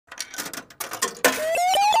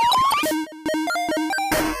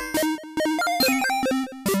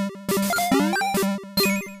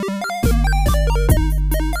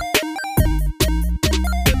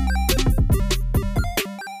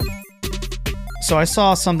So I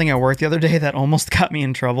saw something at work the other day that almost got me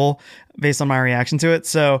in trouble based on my reaction to it.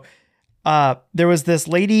 So there was this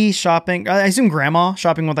lady shopping, I assume grandma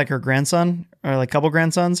shopping with like her grandson or like couple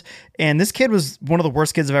grandsons. And this kid was one of the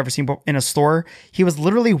worst kids I've ever seen in a store. He was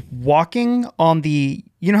literally walking on the,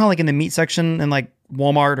 you know how like in the meat section in like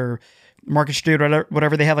Walmart or Market Street or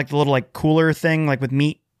whatever, they have like the little like cooler thing like with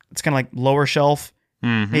meat. It's kind of like lower shelf,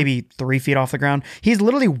 maybe 3 feet off the ground. He's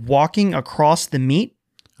literally walking across the meat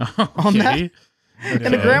on that. Okay.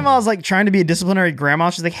 And the grandma is like trying to be a disciplinary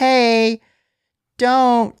grandma. She's like, hey,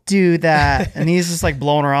 don't do that. And he's just like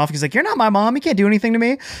blowing her off. He's like, you're not my mom. You can't do anything to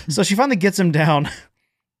me. So she finally gets him down.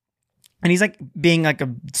 And he's like being like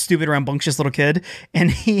a stupid, rambunctious little kid.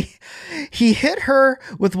 And he hit her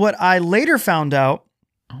with what I later found out.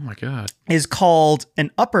 Oh my God. Is called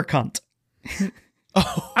an uppercut.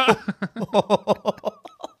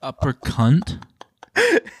 Upper cunt?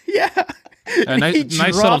 Yeah. Nice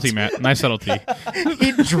subtlety, Matt. Nice subtlety.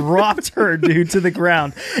 He dropped her, dude, to the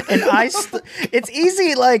ground. And it's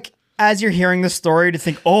easy, like, as you're hearing the story to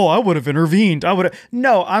think, oh, I would have intervened. I would have.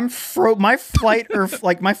 No, my fight or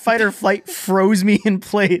flight froze me in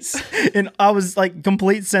place. And I was like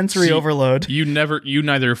complete sensory overload. You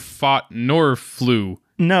neither fought nor flew.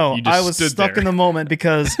 No, I was stuck in the moment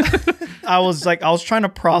because I was trying to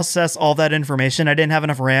process all that information. I didn't have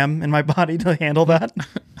enough RAM in my body to handle that.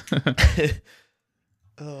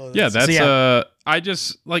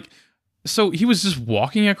 So he was just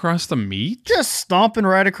walking across the meat? Just stomping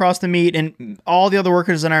right across the meat, and all the other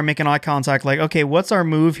workers and I are making eye contact like, okay, what's our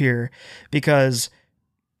move here? Because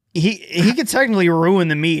he could technically ruin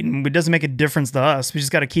the meat, and it doesn't make a difference to us. We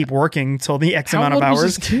just got to keep working till the X amount of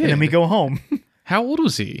hours, and then we go home. How old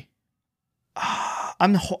was he?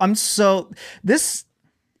 This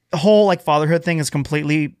whole like fatherhood thing has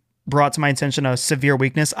completely brought to my attention a severe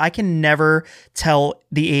weakness. I can never tell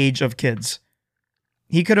the age of kids.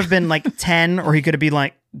 He could have been like 10 or he could have been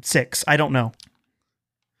like 6. I don't know.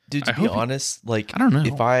 Dude, to be honest, like, I don't know.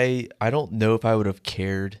 If I don't know if I would have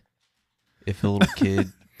cared if a little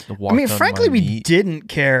kid walked I mean, frankly, on my meat. Didn't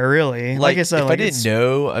care really. Like I said, if I didn't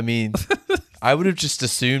know, I mean, I would have just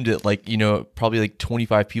assumed that, like, you know, probably like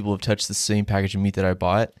 25 people have touched the same package of meat that I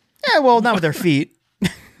bought. Yeah, well, not with their feet.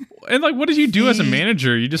 And like, what did you do as a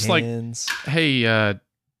manager? You just hands. Like, hey,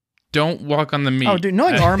 don't walk on the meat. Oh, dude,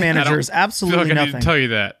 knowing our managers, absolutely feel like nothing. I need to tell you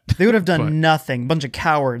that. They would have done nothing. Bunch of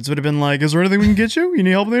cowards would have been like, is there anything we can get you? You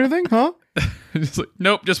need help with anything? Huh? Just like,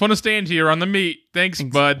 nope, just want to stand here on the meat. Thanks,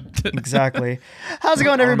 bud. Exactly. How's it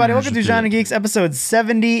going, everybody? Welcome to John and Geeks, episode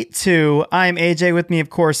 72. I'm AJ. With me,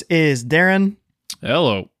 of course, is Darren.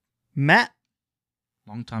 Hello. Matt.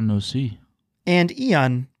 Long time no see. And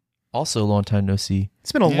Ian. Also, a long time no see.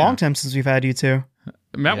 It's been a long time since we've had you two.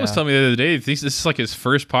 Matt was telling me the other day, this is like his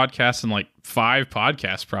first podcast in like 5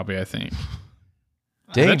 podcasts, probably, I think.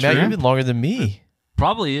 Dang, Matt, you've been longer than me.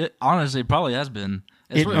 Probably, honestly, probably has been.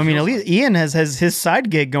 At least Ian has his side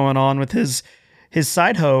gig going on with his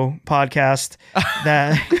side hoe podcast.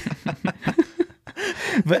 That,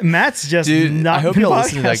 but Matt's just not. I hope you'll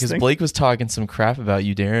listen to that because Blake was talking some crap about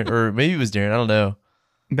you, Darren, or maybe it was Darren. I don't know.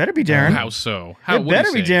 Better be Darren. How so? It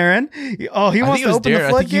better be Darren. Oh, he wants to open the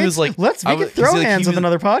floodgates. He was like, let's make it throw hands with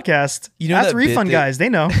another podcast. You know, that's Refund guys. They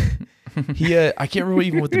know. I can't remember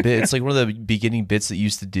even what the bit. It's like one of the beginning bits that you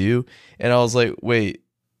used to do, and I was like, wait.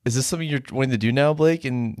 Is this something you're wanting to do now, Blake?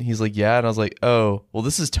 And he's like, yeah. And I was like, oh, well,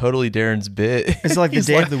 this is totally Darren's bit. Is it like the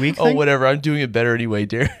day of the week thing? Oh, whatever. I'm doing it better anyway,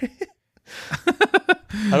 Darren. I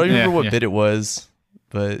don't even remember what bit it was,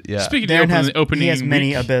 but yeah. Speaking Darren of opening he has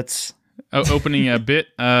many week, bits. Opening a bit,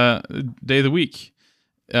 day of the week.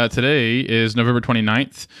 Today is November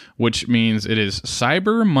 29th, which means it is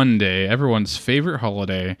Cyber Monday, everyone's favorite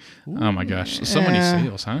holiday. Ooh, oh my gosh. So many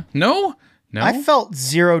sales, huh? No? I felt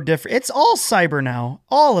zero different. It's all cyber now.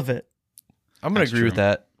 All of it. I'm going to agree with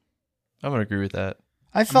that.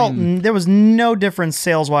 I felt there was no difference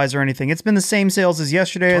sales-wise or anything. It's been the same sales as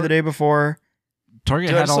yesterday or the day before. Target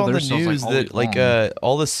had all their sales news that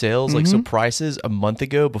all the sales, so prices a month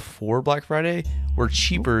ago before Black Friday were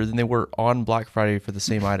cheaper than they were on Black Friday for the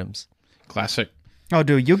same items. Classic. Oh,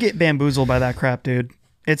 dude, you'll get bamboozled by that crap, dude.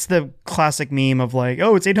 It's the classic meme of like,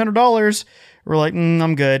 oh, it's $800. We're like,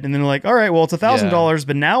 I'm good. And then they're like, all right, well, it's $1,000,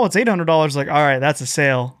 but now it's $800. Like, all right, that's a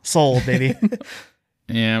sale. Sold, baby.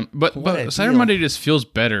 Yeah, but Cyber Monday just feels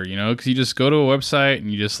better, you know, because you just go to a website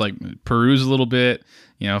and you just like peruse a little bit,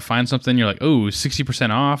 you know, find something, you're like, oh,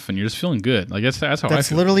 60% off, and you're just feeling good. Like, that's how I feel.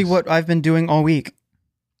 That's literally what I've been doing all week.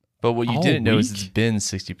 But what you didn't know is it's been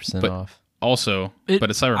 60% off. Also,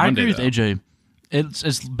 but it's Cyber Monday, I agree with AJ.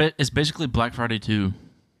 It's basically Black Friday 2.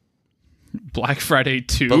 Black Friday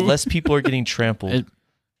 2? But less people are getting trampled.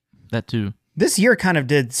 That too. This year kind of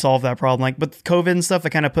did solve that problem. Like with COVID and stuff, I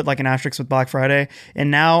kind of put like an asterisk with Black Friday.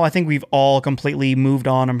 And now I think we've all completely moved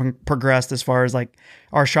on and progressed as far as like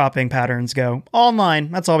our shopping patterns go.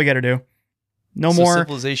 Online, that's all we got to do. No So more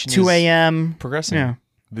civilization 2 is a.m. progressing. Yeah,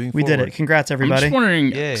 Moving we did forward. it. Congrats, I'm everybody. just wondering,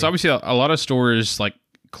 Yay. because obviously a lot of stores like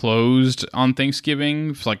closed on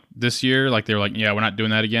Thanksgiving, like this year, like they were like, yeah, we're not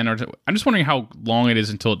doing that again. Or I'm just wondering how long it is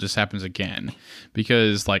until it just happens again,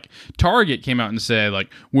 because like Target came out and said like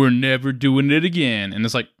we're never doing it again, and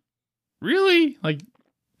it's like, really? Like,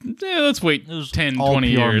 let's wait It was 10, all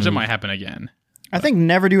 20 PR years, it move. might happen again. I think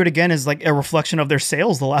never do it again is like a reflection of their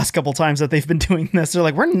sales the last couple times that they've been doing this. They're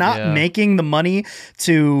like, we're not Yeah. making the money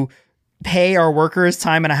to pay our workers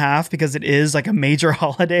time and a half because it is like a major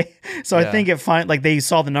holiday. So I Yeah. think like they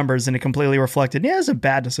saw the numbers and it completely reflected. Yeah, it's a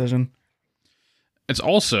bad decision. It's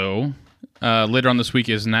also later on this week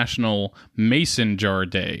is National Mason Jar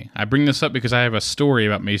Day. I bring this up because I have a story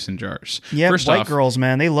about mason jars. Yeah, First white off, girls,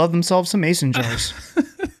 man, they love themselves some mason jars.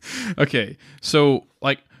 okay, so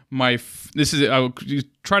like I'll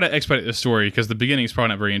try to expedite this story because the beginning is probably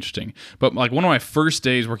not very interesting. But like one of my first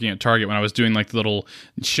days working at Target, when I was doing like the little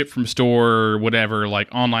ship from store or whatever, like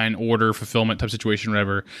online order fulfillment type situation,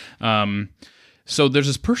 whatever. So there's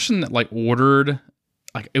this person that like ordered.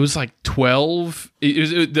 Like it was like 12.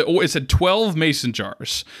 It said 12 mason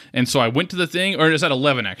jars, and so I went to the thing, or it said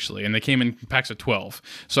 11 actually, and they came in packs of 12.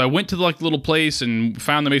 So I went to the like little place and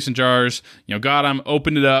found the mason jars. Got them,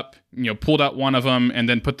 opened it up, pulled out one of them, and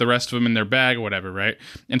then put the rest of them in their bag or whatever, right?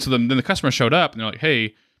 And so then the customer showed up, and they're like,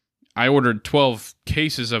 "Hey, I ordered 12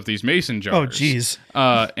 cases of these mason jars." Oh, geez.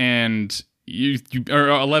 And you or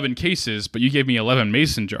 11 cases, but you gave me 11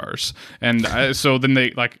 mason jars. And so then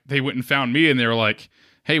they went and found me, and they were like,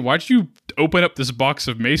 "Hey, why'd you open up this box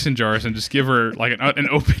of mason jars and just give her like an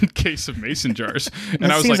open case of mason jars?" And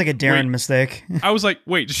That I was seems like a Darren wait. mistake. I was like,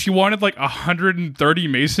 "Wait, she wanted like 130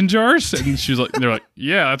 mason jars?" And she was like, "They're like,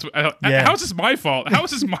 yeah, that's Yeah. how is this my fault? How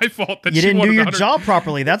is this my fault that You she didn't do wanted your 100 job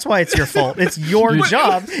properly. That's why it's your fault. It's your But-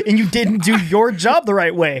 job, and you didn't do your job the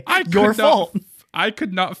right way. Your fault. I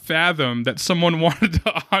could not fathom that someone wanted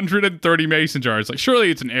 130 mason jars. Like,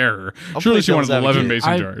 surely it's an error. Surely play she wanted devil's 11 advocate.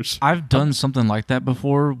 mason jars. I've done something like that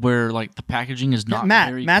before, where like the packaging is not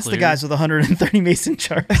very Matt's the clear. guys with 130 mason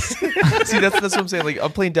jars. See, that's what I'm saying. Like,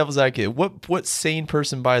 I'm playing devil's advocate. What sane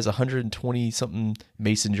person buys 120 something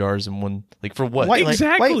mason jars in one? Like, for what?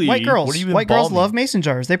 Exactly. White girls. What are you White girls embalming? love mason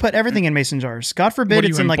jars. They put everything in mason jars. God forbid What are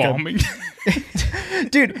it's you in like embalming? a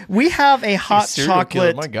dude. We have a hot Serial killer,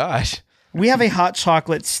 chocolate. my gosh. We have a hot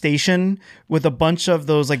chocolate station with a bunch of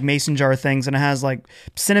those like mason jar things, and it has like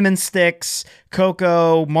cinnamon sticks,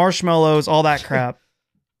 cocoa, marshmallows, all that crap.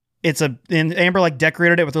 And Amber like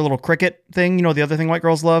decorated it with her little cricket thing. The other thing white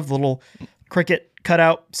girls love, the little cricket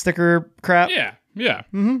cutout sticker crap. Yeah.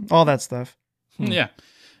 All that stuff. Yeah.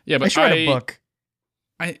 Yeah, but I should write a book.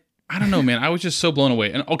 I don't know, man. I was just so blown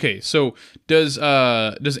away. And okay, so does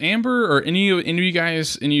Amber or any of you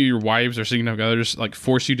guys, any of your wives or significant others, like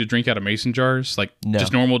force you to drink out of mason jars, like No.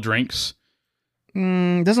 just normal drinks?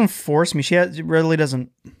 Doesn't force me. She really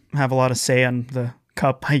doesn't have a lot of say on the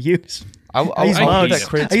cup I use. I use I'll give mugs. that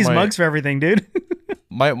credit I to use my- mugs for everything, dude.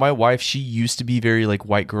 My wife, she used to be very like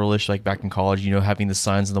white girlish, like back in college, having the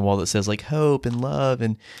signs on the wall that says like hope and love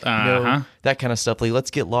and Uh-huh. that kind of stuff. Like,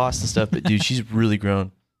 let's get lost and stuff. But dude, she's really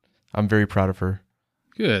grown. I'm very proud of her.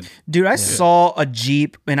 Good. Dude, I saw a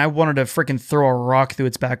Jeep and I wanted to freaking throw a rock through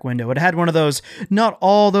its back window. It had one of those, not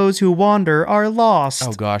all those who wander are lost.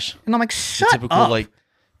 Oh gosh, And I'm like, the shut typical up. like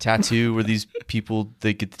tattoo where these people,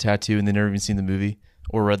 they get the tattoo and they never even seen the movie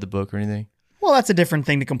or read the book or anything. Well, that's a different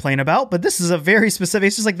thing to complain about, but this is a very specific,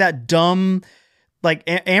 it's just like that dumb, like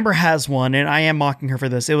Amber has one and I am mocking her for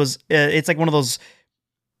this. It's like one of those,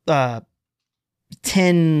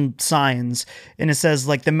 tin signs, and it says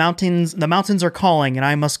like the mountains are calling and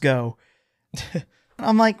I must go.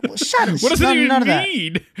 I'm like, well, shut up. What does it even none of that.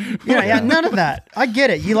 mean? Yeah, none of that. I get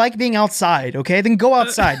it. You like being outside, okay? Then go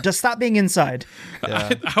outside. Just stop being inside.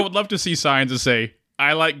 Yeah. I would love to see signs that say,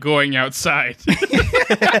 "I like going outside."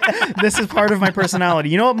 This is part of my personality.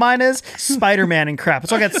 You know what mine is? Spider-Man and crap.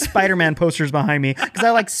 So I got Spider-Man posters behind me because I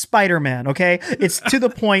like Spider-Man, okay? It's to the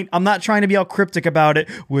point. I'm not trying to be all cryptic about it.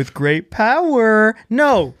 With great power.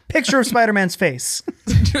 No. Picture of Spider-Man's face.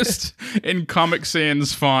 Just in Comic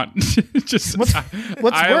Sans font. Just What's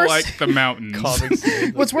I worse? like the mountains.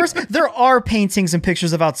 Comics. What's worse, there are paintings and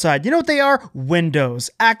pictures of outside. You know what they are? Windows.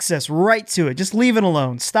 Access right to it. Just leave it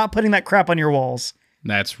alone. Stop putting that crap on your walls.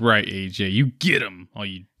 That's right, AJ. You get them, all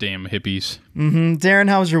you damn hippies. Darren,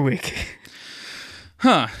 how was your week?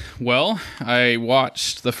 Huh. Well, I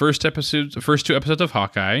watched the first two episodes of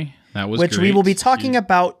Hawkeye. That was which we great. will be talking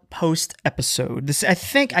about post episode. This, I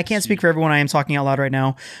think, I can't speak for everyone. I am talking out loud right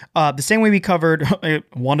now. The same way we covered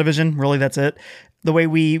WandaVision, really, that's it. The way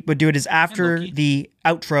we would do it is after the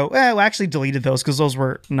outro. We actually deleted those because those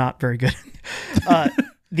were not very good.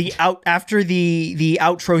 After the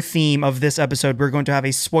outro theme of this episode, we're going to have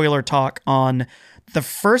a spoiler talk on the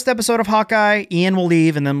first episode of Hawkeye. Ian will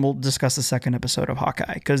leave, and then we'll discuss the second episode of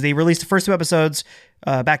Hawkeye because they released the first 2 episodes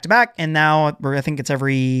back to back, and now I think it's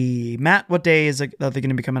every Matt. What day are they going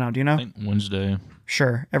to be coming out? Do you know? I think Wednesday.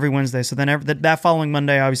 Sure, every Wednesday. So then that following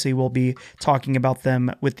Monday, obviously, we'll be talking about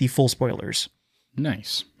them with the full spoilers.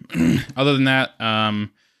 Nice. Other than that,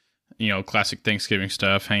 classic Thanksgiving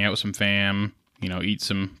stuff. Hang out with some fam. Eat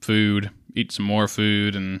some food. Eat some more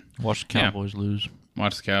food, and watch the Cowboys lose.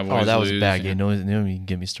 Watch the Cowboys. Oh, that was lose. a bad game. No one can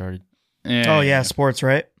get me started. Yeah, sports,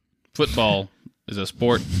 right? Football is a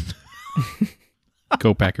sport.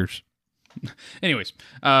 Go Packers. Anyways,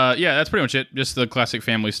 that's pretty much it. Just the classic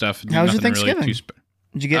family stuff. How was your Nothing really Thanksgiving?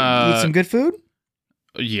 Did you eat some good food?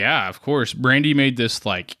 Yeah, of course. Brandy made this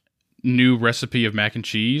new recipe of mac and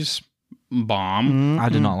cheese. Bomb. I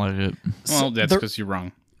did not like it. Well, that's because you're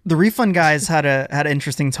wrong. The Refund guys had an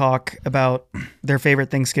interesting talk about their favorite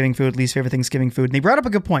Thanksgiving food, least favorite Thanksgiving food. And they brought up a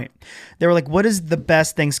good point. They were like, what is the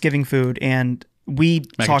best Thanksgiving food? And we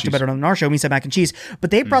talked about it on our show. We said mac and cheese. But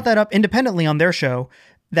they brought that up independently on their show,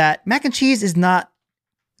 that mac and cheese is not,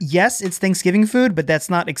 yes, it's Thanksgiving food, but that's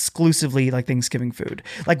not exclusively Thanksgiving food.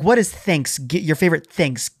 What is your favorite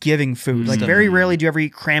Thanksgiving food? Very rarely do you ever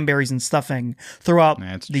eat cranberries and stuffing throughout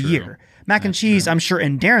the year. Mac and cheese, I'm sure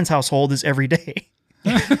in Darren's household, is every day.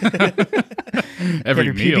 Every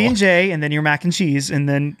your meal. PB&J, and then your mac and cheese, and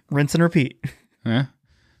then rinse and repeat. Yeah.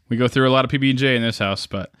 We go through a lot of PB&J in this house,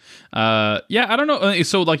 but I don't know.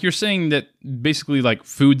 So you're saying that basically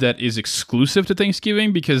food that is exclusive to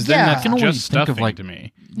Thanksgiving, because then that's just stuffing to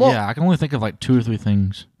me. Well, I can only think of 2 or 3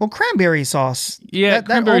 things. Well, cranberry sauce. Yeah,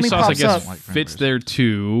 cranberry sauce I guess up. fits there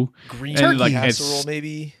too. Green turkey casserole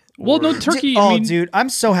maybe. Well, no, turkey. Dude, I'm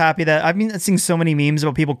so happy that I've been seeing so many memes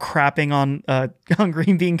about people crapping on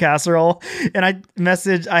green bean casserole. And I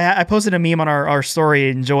posted a meme on our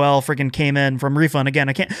story, and Joel freaking came in from Refund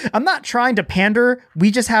again. I'm not trying to pander.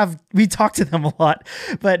 We talk to them a lot,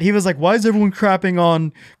 but he was like, "Why is everyone crapping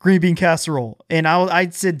on green bean casserole?" And I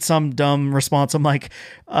said some dumb response. I'm like,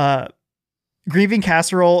 green bean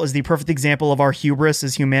casserole is the perfect example of our hubris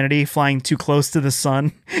as humanity flying too close to the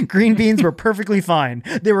sun. Green beans were perfectly fine.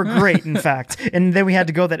 They were great, in fact. And then we had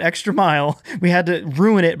to go that extra mile. We had to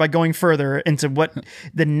ruin it by going further into what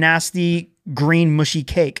the nasty green mushy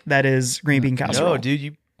cake that is green bean casserole. No,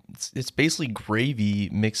 dude, it's basically gravy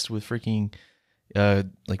mixed with freaking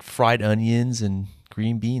fried onions and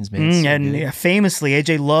green beans, man. Famously,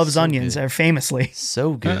 AJ loves onions. Good. Famously.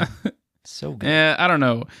 So good. So good. Yeah, I don't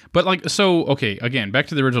know. But okay, again, back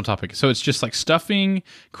to the original topic. So it's just Mm-hmm.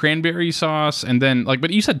 cranberry sauce, and then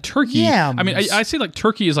but you said turkey. Yeah. I mean, I say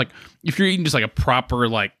turkey is if you're eating just a proper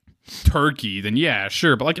turkey, then yeah,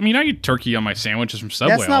 sure. But I eat turkey on my sandwiches from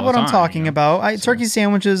Subway. That's not all what the I'm time, talking about. Turkey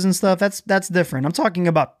sandwiches and stuff, that's different. I'm talking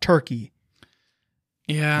about turkey.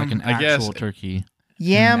 Yeah, An I guess actual turkey.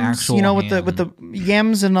 Yams, with the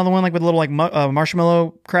yams, another one with a little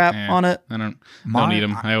marshmallow crap on it. I don't eat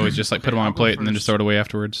them. I always just put them on my plate and then just throw it away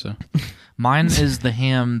afterwards. So mine is the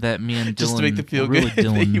ham that me and Dylan just to make them feel really good.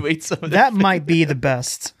 Dylan. You ate some of That might be the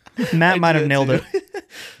best. Matt might have nailed it.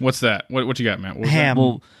 What's that? What you got, Matt? What was Ham.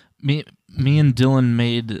 Well, me and Dylan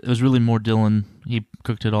made, it was really more Dylan. He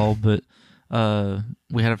cooked it all, but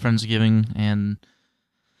we had a Friendsgiving, and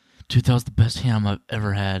dude, that was the best ham I've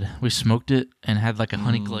ever had. We smoked it and had a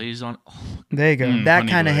honey glaze on it. Oh, There you go. That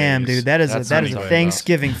kind of ham, dude. That is a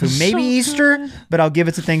Thanksgiving food. Maybe Easter, but I'll give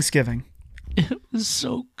it to Thanksgiving. it was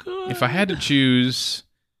so good. If I had to choose,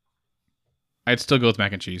 I'd still go with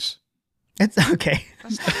mac and cheese. It's okay.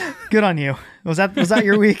 Good on you. Was that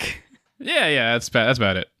your week? Yeah, that's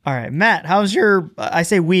about it. All right, Matt, how's your, I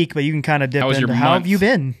say week, but you can kind of dip into how have you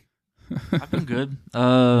been? I've been good.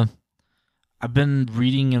 I've been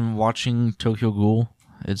reading and watching Tokyo Ghoul.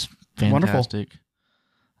 It's fantastic.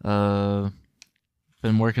 Wonderful.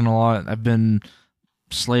 Been working a lot. I've been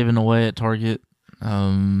slaving away at Target.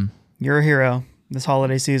 You're a hero this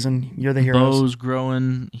holiday season. You're the hero. Bo's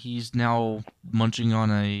growing. He's now munching on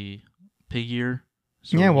a pig ear.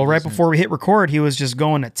 So yeah, well, right before we hit record, he was just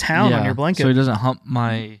going to town on your blanket. So he doesn't hump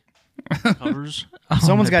my covers.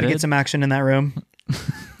 Someone's got to get some action in that room.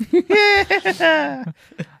 Yeah.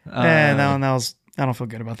 I don't feel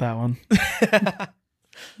good about that one.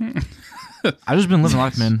 I've just been living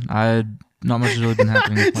life, man. Not much has really been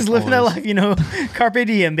happening. Just living that life, Carpe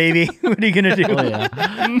diem, baby. What are you gonna do? Oh, yeah.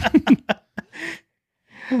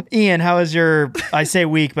 Ian, how is your? I say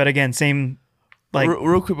week, but again, same like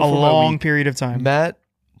real quick a before my long week, period of time. Matt,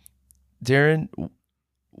 Darren,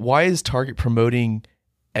 why is Target promoting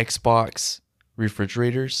Xbox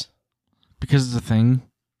refrigerators? Because it's a thing,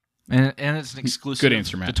 and it's an exclusive. Good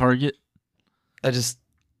answer, Matt. To Target.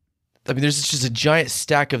 I mean, there's just a giant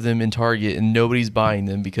stack of them in Target, and nobody's buying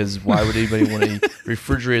them because why would anybody want a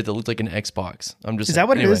refrigerator that looked like an Xbox? Is that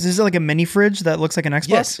what it is? Is it like a mini fridge that looks like an Xbox?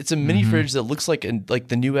 Yes, it's a mini fridge that looks like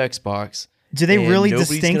the new Xbox. Do they really nobody's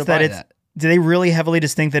distinct gonna that buy it's? Do they really heavily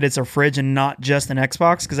distinct that it's a fridge and not just an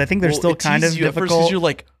Xbox? Because I think they're still it kind of teases you at first 'cause difficult. you're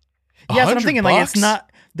like, Yeah, that's what I'm thinking. Like, it's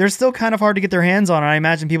not. They're still kind of hard to get their hands on. I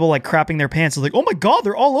imagine people like crapping their pants. It's like, oh my god,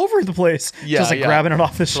 they're all over the place. Yeah, just like grabbing it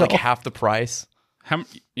off the for shelf. like half the price.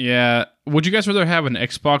 Yeah. Would you guys rather have an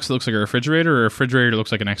Xbox that looks like a refrigerator or a refrigerator that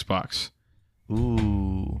looks like an Xbox?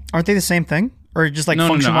 Ooh. Aren't they the same thing? Or just like No,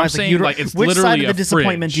 function I'm wise? saying, like, it's which side literally of the a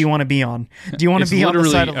disappointment fridge. do you want to be on? Do you want to be on the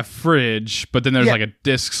literally side of a fridge, but then there's like a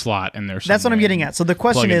disc slot in there. That's what I'm getting at. So the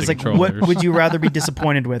question Plug is into like, what controllers. would you rather be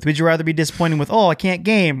disappointed with? Would you rather be disappointed with, oh, I can't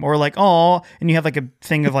game, or like, oh, and you have like a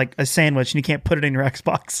thing of like a sandwich and you can't put it in your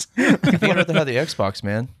Xbox? I think I'd rather have the Xbox,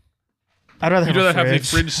 man. I'd rather You'd have rather a have the fridge.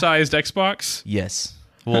 fridge-sized Xbox? Yes.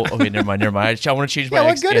 Well, okay, never mind. I want to change my Yeah, what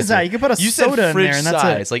answer. good is that? You can put a You said soda in fridge there and that's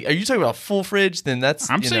size. it. Like, are you talking about full fridge? Then that's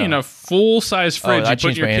I'm saying a full-size fridge I you put in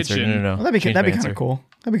changed your my answer. kitchen. No. Well, that'd be Changed kind my of answer. cool.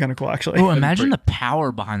 That'd be kind of cool, actually. Oh, imagine the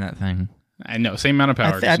power behind that thing. I know, same amount of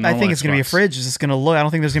power. I think it's going to be a fridge. It's just going to look. I don't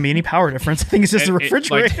think there's going to be any power difference. I think it's just a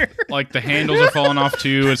refrigerator. Like the handles are falling off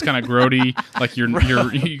too. It's kind of grody. Like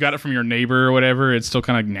you got it from your neighbor or whatever. It's still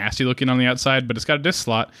kind of nasty looking on the outside, but it's got a disc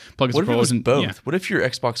slot. Plug its What if it pros was and both? yeah. What if your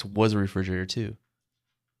Xbox was a refrigerator too?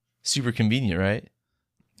 Super convenient, right?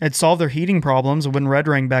 It solved their heating problems when Red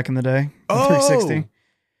Ring back in the day. The Oh! 360.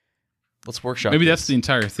 Let's workshop. Maybe this. that's the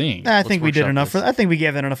entire thing. I think we did workshop enough. this. I think we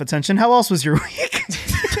gave that enough attention. How else was your week?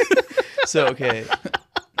 So okay.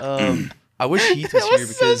 I wish Heath was here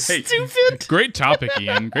because stupid. Great topic,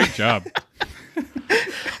 Ian. Great job.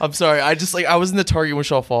 I'm sorry. I was in the Target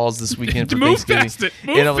Wichita Falls this weekend for Move Thanksgiving, past it.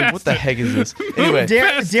 Move and I'm like, past "What the it. heck is this?" Anyway,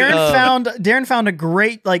 Darren found a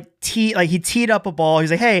great he teed up a ball.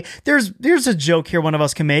 He's like, hey, there's a joke here one of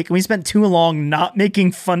us can make. And we spent too long not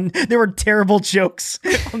making fun. There were terrible jokes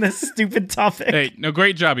on this stupid topic. Hey, no,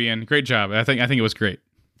 great job, Ian. Great job. I think it was great.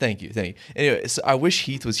 Thank you. Anyway, so I wish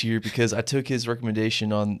Heath was here because I took his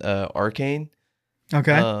recommendation on Arcane.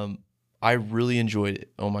 Okay. I really enjoyed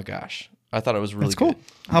it. Oh my gosh, I thought it was really That's cool. good.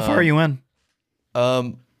 How far are you in?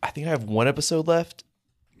 I think I have one episode left.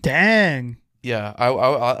 Dang. Yeah,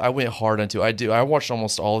 I went hard into it. I watched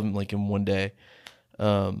almost all of them like in one day.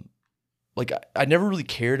 Like I never really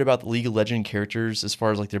cared about the League of Legends characters as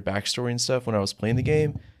far as like their backstory and stuff when I was playing the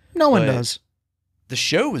game. No one But does. The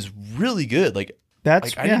show was really good. Like I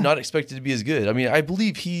did not expect it to be as good. I mean, I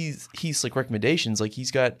believe he's like recommendations. Like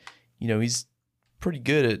he's got, he's pretty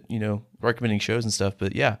good at, recommending shows and stuff.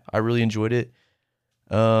 But yeah, I really enjoyed it.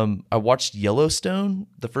 I watched Yellowstone,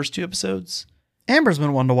 the first 2 episodes. Amber's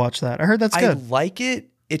been wanting to watch that. I heard that's I good. like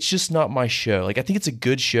it. It's just not my show. Like I think it's a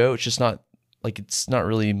good show. It's just not it's not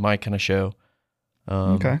really my kind of show.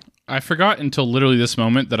 Okay. I forgot until literally this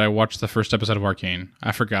moment that I watched the first episode of Arcane.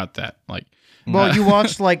 I forgot that. Well, you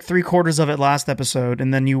watched like 3/4 of it last episode,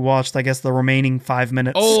 and then you watched, I guess, the remaining 5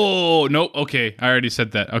 minutes. Oh, no. Okay. I already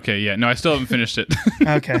said that. Okay. Yeah. No, I still haven't finished it.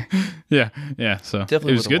 Okay. Yeah. Yeah. So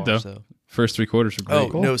Definitely it was good, watch, though. First 3/4 were great. Oh,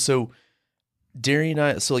 Cool. no. So Darian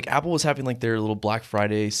and I, so like Apple was having like their little Black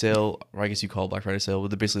Friday sale, or I guess you call it Black Friday sale,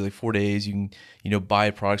 but they're basically like 4 days. You can,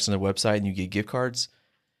 buy products on their website and you get gift cards.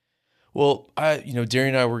 Well,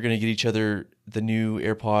 Darian and I were going to get each other the new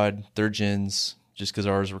AirPod 3rd gens just because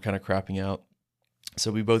ours were kind of crapping out.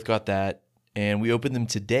 So we both got that and we opened them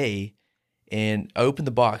today, and I opened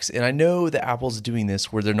the box, and I know that Apple's doing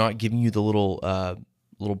this where they're not giving you the little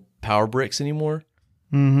power bricks anymore.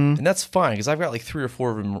 Mm-hmm. And that's fine because I've got like 3 or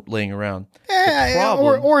 4 of them laying around.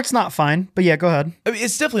 Or it's not fine. But yeah, go ahead. I mean,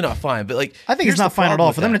 it's definitely not fine, but like I think here's it's not the fine at problem all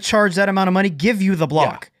with for them to that. charge that amount of money, give you the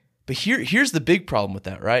block. But here's the big problem with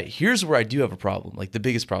that, right? Here's where I do have a problem, like the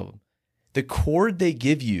biggest problem. The cord they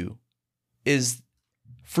give you is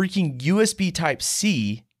freaking USB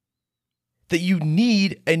Type-C that you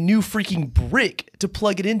need a new freaking brick to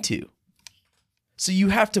plug it into. So you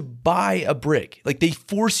have to buy a brick. Like they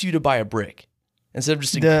force you to buy a brick instead of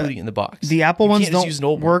just including it in the box. The Apple You ones can't just use an don't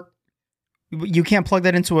old one. work. You can't plug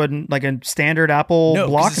that into a standard Apple No, 'cause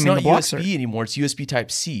block. it's I mean, the not blocks USB anymore. It's USB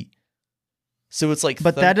Type-C. So it's like,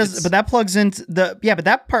 but that plugs into but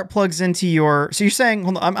that part plugs into your. So you're saying,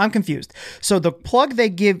 hold on, I'm confused. So the plug they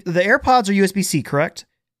give, the AirPods are USB-C, correct?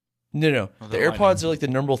 No. Oh, The they're AirPods are like the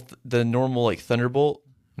normal like Thunderbolt,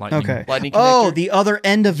 Lightning. Okay. Lightning Oh, connector. the other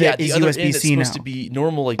end of Yeah, it the is other USB-C end is now. supposed to be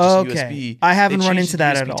normal, like just Okay. USB. I haven't They run changed into it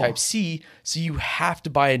that to at USB all. Type C, so you have to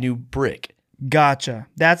buy a new brick. Gotcha.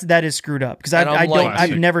 That is screwed up because And I'm like,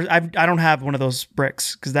 I don't have one of those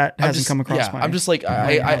bricks because that hasn't come across my. I'm just like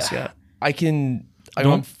house yet.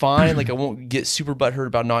 I'm fine. Like I won't get super butthurt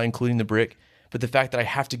about not including the brick, but the fact that I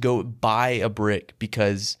have to go buy a brick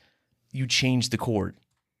because you changed the cord.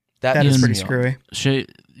 That is pisses pretty me off. screwy. Shay,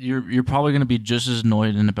 you're probably going to be just as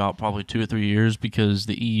annoyed in about probably 2 or 3 years because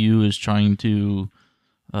the EU is trying to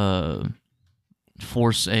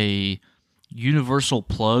force a universal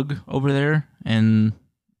plug over there in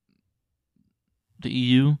the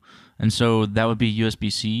EU, and so that would be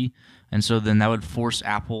USB-C, and so then that would force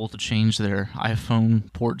Apple to change their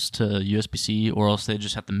iPhone ports to USB-C, or else they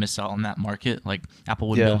just have to miss out on that market. Like Apple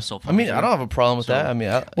wouldn't be able to sell. I mean, I don't have a problem with that. I mean,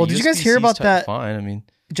 well, did you guys hear about that? Fine. I mean,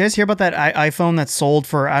 did you guys hear about that iPhone that's sold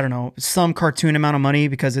for, I don't know, some cartoon amount of money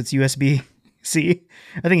because it's USB-C?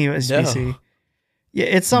 I think USB-C. No. Yeah,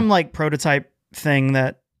 it's some like prototype thing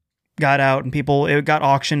that got out and it got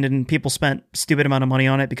auctioned and people spent stupid amount of money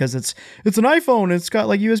on it because it's an iPhone. It's got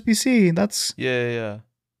like USB-C. That's yeah.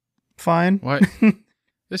 fine. What?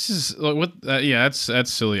 This is what? Yeah, that's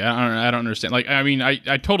silly. I don't understand. Like, I mean, I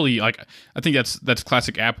totally like. I think that's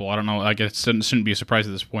classic Apple. I don't know. I guess it shouldn't be a surprise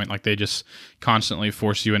at this point. Like, they just constantly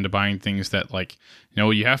force you into buying things that, like,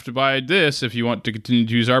 you have to buy this if you want to continue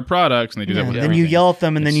to use our products, and they do that with then everything. you yell at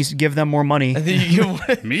them and then you give them more money.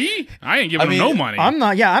 Me? I ain't giving them no money. I'm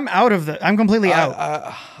not. Yeah, I'm out of I'm completely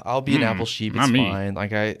out. I'll be an Apple sheep. It's fine.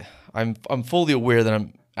 Like I'm fully aware that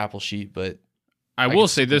I'm Apple sheep, but I will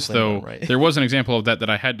say this, though. Right. There was an example of that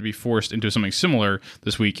I had to be forced into something similar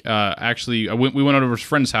this week. Actually, we went over to a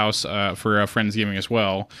friend's house for a Friendsgiving as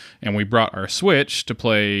well, and we brought our Switch to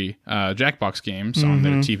play Jackbox games on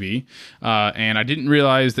their TV. And I didn't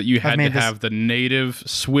realize that you had to have the native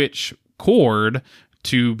Switch cord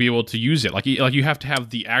to be able to use it. Like you have to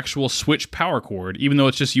have the actual Switch power cord, even though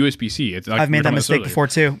it's just USB-C. It's like, I've made that mistake before,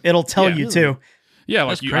 too. It'll tell you, too. Yeah,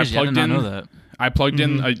 like That's crazy. I did not know that. I plugged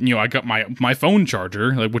in, I got my phone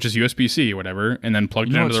charger, like, which is USB-C or whatever, and then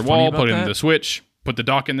plugged it into the wall, plugged it into the Switch, put the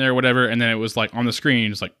dock in there, whatever, and then it was like on the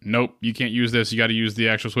screen, it's like, nope, you can't use this. You got to use the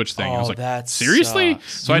actual Switch thing. I was like, seriously?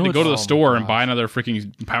 Sucks. So I had to go to the store and buy another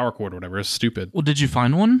freaking power cord or whatever. It's stupid. Well, did you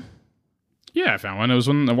find one? Yeah, I found one. It was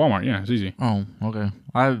in the Walmart. Yeah, it's easy. Oh, okay.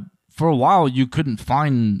 For a while you couldn't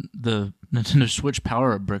find the Nintendo Switch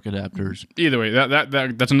power brick adapters. Either way,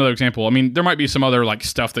 that's another example. I mean, there might be some other like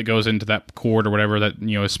stuff that goes into that cord or whatever that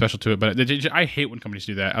is special to it, but I hate when companies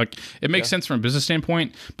do that. Like, it makes sense from a business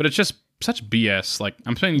standpoint, but it's just such BS. Like,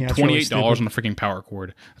 I'm spending $28 on a freaking power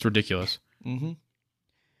cord. That's ridiculous. Mm-hmm.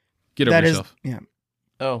 Get over yourself.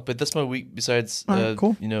 Oh, but that's my week. Besides,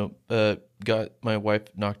 cool. Got my wife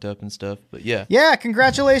knocked up and stuff. But yeah. Yeah,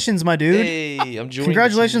 congratulations, my dude. Hey, I'm joining.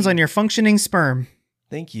 Congratulations on your functioning sperm.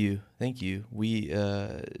 Thank you. We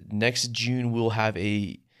next June we'll have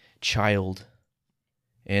a child,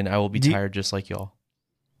 and I will be tired just like y'all.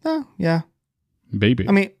 Oh yeah, baby.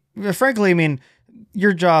 I mean, frankly,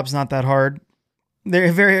 your job's not that hard.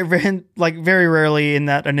 They're very rarely in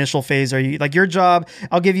that initial phase are you like your job.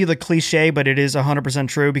 I'll give you the cliche, but it is 100%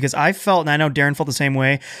 true because I felt, and I know Darren felt the same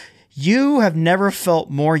way. You have never felt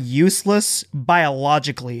more useless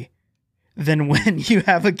biologically than when you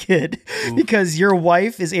have a kid. Ooh. Because your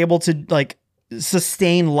wife is able to like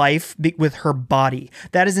sustain life with her body.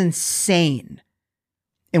 That is insane.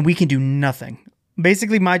 And we can do nothing.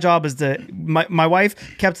 Basically, my job is my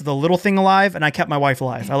wife kept the little thing alive, and I kept my wife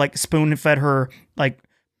alive. I like spoon fed her like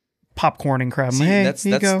popcorn and crap. See, hey,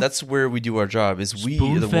 that's where we do our job. Is we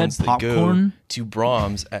are the ones that go to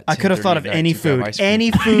Brahms at. I could have thaught of any food in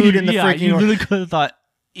the freaking. You really could have thought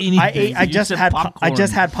anything. I just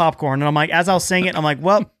had popcorn, and I'm like, as I was saying it, I'm like,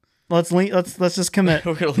 well, let's just commit.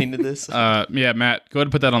 We're gonna lean to this. Yeah, Matt, go ahead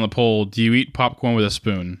and put that on the poll. Do you eat popcorn with a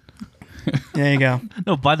spoon? There you go.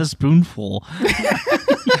 No, by the spoonful.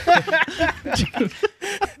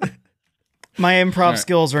 My improv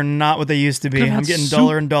skills are not what they used to be. I'm getting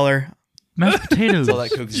duller and duller. Mashed potatoes. All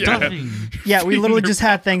that Coke stuffing. Yeah, we literally just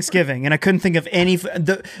had Thanksgiving, and I couldn't think of any.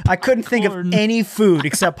 I couldn't think of any food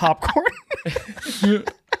except popcorn.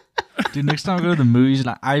 Dude, next time I go to the movies,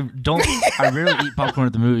 and I rarely eat popcorn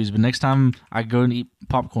at the movies, but next time I go and eat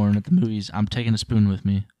popcorn at the movies, I'm taking a spoon with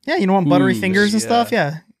me. Yeah, you don't want buttery fingers and stuff.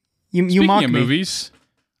 Yeah, you mock me. Speaking of movies.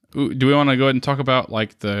 Do we want to go ahead and talk about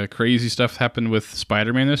like the crazy stuff happened with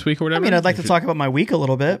Spider-Man this week or whatever? I mean, I'd like to talk about my week a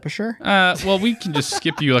little bit, for sure. Well, we can just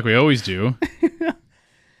skip you like we always do.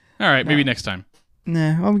 All right, maybe next time.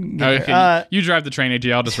 Nah, okay, you drive the train,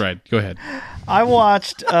 AJ. I'll just ride. Go ahead. I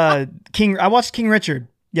watched King Richard.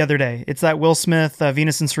 the other day. It's that Will Smith,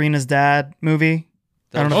 Venus and Serena's dad movie.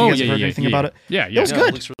 I don't know if you guys have heard anything about it. Yeah. It was good.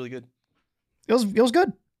 It looks really good. It was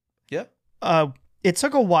good. Yeah. It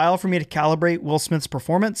took a while for me to calibrate Will Smith's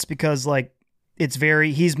performance because like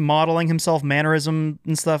he's modeling himself mannerism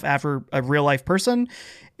and stuff after a real life person.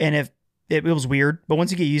 And if it was weird, but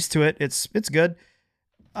once you get used to it, it's good.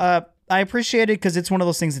 I appreciate it because it's one of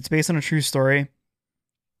those things that's based on a true story.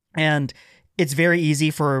 And it's very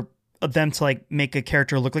easy for them to like make a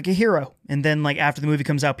character look like a hero. And then like after the movie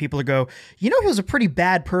comes out, people will go, he was a pretty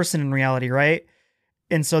bad person in reality, right?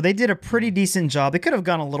 And so they did a pretty decent job. They could have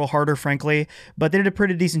gone a little harder, frankly, but they did a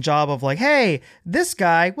pretty decent job of like, hey, this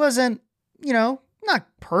guy wasn't, not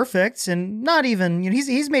perfect and not even,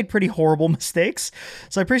 he's made pretty horrible mistakes.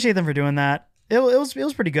 So I appreciate them for doing that. It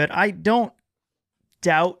was pretty good. I don't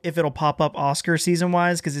doubt if it'll pop up Oscar season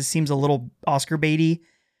wise because it seems a little Oscar baity.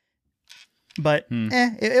 But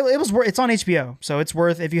it was worth. It's on HBO, so it's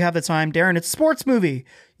worth if you have the time. Darren, it's a sports movie.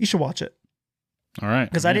 You should watch it. All right,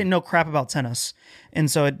 because I didn't know crap about tennis,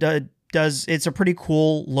 and so it does. It's a pretty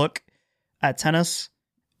cool look at tennis.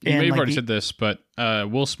 You may have already said this, but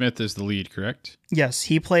Will Smith is the lead, correct? Yes,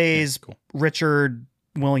 he plays Richard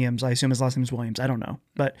Williams. I assume his last name is Williams. I don't know,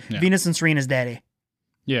 but Venus and Serena's daddy.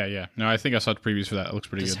 Yeah. No, I think I saw the previews for that. It looks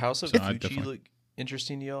pretty good. Does House of Gucci look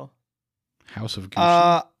interesting to y'all? House of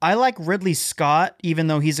Gucci. I like Ridley Scott, even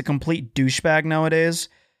though he's a complete douchebag nowadays.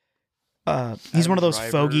 He's one of those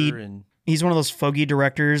He's one of those fogey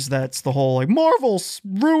directors that's the whole like Marvel's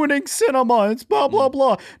ruining cinema. It's blah blah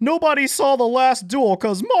blah. Nobody saw The Last Duel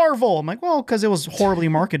because Marvel. I'm like, well, because it was horribly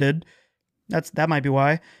marketed. That might be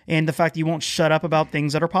why. And the fact that you won't shut up about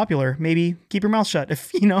things that are popular. Maybe keep your mouth shut.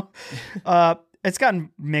 If it's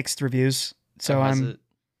gotten mixed reviews, so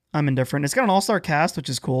I'm indifferent. It's got an all-star cast, which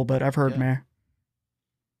is cool, but I've heard meh.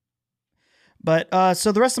 But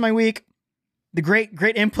so the rest of my week, the great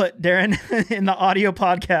input, Darren, in the audio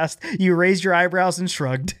podcast. You raised your eyebrows and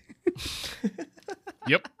shrugged.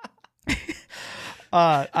 Yep.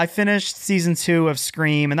 I finished season 2 of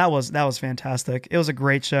Scream, and that was fantastic. It was a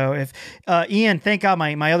great show. If Ian, thank God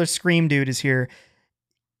my other Scream dude is here.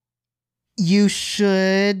 You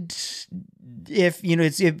should, if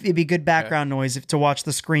it'd be good background noise to watch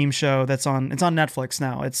the Scream show it's on Netflix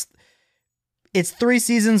now. It's 3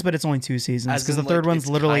 seasons, but it's only 2 seasons because the third one's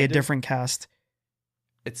literally a different cast.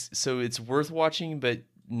 It's worth watching, but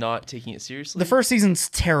not taking it seriously. The first season's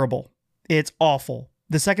terrible. It's awful.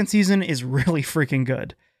 The second season is really freaking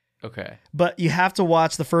good. Okay. But you have to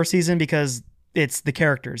watch the first season because it's the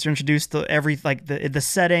characters. You're introduced to the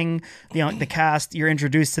setting, the cast. You're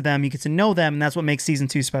introduced to them. You get to know them, and that's what makes season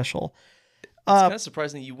 2 special. It's kind of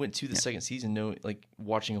surprising that you went to the second season,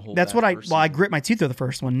 watching a whole. That's what I grit my teeth through the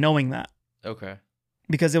first one, knowing that. Okay.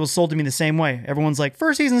 Because it was sold to me the same way. Everyone's like,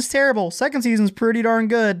 first season's terrible, second season's pretty darn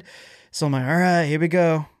good. So I'm like, all right, here we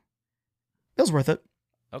go. It was worth it.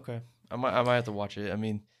 Okay. I might have to watch it. I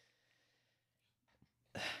mean,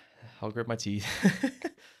 I'll grit my teeth.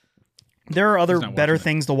 There are other better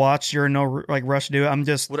things to watch. You're in no rush to do it. I'm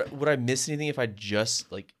just. Would I miss anything if I just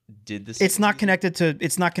did this? It's not connected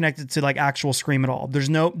to like actual Scream at all. There's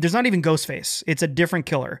not even Ghostface. It's a different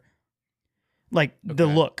killer. The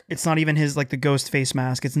look. It's not even his the ghost face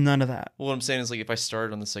mask. It's none of that. Well, what I'm saying is if I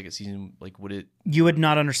started on the second season, would it? You would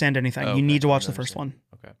not understand anything. You need to watch the first one.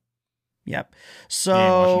 Okay. Yep.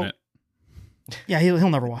 So. Yeah, he'll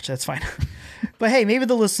never watch it. That's fine. But hey, maybe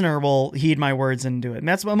the listener will heed my words and do it. And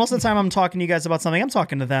that's most of the time I'm talking to you guys about something. I'm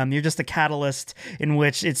talking to them. You're just a catalyst in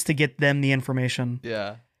which it's to get them the information.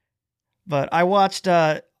 Yeah. But I watched.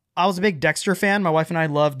 I was a big Dexter fan. My wife and I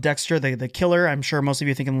loved Dexter, the killer. I'm sure most of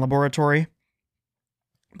you think in Laboratory.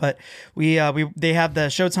 But they have the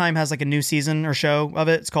Showtime has a new season or show of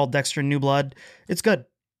it. It's called Dexter New Blood. It's good.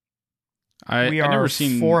 I've never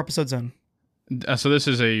seen 4 episodes in. So this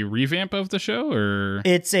is a revamp of the show, or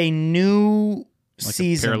it's a new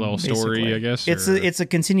season, a parallel story, basically. I guess. It's a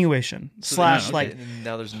continuation / now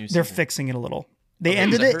there's a new season. They're fixing it a little. They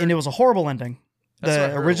ended it, and it was a horrible ending.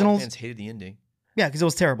 The originals fans hated the ending. Yeah, because it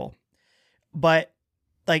was terrible. But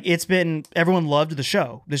everyone loved the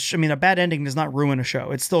show. A bad ending does not ruin a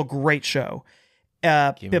show. It's still a great show.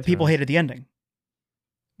 But people hated the ending.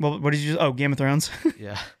 Well, what did you? Game of Thrones.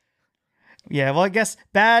 Yeah. Yeah. Well, I guess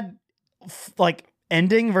bad.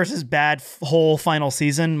 Ending versus bad whole final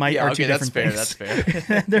season are two different things. That's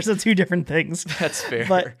fair. There's 2 different things. That's fair.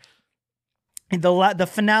 But the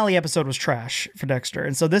finale episode was trash for Dexter,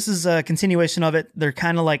 and so this is a continuation of it. They're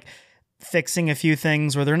kind of fixing a few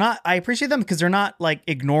things where they're not. I appreciate them because they're not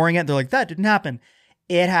ignoring it. They're like, that didn't happen.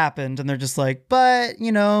 It happened, and they're just but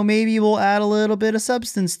maybe we'll add a little bit of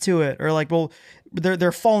substance to it, or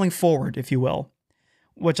they're falling forward, if you will.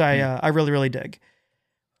 which I really, really dig.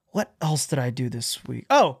 What else did I do this week?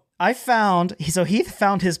 Oh, I found, so Heath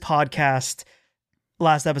found his podcast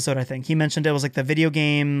last episode, I think. He mentioned it was like the video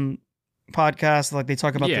game podcast, like they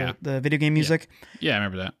talk about the video game music. Yeah, I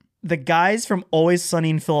remember that. The guys from Always Sunny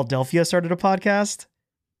in Philadelphia started a podcast,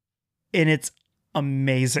 and it's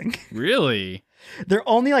amazing. Really? They're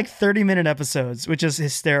only like 30-minute episodes, which is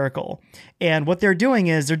hysterical. And what they're doing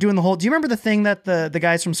is they're doing the whole, do you remember the thing that the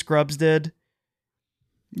guys from Scrubs did?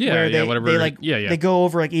 Yeah, whatever. They go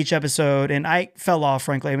over like each episode, and I fell off,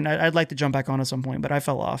 frankly. I mean, I'd like to jump back on at some point, but I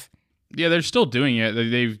fell off. Yeah, they're still doing it.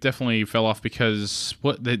 They've definitely fell off because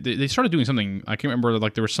they started doing something. I can't remember.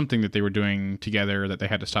 Like there was something that they were doing together that they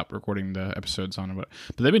had to stop recording the episodes on. But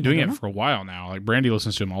they've been doing it for a while now. Like Brandy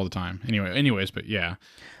listens to them all the time. Anyways, but yeah.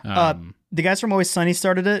 The guys from Always Sunny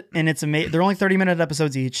started it, and it's amazing. They're only 30-minute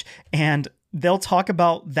episodes each, and they'll talk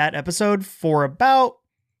about that episode for about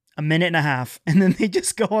a minute and a half, and then they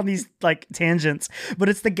just go on these like tangents. But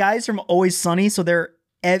it's the guys from Always Sunny, so their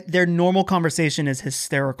normal conversation is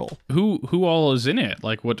hysterical. Who all is in it?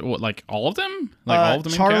 Like what like all of them? Like all of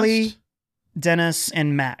them? Charlie, in cast? Dennis,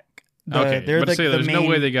 and Matt. Okay, they're there's main... no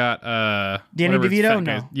way they got Danny DeVito.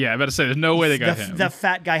 No, yeah, I about to say there's no way they got him. The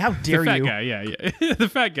fat guy. How dare you? The fat guy. Yeah, the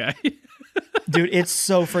fat guy. Dude, it's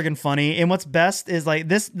so friggin' funny. And what's best is like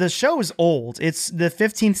this. The show is old. It's the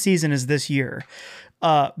 15th season is this year.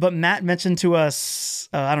 But Matt mentioned to us,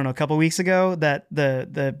 I don't know, a couple weeks ago that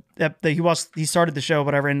he started the show,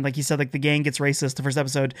 whatever, and like he said, like the gang gets racist. The first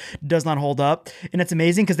episode does not hold up, and it's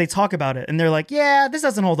amazing because they talk about it and they're like, yeah, this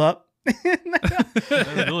doesn't hold up.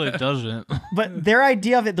 It really doesn't. But their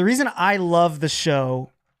idea of it, the reason I love the show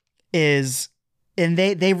is, and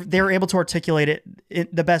they were able to articulate it in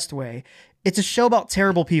the best way. It's a show about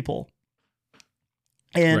terrible people.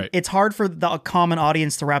 And It's hard for the common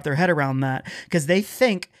audience to wrap their head around that because they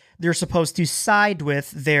think they're supposed to side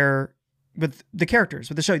with the characters,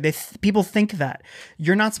 with the show. People think that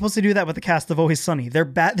you're not supposed to do that with the cast of Always Sunny. They're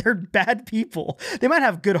bad. They're bad people. They might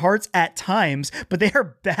have good hearts at times, but they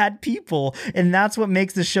are bad people, and that's what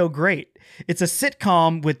makes the show great. It's a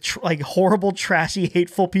sitcom with like horrible, trashy,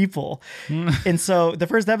 hateful people. And so the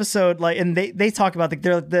first episode, like, and they talk about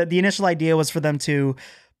the initial idea was for them to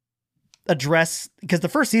address, because the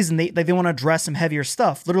first season they want to address some heavier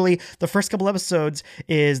stuff. Literally the first couple episodes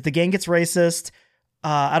is the gang gets racist.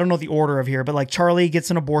 I don't know the order of here, but like Charlie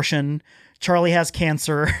gets an abortion, Charlie has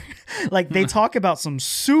cancer. Like they talk about some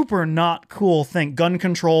super not cool thing. Gun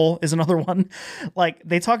control is another one. Like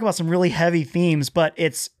they talk about some really heavy themes, but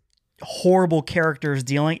it's horrible characters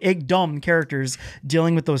dumb characters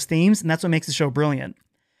dealing with those themes, and that's what makes the show brilliant.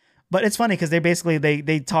 But it's funny because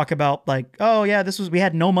they talk about like, oh yeah, we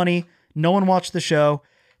had no money. No one watched the show.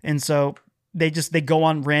 And so they go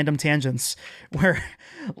on random tangents where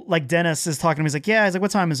like Dennis is talking to me. He's like, yeah. He's like,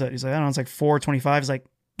 what time is it? He's like, I don't know. It's like 4:25. He's like,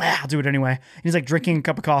 I'll do it anyway. And he's like drinking a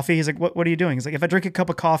cup of coffee. He's like, what are you doing? He's like, if I drink a cup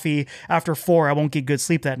of coffee after 4, I won't get good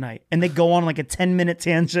sleep that night. And they go on like a 10-minute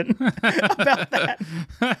tangent about that.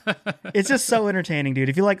 It's just so entertaining, dude.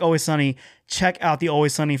 If you like Always Sunny, check out the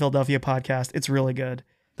Always Sunny Philadelphia podcast. It's really good.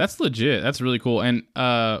 That's legit. That's really cool. And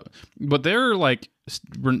but they're like,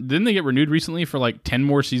 didn't they get renewed recently for like 10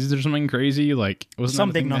 more seasons or something crazy? Like wasn't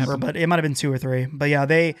some big number, but it might have been 2 or 3. But yeah,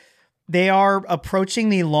 they are approaching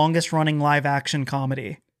the longest running live action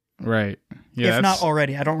comedy. Right. Yeah. If not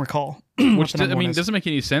already, I don't recall. Which doesn't make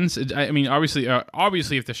any sense. Obviously,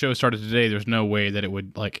 if the show started today, there's no way that it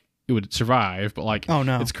would survive. But like, oh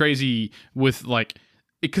no, it's crazy with like.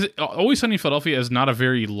 Because Always Sunny in Philadelphia is not a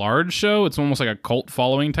very large show. It's almost like a cult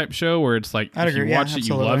following type show where it's like if you watch it,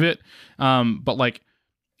 you love it. But like,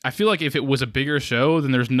 I feel like if it was a bigger show,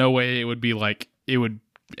 then there's no way it would be like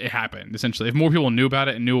it happened. Essentially, if more people knew about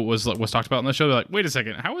it and knew what was talked about in the show, they're like, wait a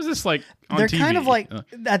second, how is this like on they're TV? Kind of like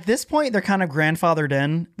at this point they're kind of grandfathered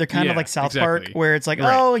in. They're kind of like South Park, where it's like,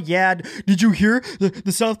 right. Oh yeah, did you hear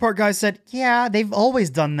the South Park guy said, yeah, they've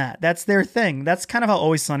always done that. That's their thing. That's kind of how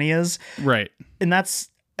Always Sunny is, right? And that's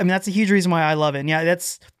a huge reason why I love it. And yeah,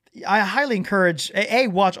 I highly encourage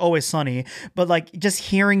watch Always Sunny, but like just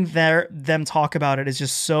hearing them talk about it is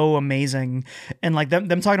just so amazing. And like them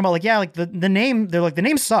talking about like, yeah, like the name, they're like, the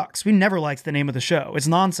name sucks. We never liked the name of the show. It's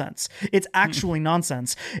nonsense. It's actually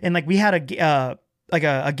nonsense. And like we had a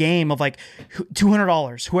game of like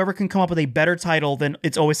 $200. Whoever can come up with a better title than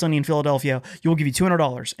It's Always Sunny in Philadelphia, you will give you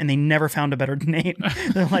 $200. And they never found a better name.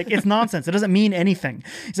 They're like, it's nonsense. It doesn't mean anything.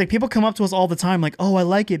 It's like people come up to us all the time like, oh, I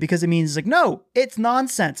like it because it means, it's like, no, it's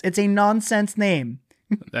nonsense. It's a nonsense name.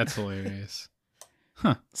 That's hilarious.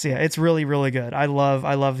 Huh. So yeah, it's really, really good. I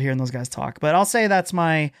love hearing those guys talk. But I'll say that's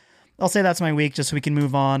my week just so we can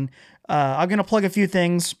move on. I'm gonna plug a few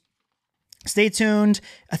things. stay tuned.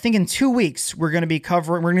 I think in 2 weeks, we're going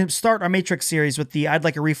to start our Matrix series with the I'd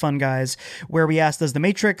Like a Refund guys, where we ask, does the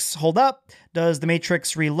Matrix hold up? Does the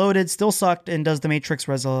Matrix Reloaded still suck? And does the Matrix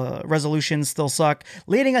Resolutions still suck?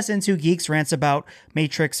 Leading us into Geeks Rants about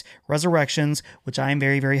Matrix Resurrections, which I am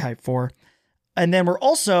very, very hyped for. And then we're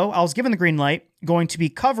also, I was given the green light, going to be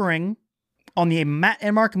covering on the Matt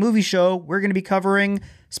and Mark movie show, we're going to be covering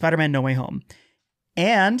Spider-Man No Way Home.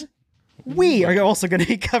 And we are also going to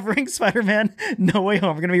be covering Spider-Man No Way Home.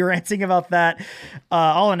 We're going to be ranting about that.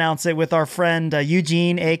 I'll announce it with our friend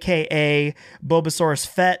Eugene, a.k.a. Bobasaurus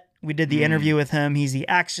Fett. We did the interview with him. He's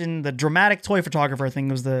the dramatic toy photographer, I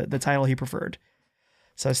think was the title he preferred.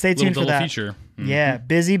 So stay tuned for that. Feature. Yeah,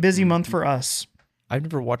 busy month for us. I've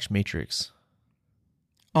never watched Matrix.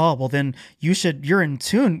 Oh, well then you're in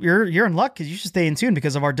tune. You're in luck because you should stay in tune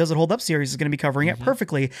because of our Does It Hold Up series is going to be covering it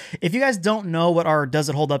perfectly. If you guys don't know what our Does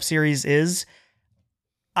It Hold Up series is,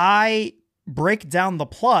 I break down the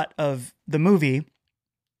plot of the movie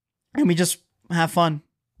and we just have fun.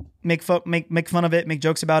 Make fun of it, make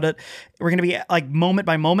jokes about it. We're going to be like moment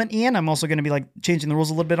by moment, Ian. I'm also going to be like changing the rules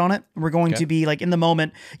a little bit on it. We're going to be like in the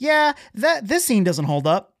moment. Yeah, this scene doesn't hold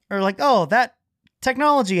up. Or like, oh, that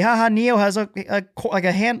technology, haha, Neo has a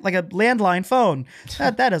landline phone.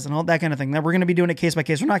 That doesn't hold, that kind of thing. That we're going to be doing it case by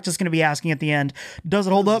case. We're not just going to be asking at the end, does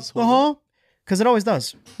it hold up? Because it always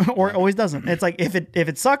does, or it always doesn't. It's like if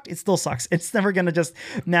it sucked, it still sucks. It's never going to just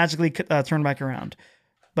magically turn back around.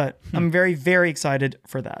 But I'm very, very excited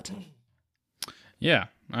for that. Yeah.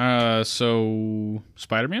 So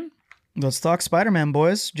Spider-Man. Let's talk Spider-Man,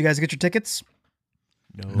 boys. Did you guys get your tickets?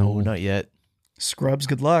 No, not yet. Scrubs,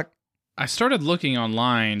 good luck. I started looking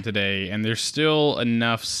online today, and there's still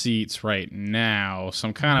enough seats right now. So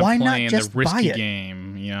I'm kind of playing the risky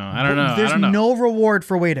game. You know, I don't know. There's no reward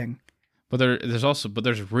for waiting. But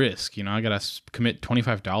there's risk. You know, I gotta commit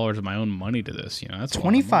 $25 of my own money to this. You know, that's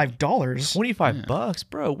 $25. $25,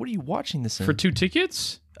 bro. What are you watching this in? For 2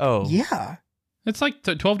 tickets? Oh, yeah. It's like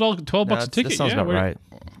 $12 bucks a ticket. That sounds about right.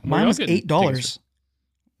 Mine was $8.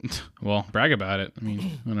 Well, brag about it. I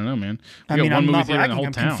mean, I don't know, man. I'm not bragging.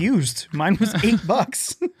 I'm confused. Mine was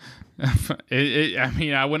 $8. I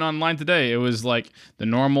mean, I went online today. It was like the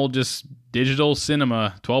normal, just digital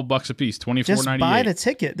cinema, $12 a piece, $24.98. Just buy the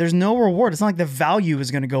ticket. There's no reward. It's not like the value is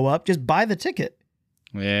going to go up. Just buy the ticket.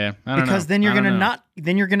 Yeah, I don't know. Because then you're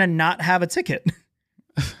gonna not have a ticket.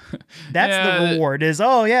 That's the reward. Is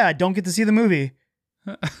I don't get to see the movie.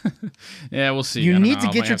 Yeah, we'll see. You need to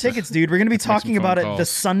get your tickets, dude. We're going to be talking about it the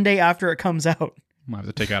Sunday after it comes out. Might have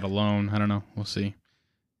to take out a loan. I don't know. We'll see.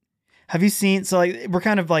 Have you seen? So like we're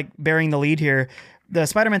kind of like bearing the lead here. The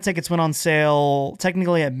Spider-Man tickets went on sale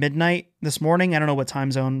technically at midnight this morning. I don't know what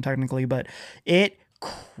time zone technically, but it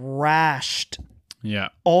crashed. Yeah.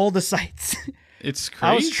 All the sites. It's crazy.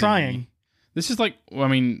 I was trying. This is like,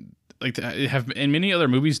 have many other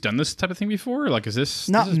movies done this type of thing before? Like, is this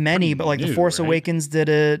not many, but like new, The Force right? Awakens did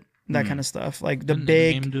it, that kind of stuff. Like the Didn't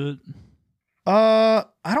big. Endgame do it?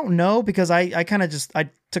 I don't know because I kind of I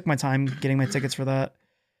took my time getting my tickets for that.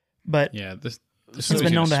 But yeah, this it's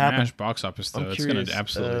been known to happen. Box office though. I'm It's going curious, to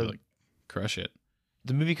absolutely crush it.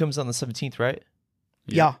 The movie comes out on the 17th, right?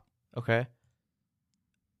 Yeah. Okay.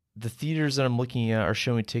 The theaters that I'm looking at are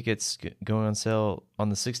showing tickets going on sale on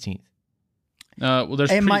the 16th. Well,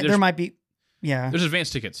 there might be. Yeah. There's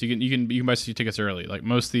advanced tickets. You can buy tickets early. Like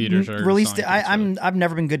most theaters are released. I've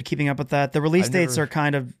never been good keeping up with that. The release dates are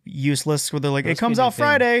kind of useless. Where they're like, it comes out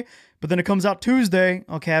Friday, but then it comes out Tuesday.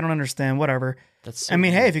 Okay, I don't understand. Whatever. That's. I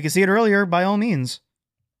mean, hey, if you can see it earlier, by all means.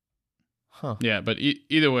 Huh. Yeah, but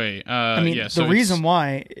either way, the reason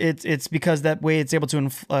why it's because that way it's able to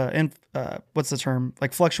what's the term,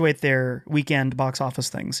 like fluctuate their weekend box office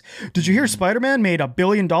things. Did you hear Spider-Man made $1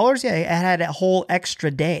 billion? Yeah, it had a whole extra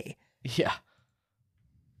day. Yeah.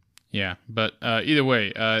 Yeah, but either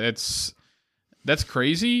way, that's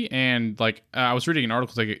crazy. And like I was reading an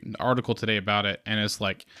article today about it, and it's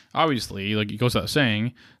like obviously, like it goes without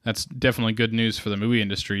saying, that's definitely good news for the movie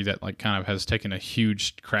industry that like kind of has taken a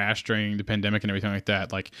huge crash during the pandemic and everything like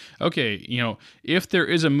that. Like, okay, if there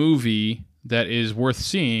is a movie that is worth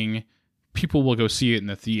seeing, people will go see it in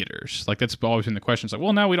the theaters. Like that's always been the question. It's like,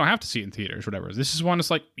 well, now we don't have to see it in theaters, whatever. This is one that's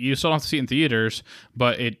like you still don't have to see it in theaters,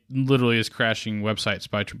 but it literally is crashing websites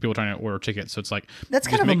by people trying to order tickets. So it's like that's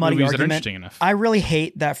kind of a muddy argument. Enough. I really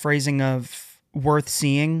hate that phrasing of worth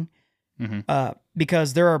seeing,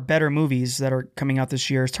 because there are better movies that are coming out this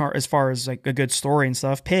year as far as like a good story and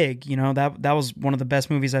stuff. Pig, that was one of the best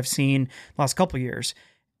movies I've seen the last couple of years.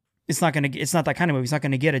 It's not that kind of movie. It's not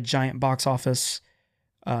going to get a giant box office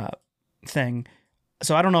thing.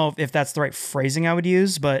 So I don't know if that's the right phrasing I would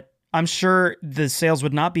use, but I'm sure the sales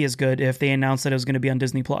would not be as good if they announced that it was going to be on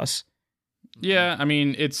Disney Plus. Yeah, I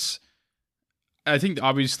mean, I think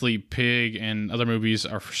obviously Pig and other movies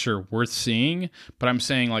are for sure worth seeing, but I'm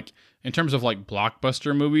saying like in terms of like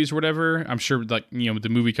blockbuster movies or whatever, I'm sure like, you know, the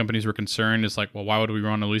movie companies were concerned. It's like, well, why would we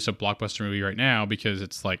want to release a blockbuster movie right now? Because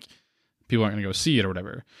it's like people aren't going to go see it or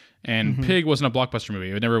whatever. And Pig wasn't a blockbuster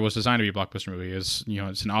movie. It never was designed to be a blockbuster movie. It's, you know,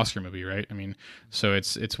 it's an Oscar movie, right? I mean, so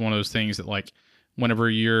it's one of those things that like whenever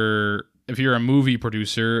if you're a movie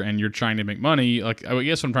producer and you're trying to make money, like I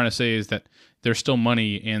guess what I'm trying to say is that there's still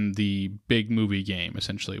money in the big movie game,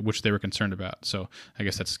 essentially, which they were concerned about. So I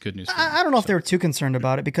guess that's good news. I don't know if they were too concerned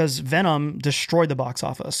about it because Venom destroyed the box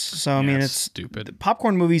office. So I mean, it's stupid.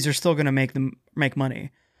 Popcorn movies are still going to make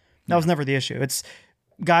money. That was never the issue. It's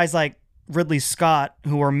guys like Ridley Scott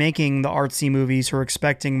who are making the artsy movies who are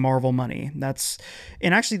expecting Marvel money.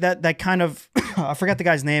 And actually that kind of I forgot the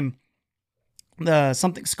guy's name. Papa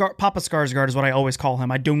Skarsgård is what I always call him.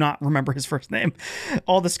 I do not remember his first name.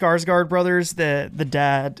 All the Skarsgård brothers, the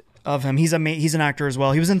dad of him, he's an actor as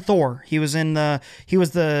well. He was in Thor. He was the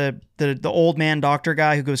old man doctor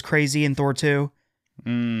guy who goes crazy in Thor 2.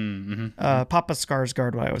 Papa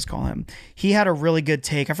Skarsgård, what I always call him. He had a really good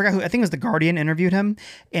take. I forgot who. I think it was The Guardian interviewed him,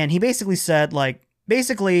 and he basically said he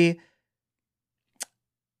basically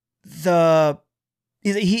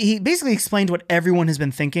explained what everyone has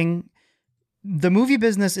been thinking. The movie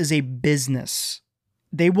business is a business.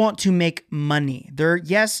 They want to make money. Their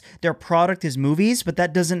product is movies, but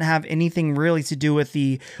that doesn't have anything really to do with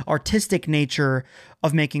the artistic nature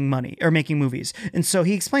of making money or making movies. And so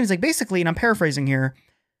he explains, like, basically, and I'm paraphrasing here,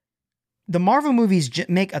 the Marvel movies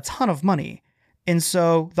make a ton of money. And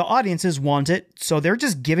so the audiences want it. So they're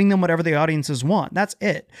just giving them whatever the audiences want. That's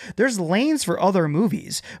it. There's lanes for other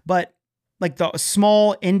movies, but like the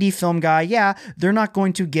small indie film guy, they're not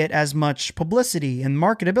going to get as much publicity and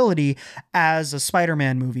marketability as a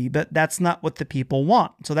Spider-Man movie, but that's not what the people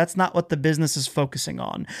want. So that's not what the business is focusing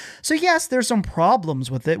on. So yes, there's some problems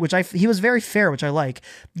with it, which he was very fair, which I like.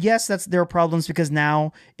 Yes, there are problems because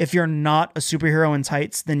now if you're not a superhero in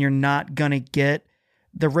tights, then you're not going to get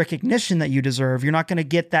the recognition that you deserve. You're not going to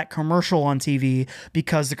get that commercial on TV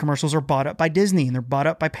because the commercials are bought up by Disney and they're bought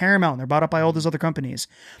up by Paramount and they're bought up by all those other companies.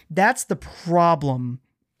 That's the problem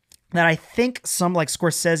that I think some like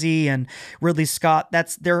Scorsese and Ridley Scott,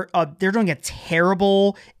 they're doing a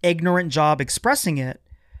terrible, ignorant job expressing it.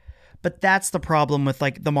 But that's the problem with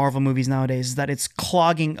like the Marvel movies nowadays, is that it's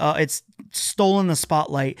clogging, it's stolen the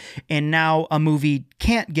spotlight, and now a movie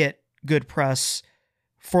can't get good press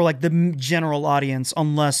for like the general audience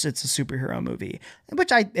unless it's a superhero movie,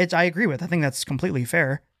 which I agree with. I think that's completely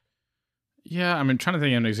fair. Yeah, I'm trying to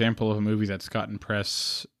think of an example of a movie that's gotten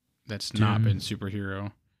press that's not been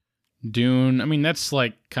superhero. Dune. I mean, that's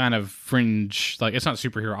like kind of fringe. Like, it's not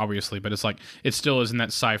superhero, obviously, but it's like it still is in that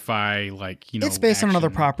sci-fi, like, you know. It's based on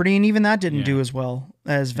another property, and even that didn't do as well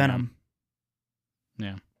as Venom.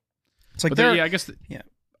 Yeah. It's like I guess.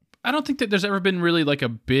 I don't think that there's ever been really like a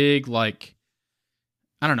big like.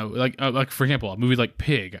 I don't know, like for example, a movie like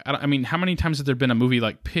Pig. I mean, how many times has there been a movie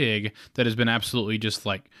like Pig that has been absolutely just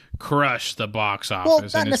like crushed the box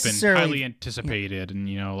office and it's been highly anticipated, and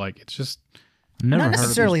you know, like it's just never not heard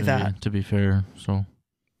necessarily of this movie, that. to be fair, so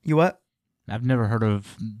you what? I've never heard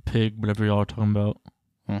of Pig, whatever y'all are talking about.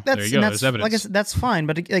 Well, there you go. There's evidence. Like I said, that's fine,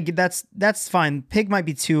 but like, that's fine. Pig might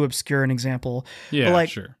be too obscure an example. Yeah, but like,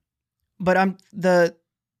 sure. But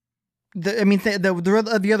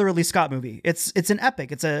the other Ridley Scott movie. It's an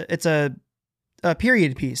epic. It's a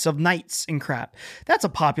period piece of knights and crap. That's a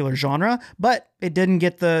popular genre, but it didn't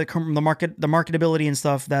get the marketability and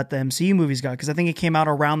stuff that the MCU movies got, because I think it came out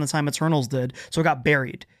around the time Eternals did, so it got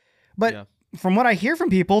buried. But from what I hear from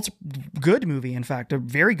people, it's a good movie. In fact, a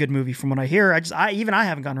very good movie from what I hear. I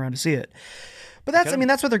haven't gotten around to see it. But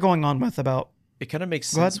that's what they're going on with about. It kind of makes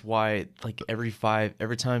sense why like every time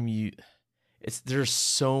there's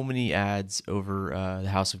so many ads over the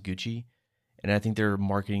House of Gucci, and I think they're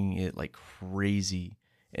marketing it like crazy,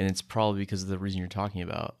 and it's probably because of the reason you're talking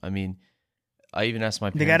about. I mean, I even asked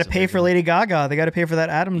my parents. They got to pay for Lady Gaga. They got to pay for that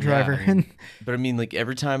Adam Driver. I mean, but I mean, like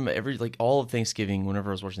like all of Thanksgiving,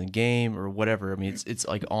 whenever I was watching the game or whatever, I mean, it's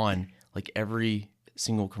like on like every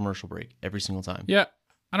single commercial break, every single time. Yeah,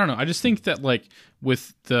 I don't know. I just think that like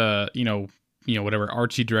with the whatever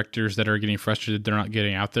Archie directors that are getting frustrated they're not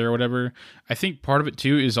getting out there or whatever. I think part of it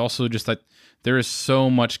too is also just that there is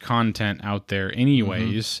so much content out there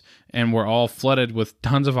anyways, and we're all flooded with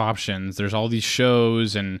tons of options. There's all these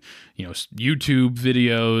shows and, you know, YouTube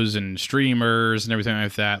videos and streamers and everything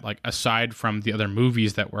like that. Like, aside from the other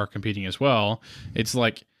movies that were competing as well, it's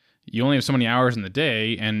like you only have so many hours in the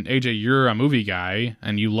day, and AJ, you're a movie guy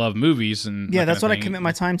and you love movies, and yeah, that's what I commit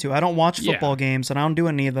my time to. I don't watch football games, and I don't do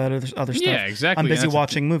any of that other stuff. Yeah, exactly. I'm busy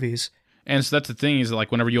watching movies. And so that's the thing, is that,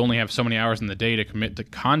 like, whenever you only have so many hours in the day to commit to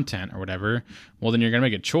content or whatever, well, then you're gonna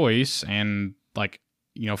make a choice, and like,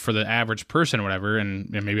 you know, for the average person or whatever, and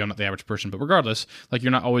maybe I'm not the average person, but regardless, like,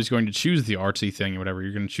 you're not always going to choose the artsy thing or whatever.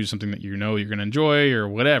 You're going to choose something that you know you're going to enjoy or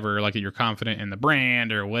whatever, like you're confident in the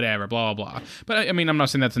brand or whatever, blah, blah, blah. But I mean, I'm not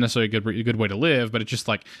saying that's necessarily a good way to live, but it's just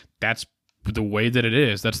like, that's the way that it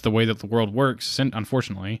is. That's the way that the world works, and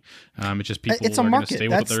unfortunately. It's just people it's a are going market. to stay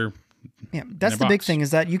with what they're... Yeah, that's the big thing,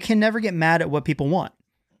 is that you can never get mad at what people want.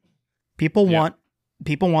 People want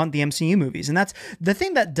the MCU movies. And that's the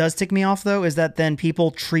thing that does tick me off, though, is that then people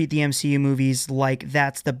treat the MCU movies like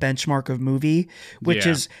that's the benchmark of movie, which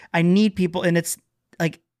is, I need people, and it's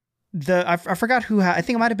like I forgot who, I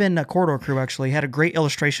think it might have been a Corridor Crew, actually, had a great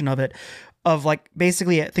illustration of it, of like,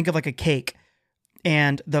 basically, think of like a cake.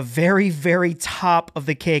 And the very, very top of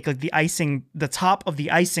the cake, like the icing, the top of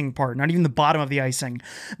the icing part, not even the bottom of the icing,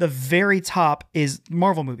 the very top is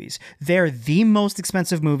Marvel movies. They're the most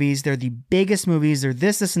expensive movies. They're the biggest movies. They're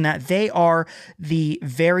this, and that. They are the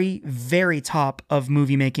very, very top of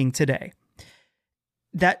movie making today.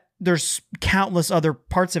 That there's countless other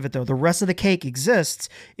parts of it, though. The rest of the cake exists.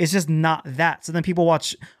 It's just not that. So then people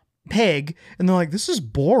watch Pig and they're like, this is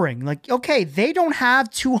boring. Like, okay, they don't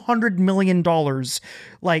have $200 million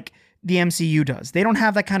like the MCU does. They don't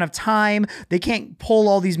have that kind of time. They can't pull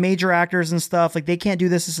all these major actors and stuff. Like, they can't do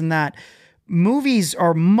this and that. Movies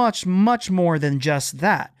are much, much more than just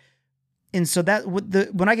that. And so that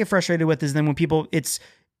when I get frustrated with is then when people,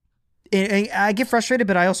 I get frustrated,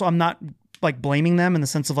 but I'm not like blaming them in the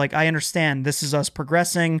sense of like, I understand this is us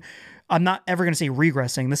progressing. I'm not ever going to say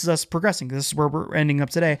regressing. This is us progressing. This is where we're ending up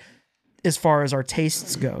today as far as our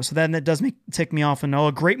tastes go. So then that does tick me off. And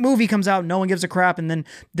a great movie comes out, no one gives a crap. And then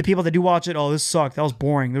the people that do watch it, this sucked. That was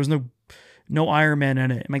boring. There was no Iron Man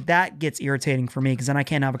in it. I'm like, that gets irritating for me because then I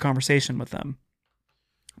can't have a conversation with them.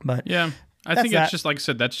 But yeah, I think it's just, like I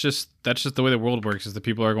said, that's just the way the world works, is that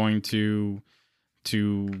people are going to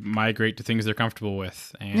migrate to things they're comfortable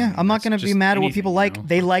with. And yeah, I'm not going to be mad at what people like. You know?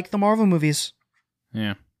 They like the Marvel movies.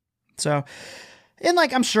 Yeah. So, and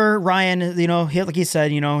like, I'm sure Ryan, you know, like he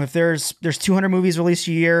said, you know, if there's 200 movies released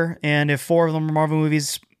a year, and if 4 of them are Marvel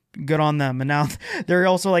movies, good on them. And now they're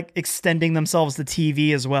also like extending themselves to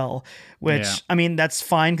TV as well, which, I mean, that's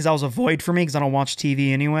fine because that was a void for me because I don't watch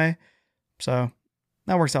TV anyway. So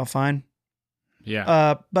that works out fine.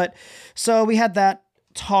 Yeah. But so we had that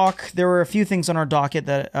talk. There were a few things on our docket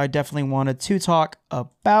that I definitely wanted to talk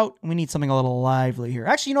about. We need something a little lively here.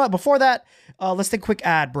 Actually, you know what? Before that, let's take a quick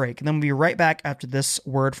ad break, and then we'll be right back after this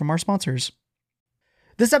word from our sponsors.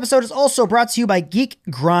 This episode is also brought to you by Geek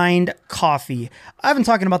Grind Coffee. I've been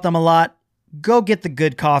talking about them a lot. Go get the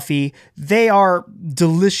good coffee. They are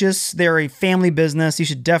delicious. They're a family business. You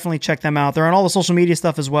should definitely check them out. They're on all the social media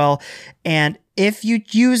stuff as well. And if you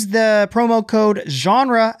use the promo code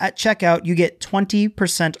genre at checkout, you get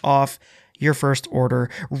 20% off your first order.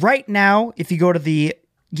 Right now, if you go to the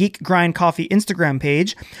Geek Grind Coffee Instagram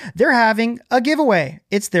page, they're having a giveaway.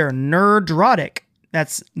 It's their Nerdrotic.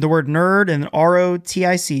 That's the word nerd and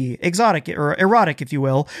ROTIC. Exotic or erotic, if you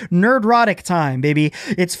will. Nerdrotic time, baby.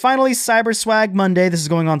 It's finally Cyber Swag Monday. This is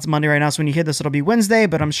going on Monday right now, so when you hear this, it'll be Wednesday,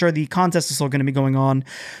 but I'm sure the contest is still going to be going on.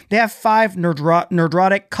 They have 5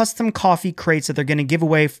 Nerdrotic custom coffee crates that they're going to give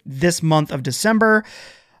away this month of December.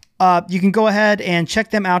 You can go ahead and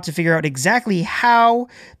check them out to figure out exactly how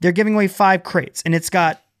they're giving away 5 crates. And it's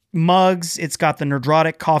got mugs. It's got the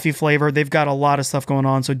Nerdrotic coffee flavor. They've got a lot of stuff going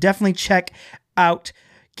on, so definitely check out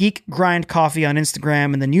Geek Grind Coffee on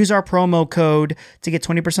Instagram and then use our promo code to get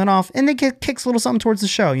 20% off, and it kicks a little something towards the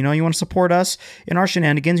show. You know, you want to support us in our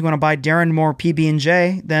shenanigans, you want to buy Darren more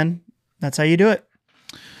PB&J, then that's how you do it.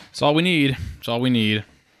 It's all we need.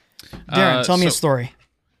 Darren, tell me a story.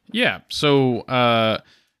 Yeah, so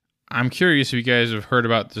I'm curious if you guys have heard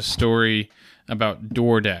about the story about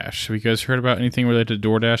DoorDash. Have you guys heard about anything related to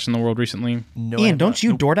DoorDash in the world recently? No. Ian, don't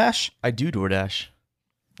you DoorDash? I do DoorDash.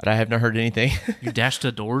 But I have not heard anything. You dash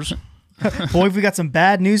to doors? Boy, we got some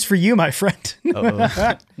bad news for you, my friend.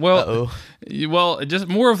 Well, just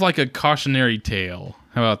more of like a cautionary tale.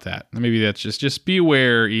 How about that? Maybe that's just be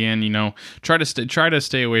aware, Ian. You know, try to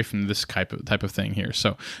stay away from this type of thing here.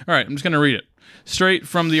 So, all right, I'm just gonna read it straight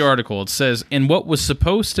from the article. It says, in what was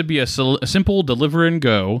supposed to be a simple deliver and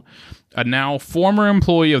go, a now former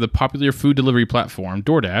employee of the popular food delivery platform,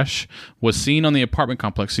 DoorDash, was seen on the apartment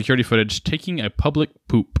complex security footage taking a public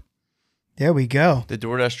poop. There we go. The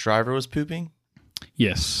DoorDash driver was pooping?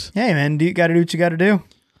 Yes. Hey, man, you got to do what you got to do.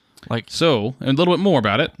 So, a little bit more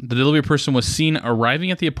about it. The delivery person was seen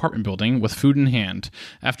arriving at the apartment building with food in hand.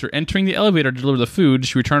 After entering the elevator to deliver the food,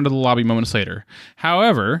 she returned to the lobby moments later.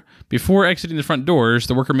 However, before exiting the front doors,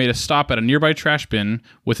 the worker made a stop at a nearby trash bin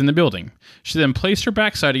within the building. She then placed her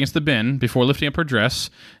backside against the bin before lifting up her dress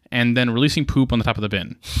and then releasing poop on the top of the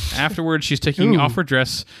bin. Afterwards, she's taking off her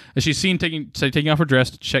dress. She's seen taking off her dress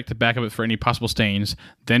to check the back of it for any possible stains.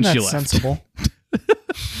 Then she left. That's sensible.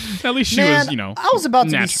 At least she was, I was about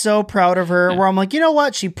to be so proud of her, where I'm like, you know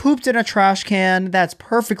what? She pooped in a trash can. That's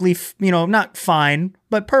perfectly, not fine,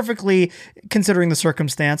 but perfectly considering the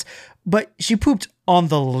circumstance. But she pooped on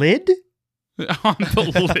the lid? On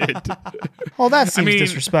the lid. Well, that seems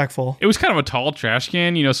disrespectful. It was kind of a tall trash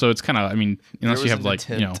can, so it's kind of, unless you have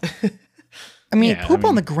poop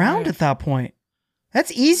on the ground at that point.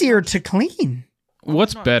 That's easier to clean.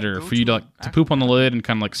 What's better for you to poop on the lid and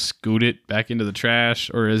kind of scoot it back into the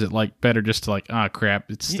trash, or is it better just to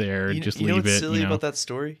crap, it's there, just leave it? You know what's silly about that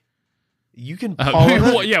story? You can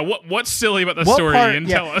what's silly about the story?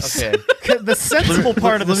 Tell us. Okay. The sensible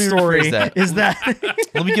part of the story is that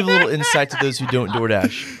let me give a little insight to those who don't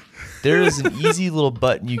DoorDash. There is an easy little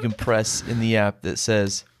button you can press in the app that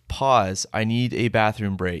says pause, I need a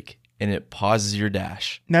bathroom break, and it pauses your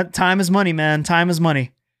dash. That time is money, man. Time is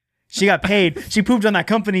money. She got paid. She pooped on that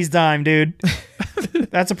company's dime, dude.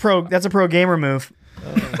 That's a pro gamer move.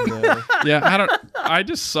 Oh, no. Yeah, I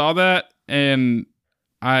just saw that and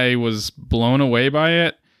I was blown away by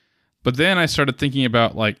it. But then I started thinking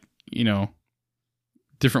about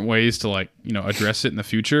different ways to address it in the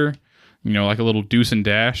future. Like a little deuce and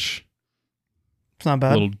dash. It's not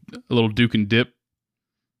bad. A little duke and dip.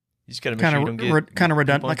 You just gotta make sure you don't get kind of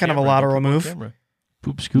redundant, like kind of a lateral move.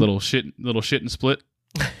 Poop scoop. Little shit and split.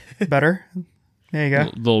 Better. There you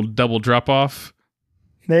go. Little double drop off.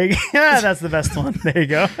 There you go. Yeah, that's the best one. There you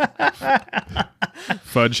go.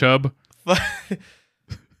 Fudge hub.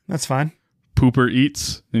 That's fine. Pooper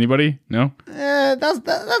eats. Anybody? No?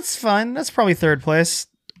 That's fine. That's probably third place.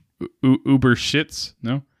 Uber shits.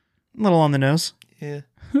 No? A little on the nose. Yeah.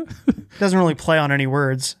 Doesn't really play on any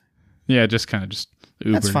words. Yeah, just kind of just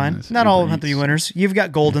Uber. That's fine. Not all of them have to be winners. You've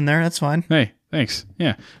got gold in there. That's fine. Hey, thanks.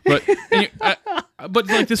 Yeah. But but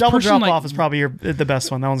this double person drop off is probably the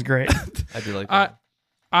best one. That one's great. I do like that.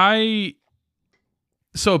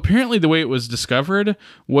 So apparently the way it was discovered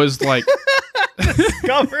was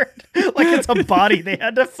discovered like it's a body they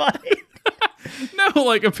had to find.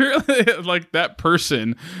 No, apparently that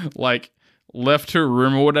person left her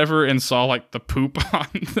room or whatever and saw the poop on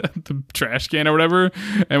the trash can or whatever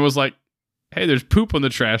and was like, hey, there's poop on the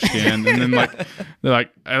trash can. And then they're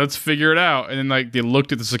like, hey, let's figure it out. And then they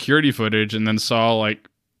looked at the security footage and then saw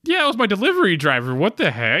yeah, it was my delivery driver. What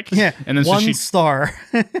the heck? Yeah. And then one star.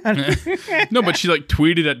 No, but she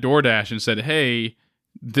tweeted at DoorDash and said, hey,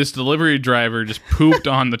 this delivery driver just pooped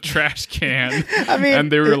on the trash can.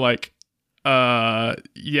 And they were like, yeah,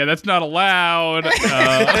 that's not allowed.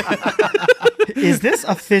 Is this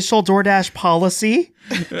official DoorDash policy?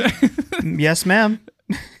 Yes, ma'am.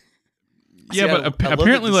 Yeah, but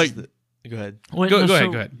apparently go ahead. Wait, go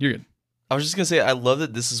ahead. You're good. I was just going to say, I love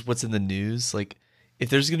that this is what's in the news. If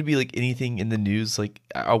there's going to be anything in the news,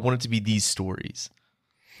 I want it to be these stories.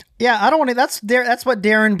 Yeah, I don't want to. That's what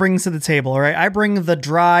Darren brings to the table, all right? I bring the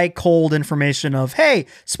dry, cold information of, hey,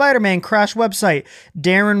 Spider-Man crash website.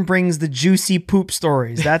 Darren brings the juicy poop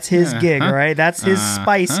stories. That's his gig, all right? That's his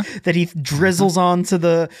spice that he drizzles onto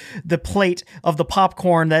the plate of the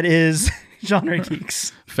popcorn that is Genre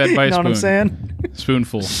Geeks. Fed by a spoon. You know what I'm saying?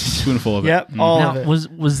 Spoonful of it. Yep, all of it.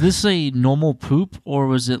 Was this a normal poop or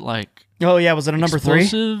was it Oh yeah, was it a number 3?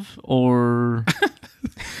 Explosive or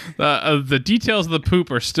the details of the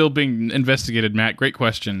poop are still being investigated, Matt. Great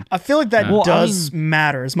question. I feel like that does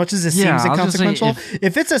matter as much as it seems inconsequential.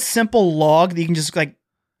 If it's a simple log that you can just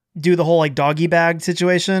do the whole doggy bag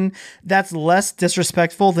situation, that's less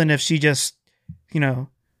disrespectful than if she just,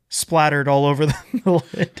 splattered all over the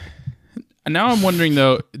lid. Now I'm wondering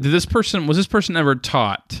though, was this person ever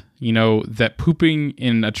taught, that pooping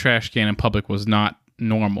in a trash can in public was not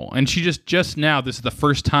normal? And she just now, this is the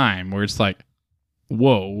first time where it's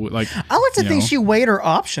whoa, I like to think she weighed her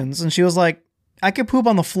options and she was like, I could poop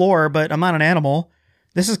on the floor, but I'm not an animal.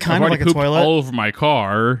 This is kind of like a toilet. All over my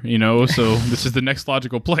car, so this is the next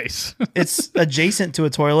logical place. It's adjacent to a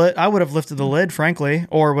toilet. I would have lifted the lid, frankly,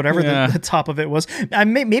 or whatever the top of it was.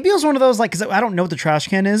 Maybe it was one of those, because I don't know what the trash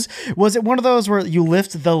can is. Was it one of those where you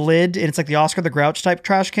lift the lid and it's like the Oscar the Grouch type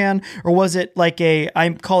trash can? Or was it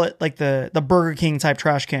I call it the Burger King type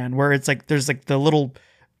trash can where it's there's the little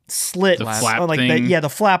slit, The flap like thing. the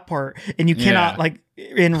flap part, and you cannot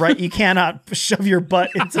you cannot shove your butt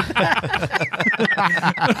into that.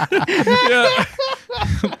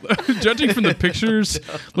 Judging from the pictures,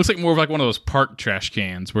 looks like more of like one of those park trash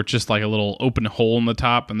cans where it's just like a little open hole in the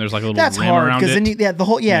top and there's like a little That's rim hard around because it. then the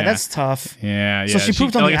whole that's tough. Yeah. So she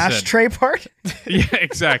pooped on the ashtray part. Yeah,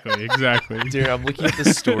 exactly. Dude, I'm looking at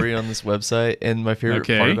this story on this website, and my favorite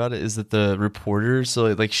part about it is that the reporter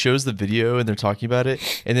it like shows the video and they're talking about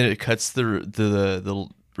it, and then it cuts the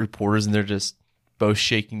reporters and they're just both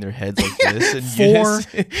shaking their heads like this. And For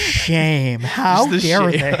shame! How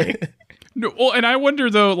dare they? No, well, and I wonder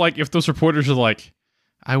though, like if those reporters are like,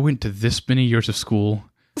 I went to this many years of school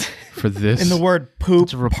for this, And the word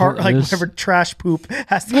poop, report like this. whatever trash poop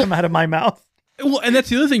has to come out of my mouth. Well, and that's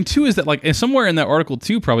the other thing too, is that like, and somewhere in that article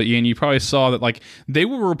too, probably Ian, you probably saw that like they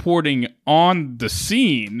were reporting on the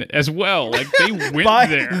scene as well. Like they went By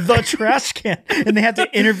there. the trash can, and they had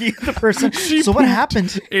to interview the person. She So what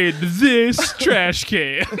happened? in this trash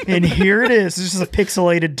can? And here it is. It's just a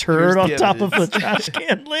pixelated turd on the top of the evidence. trash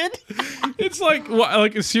can lid. It's like, what,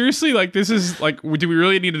 like seriously, like this is like, do we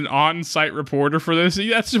really need an on-site reporter for this?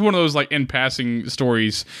 That's just one of those like in passing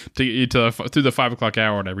stories to get you to through the 5 o'clock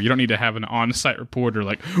hour or whatever. You don't need to have an on-site reporter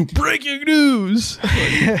like breaking news.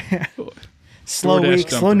 Slow DoorDash week,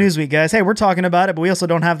 slow dumper. news week, guys. Hey, we're talking about it, but we also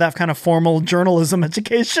don't have that kind of formal journalism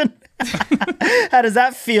education. How does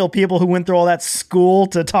that feel, people who went through all that school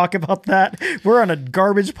to talk about that? We're on a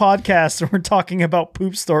garbage podcast and we're talking about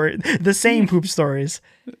poop stories, the same poop stories.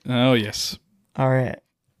 Oh yes. All right.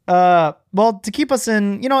 Well, to keep us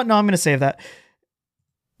in, you know what? No, I'm going to save that.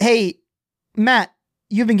 Hey, Matt,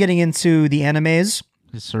 you've been getting into the animes.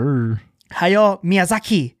 Yes, sir. Hayao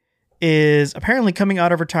Miyazaki is apparently coming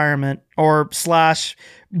out of retirement or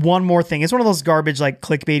 / one more thing. It's one of those garbage like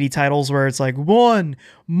clickbaity titles where it's like one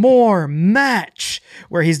more match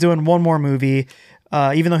where he's doing one more movie,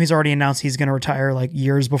 even though he's already announced he's going to retire like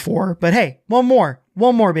years before. But hey, one more,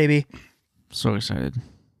 baby. So excited.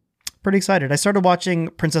 Pretty excited. I started watching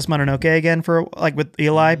Princess Mononoke again for like with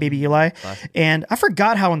Eli, baby Eli, and I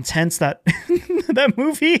forgot how intense that that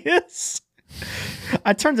movie is.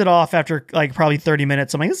 I turned it off after like probably 30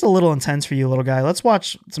 minutes. I'm like, this is a little intense for you, little guy. Let's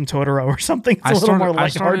watch some Totoro or something. It's a little more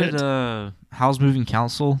lighthearted. I started Howl's Moving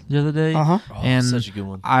Council the other day. Uh-huh. And such a good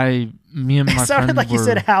one. me and my It sounded friend like you were,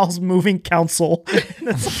 said Hal's Moving Council.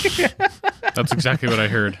 That's exactly what I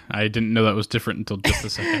heard. I didn't know that was different until just a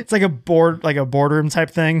second. It's like a boardroom type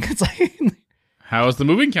thing. It's like How is the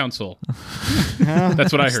moving council?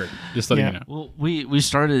 That's what I heard. Just letting you know. Well, we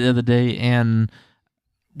started the other day and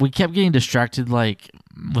we kept getting distracted like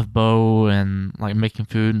with Bo and like making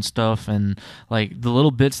food and stuff, and like the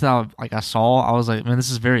little bits that I saw, I was like, man, this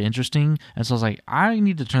is very interesting. And so I was like, I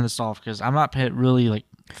need to turn this off because I'm not really like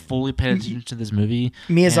fully paying attention to this movie.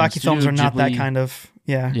 Miyazaki And films Studio are not that Ghibli- kind of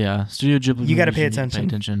Yeah, Studio Ghibli. You gotta movies, pay need to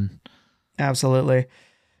attention. Absolutely.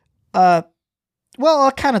 Well,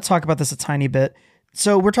 I'll kind of talk about this a tiny bit.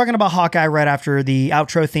 So we're talking about Hawkeye right after the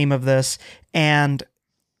outro theme of this, and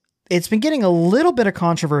it's been getting a little bit of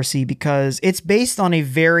controversy because it's based on a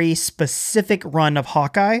very specific run of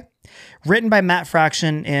Hawkeye, written by Matt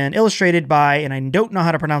Fraction and illustrated by, and I don't know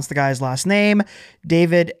how to pronounce the guy's last name,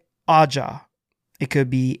 David Aja. It could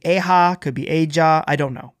be Aja, could be Aja, I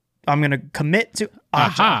don't know. I'm going to commit to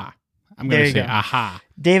Aja. Aha. I'm going There to you say go. aha.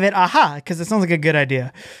 David Aja, because it sounds like a good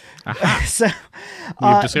idea. Aha. So,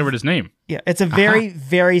 We've discovered his name. yeah, it's a very,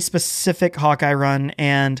 very specific Hawkeye run,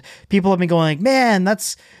 and people have been going like, man,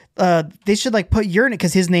 that's they should like put your name,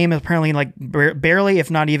 because his name is apparently like barely,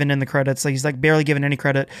 if not even in the credits. Like he's like barely given any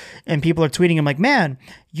credit, and people are tweeting him like, man,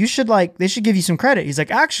 you should like, they should give you some credit. He's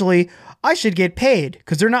like, actually, I should get paid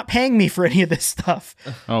because they're not paying me for any of this stuff.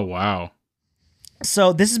 Oh, wow.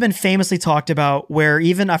 So this has been famously talked about where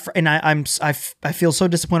even I feel so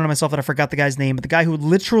disappointed in myself that I forgot the guy's name, but the guy who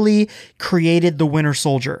literally created the Winter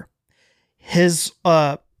Soldier,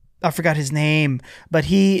 I forgot his name, but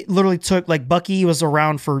he literally took like Bucky was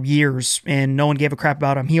around for years and no one gave a crap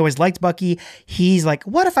about him. He always liked Bucky. He's like,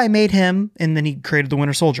 what if I made him? And then he created the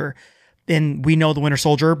Winter Soldier. And we know the Winter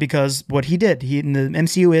Soldier because what he did. He in the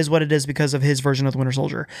MCU is what it is because of his version of the Winter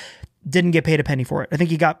Soldier. Didn't get paid a penny for it. I think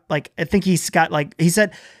he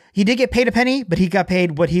said he did get paid a penny, but he got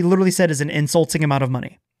paid what he literally said is an insulting amount of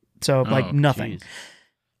money. So like nothing.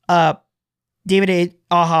 Geez. David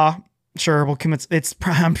Aja, sure, we'll commit.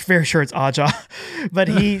 I'm very sure it's Aja, but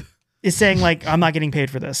he is saying like, I'm not getting paid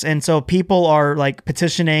for this. And so people are like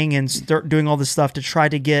petitioning and start doing all this stuff to try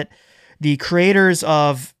to get the creators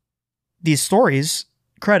of these stories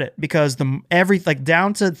credit, because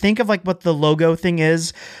down to think of like what the logo thing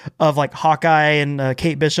is of like Hawkeye and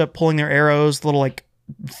Kate Bishop pulling their arrows, the little like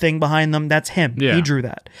thing behind them. That's him. Yeah. He drew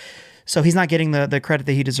that. So he's not getting the credit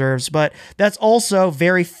that he deserves. But that's also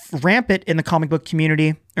very rampant in the comic book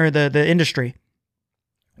community or the industry.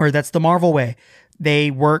 Or that's the Marvel way.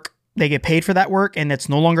 They get paid for that work, and it's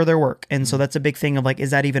no longer their work. And so that's a big thing of like,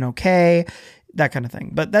 is that even okay? That kind of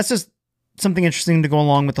thing. But that's just something interesting to go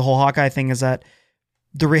along with the whole Hawkeye thing is that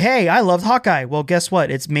hey, I loved Hawkeye. Well, guess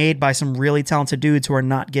what? It's made by some really talented dudes who are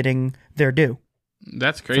not getting their due.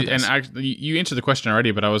 That's crazy. And you answered the question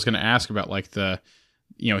already, but I was going to ask about like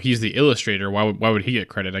he's the illustrator. Why would he get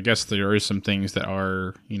credit? I guess there is some things that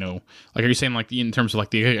are, like, are you saying like in terms of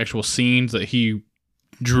like the actual scenes that he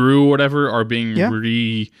drew or whatever are being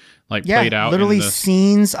played out? Literally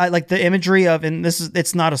scenes. I like the imagery of, and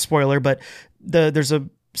it's not a spoiler, but there's a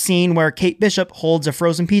scene where Kate Bishop holds a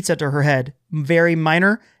frozen pizza to her head. Very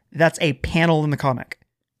minor. That's a panel in the comic.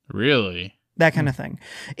 Really? That kind of thing.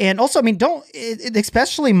 And also, I mean,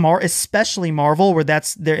 especially Marvel, where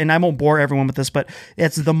that's there, and I won't bore everyone with this, but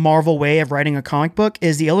it's the Marvel way of writing a comic book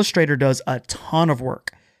is the illustrator does a ton of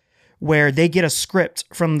work where they get a script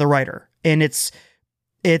from the writer, and it's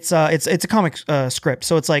a comic script.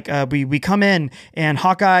 So it's like we come in and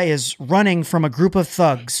Hawkeye is running from a group of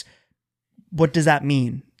thugs. What does that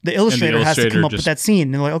mean? The illustrator has to come up with that scene.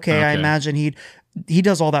 And they're like, okay, I imagine he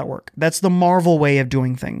does all that work. That's the Marvel way of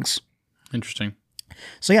doing things. Interesting.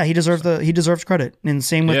 So yeah, he deserves credit. And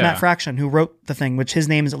same with Matt Fraction, who wrote the thing, which his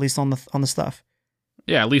name is at least on the stuff.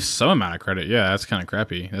 Yeah, at least some amount of credit. Yeah, that's kind of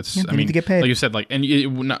crappy. That's I mean, to get paid. Like you said, like, and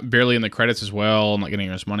not barely in the credits as well, not getting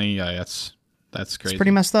as money. Yeah, that's crazy. It's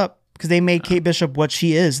pretty messed up because they made Kate Bishop what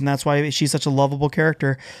she is, and that's why she's such a lovable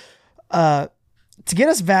character. To get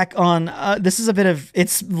us back on, this is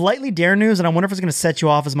it's lightly dare news, and I wonder if it's going to set you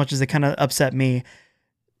off as much as it kind of upset me.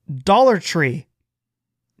 Dollar Tree.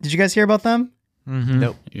 Did you guys hear about them? Mm-hmm.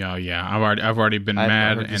 Nope. Yeah. I've already been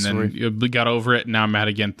mad, and then got over it. And now I'm mad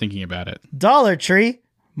again thinking about it. Dollar Tree,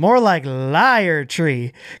 more like Liar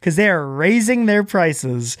Tree, because they are raising their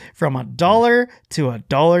prices from $1 to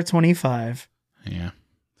 $1.25. Yeah,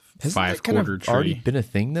 Hasn't five that kind quarter of tree. already been a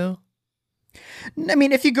thing though? I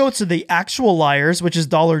mean, if you go to the actual Liars, which is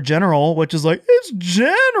Dollar General, which is like, it's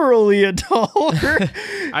generally $1.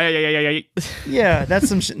 Yeah, that's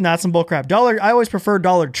some bullcrap. I always prefer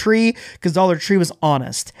Dollar Tree because Dollar Tree was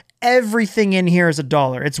honest. Everything in here is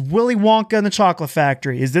 $1. It's Willy Wonka and the Chocolate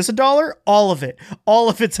Factory. Is this $1? All of it. All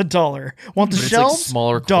of it's $1. Want the shelves? It's like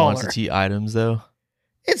smaller quantity items though.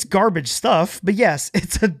 It's garbage stuff, but yes,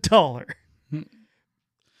 it's $1.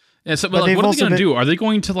 Yeah, so but like, what are they going to do? Are they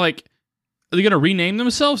going to are they going to rename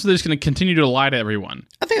themselves, or are they just going to continue to lie to everyone?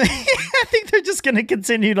 I think they're just going to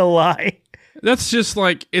continue to lie. That's just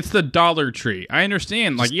like, it's the Dollar Tree. I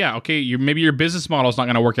understand. Like, yeah, okay, maybe your business model is not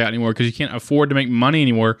going to work out anymore because you can't afford to make money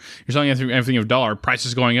anymore. You're selling everything of $1. Price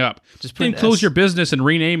is going up. Just close your business and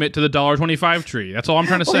rename it to the $1.25 tree. That's all I'm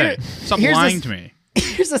trying to say. Stop lying to me.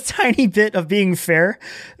 Here's a tiny bit of being fair.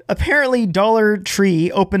 Apparently, Dollar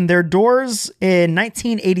Tree opened their doors in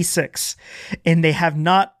 1986, and they have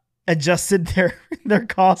not adjusted their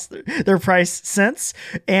cost, their price since.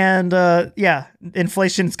 And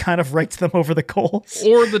inflation's kind of raked them over the coals.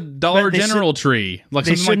 Or the Dollar General tree, like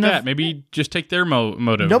something like that. Maybe just take their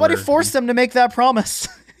motive. Nobody forced them to make that promise.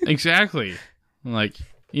 Exactly. Like,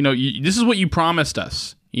 this is what you promised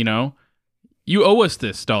us. You owe us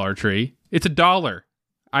this, Dollar Tree. It's $1.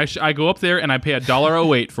 I go up there and I pay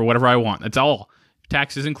 $1.08 for whatever I want. That's all.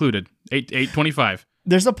 Taxes included. $8.25.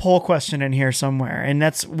 There's a poll question in here somewhere, and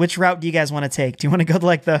that's which route do you guys want to take? Do you want to go to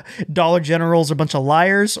like the Dollar Generals are a bunch of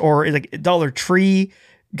liars, or is like Dollar Tree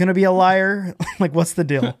gonna be a liar? Like, what's the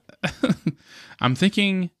deal? I'm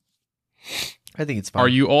thinking. I think it's fine. Are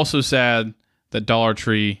you also sad that Dollar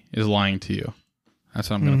Tree is lying to you? That's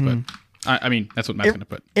what I'm gonna put. I mean, that's what Matt's gonna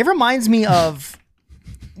put. It reminds me of.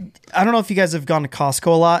 I don't know if you guys have gone to Costco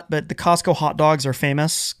a lot, but the Costco hot dogs are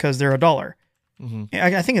famous because they're $1. Mm-hmm.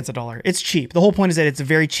 I think it's $1. It's cheap. The whole point is that it's a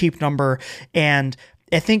very cheap number, and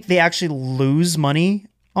I think they actually lose money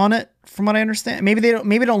on it, from what I understand. Maybe they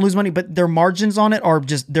don't lose money, but their margins on it are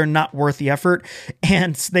just, they're not worth the effort.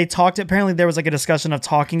 And they apparently there was like a discussion of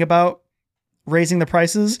talking about raising the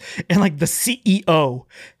prices, and like the CEO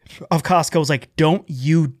of Costco was like, "Don't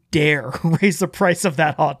you dare raise the price of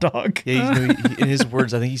that hot dog." Yeah, in his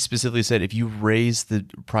words, I think he specifically said, "If you raise the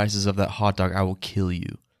prices of that hot dog, I will kill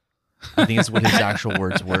you." I think that's what his actual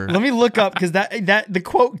words were. Let me look up, because that the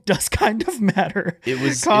quote does kind of matter. It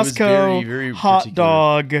was Costco very, very hot particular.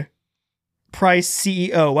 dog price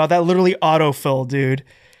CEO. Wow, that literally autofill, dude.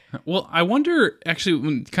 Well, I wonder, actually,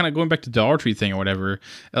 when kind of going back to Dollar Tree thing or whatever,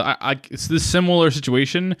 it's this similar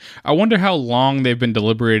situation. I wonder how long they've been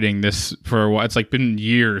deliberating this for. What it's like been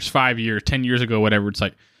years, 5 years, 10 years ago, whatever. It's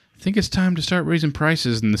like, I think it's time to start raising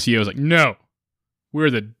prices, and the CEO's like, no, we're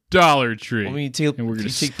the Dollar Tree, and we're going to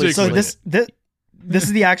stick So with it. this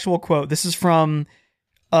is the actual quote. This is from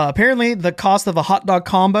apparently the cost of a hot dog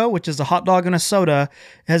combo, which is a hot dog and a soda,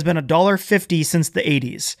 has been $1.50 since the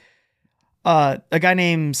 80s. A guy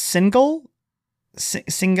named Singal,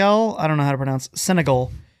 I don't know how to pronounce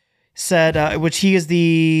Senegal, said, which he is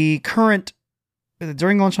the current,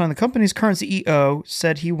 during lunch on the company's current CEO,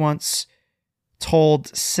 said he once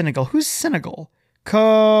told Senegal. Who's Senegal?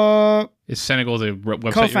 Is Senegal the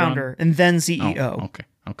website Co-founder and then CEO. Oh,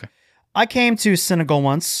 okay. I came to Senegal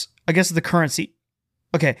once. I guess the currency.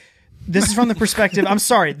 Okay, this is from the perspective. I'm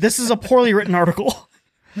sorry. This is a poorly written article.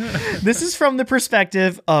 This is from the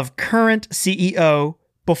perspective of current CEO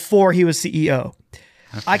before he was CEO.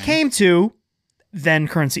 Okay. I came to then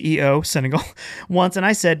current CEO Senegal once, and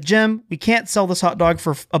I said, Jim, we can't sell this hot dog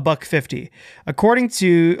for $1.50. According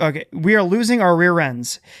to, we are losing our rear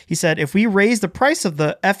ends. He said, if we raise the price of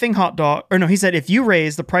the effing hot dog, or no, he said, if you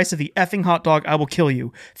raise the price of the effing hot dog, I will kill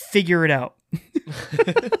you. Figure it out.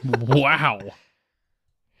 Wow.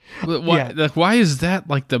 Why is that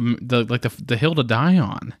like the hill to die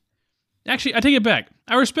on? Actually, I take it back.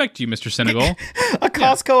 I respect you, Mr. Senegal. A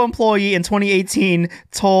Costco employee in 2018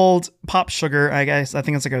 told Pop Sugar, I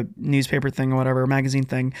think it's like a newspaper thing or whatever, a magazine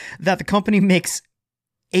thing, that the company makes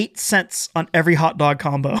 8 cents on every hot dog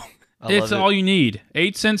combo. It's all you need.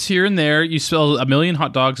 8 cents here and there. You sell 1 million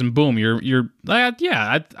hot dogs, and boom,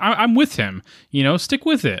 I'm with him. Stick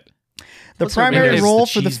with it. The primary role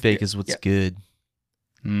for the cheese bake is what's good.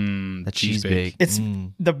 The cheese bake. It's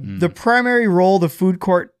the primary role the food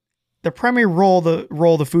court. The primary role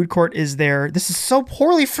the food court is there. This is so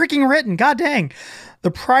poorly freaking written. God dang.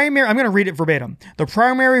 I'm going to read it verbatim. The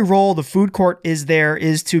primary role the food court is there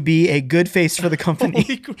is to be a good face for the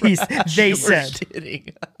company. They said.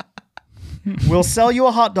 We'll sell you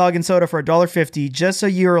a hot dog and soda for $1.50 just so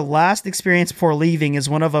your last experience before leaving is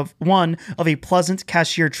one of a pleasant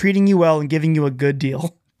cashier treating you well and giving you a good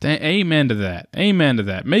deal. Amen to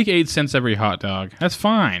that. Make 8 cents every hot dog. That's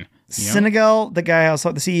fine. Senegal, the guy I was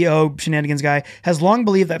the CEO shenanigans guy, has long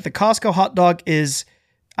believed that the Costco hot dog is,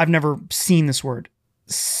 I've never seen this word,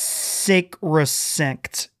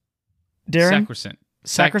 sacrosanct. Darren?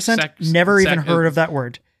 Sacrosanct? Never even heard of that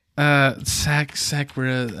word. Yeah.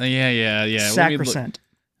 Sacrosanct.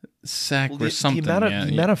 Something. The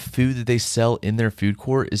amount of food that they sell in their food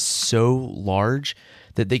court is so large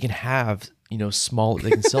that they can have, they can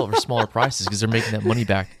sell it for smaller prices because they're making that money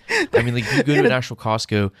back. I mean, like, if you go to an actual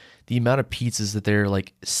Costco, the amount of pizzas that they're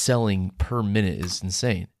like selling per minute is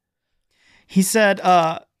insane. He said,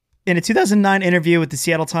 in a 2009 interview with the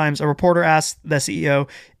Seattle Times, a reporter asked the CEO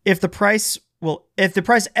if the price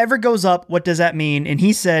ever goes up, what does that mean? And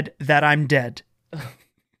he said that I'm dead.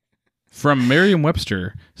 From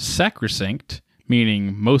Merriam-Webster, sacrosanct,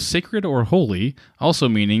 meaning most sacred or holy, also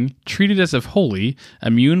meaning treated as if holy,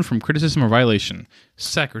 immune from criticism or violation.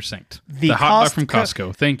 Sacrosanct. The hot dog from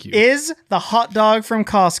Costco. Thank you. Is the hot dog from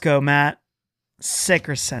Costco, Matt,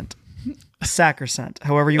 sacrosanct? Sacrosanct,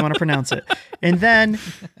 however you want to pronounce it. And then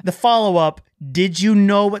the follow-up, did you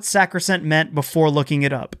know what sacrosanct meant before looking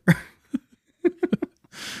it up?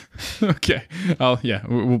 Okay. Oh, yeah.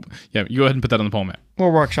 You go ahead and put that on the poll, Matt.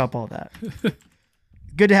 We'll workshop all that.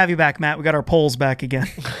 Good to have you back, Matt. We got our polls back again.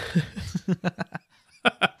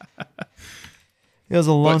 It was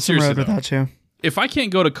a lonesome road without you. If I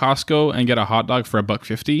can't go to Costco and get a hot dog for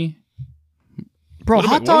 $1.50, bro,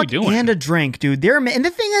 hot dog and a drink, dude. And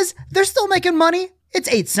the thing is, they're still making money. It's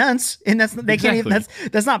 8 cents, and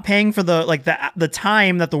that's not paying for the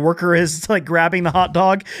time that the worker is like grabbing the hot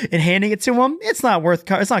dog and handing it to him. It's not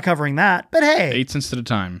it's not covering that. But hey, 8 cents at a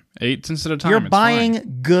time. 8 cents at a time. You're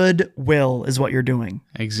buying goodwill, is what you're doing.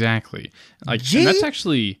 Exactly. Like that's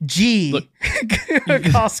actually look,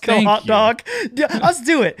 Costco hot dog. Let's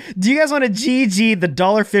do it. Do you guys want a GG the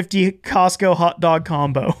 $1.50 Costco hot dog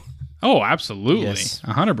combo? Oh, absolutely, yes.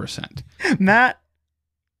 100%. Matt,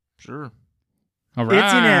 sure. All right.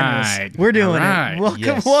 It's unanimous. We're doing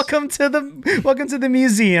it. Welcome to the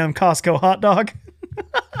museum, Costco hot dog.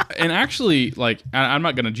 And actually, like, I'm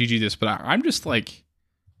not gonna GG this, but I'm just like,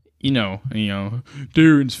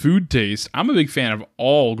 Darren's food taste. I'm a big fan of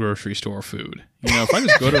all grocery store food. If I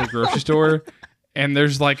just go to a grocery store and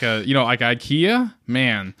there's like like IKEA,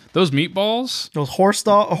 man, those meatballs, those horse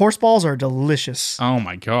balls are delicious. Oh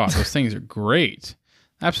my god, those things are great.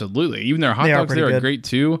 Absolutely. Even their hot dogs there are great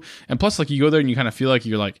too. And plus, like, you go there and you kind of feel like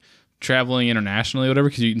you're like traveling internationally or whatever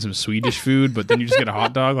because you're eating some Swedish food, but then you just get a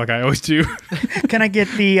hot dog like I always do. Can I get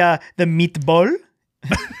the meatball?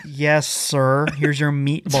 Yes, sir. Here's your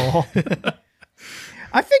meatball.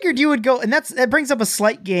 I figured you would go, and that brings up a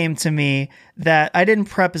slight game to me that I didn't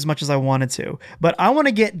prep as much as I wanted to, but I want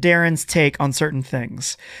to get Darren's take on certain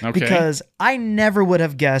things because I never would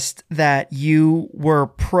have guessed that you were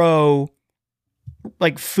pro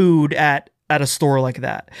like food at a store like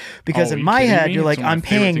that, because in my head you're like, I'm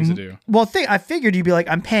paying. Well, I figured you'd be like,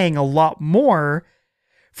 I'm paying a lot more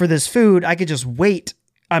for this food. I could just wait.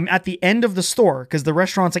 I'm at the end of the store because the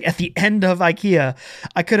restaurant's like at the end of IKEA.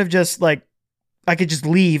 I could have just like. I could just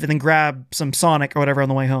leave and then grab some Sonic or whatever on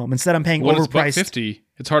the way home. Instead, I'm paying overpriced. It's $1.50.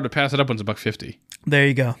 It's hard to pass it up when it's $1.50. There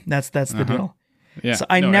you go. That's the deal. Yeah. So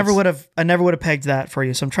I never would have pegged that for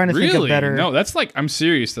you. So I'm trying to think of better. No, that's like, I'm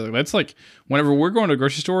serious though. That's like whenever we're going to a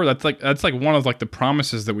grocery store, that's like one of like the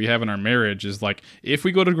promises that we have in our marriage is like, if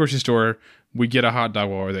we go to the grocery store, we get a hot dog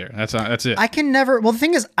while we're there. That's it. I can never. Well, the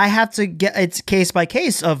thing is, I have to get it's case by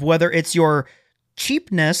case of whether it's your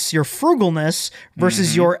cheapness, your frugalness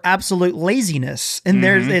versus your absolute laziness, and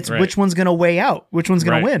which one's going to weigh out, which one's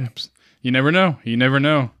going to win. You never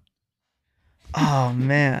know. Oh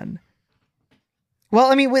man.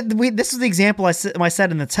 Well, I mean, this is the example I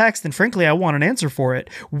said in the text, and frankly, I want an answer for it.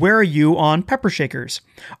 Where are you on pepper shakers?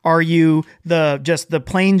 Are you just the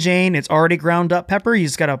plain Jane? It's already ground up pepper. You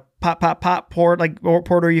just gotta pop, pour it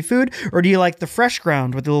over your food, or do you like the fresh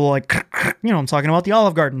ground with the little like, I'm talking about the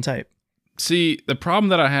Olive Garden type. See, the problem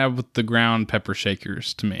that I have with the ground pepper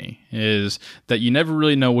shakers to me is that you never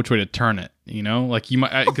really know which way to turn it. Like you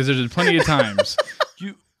might, because there's plenty of times.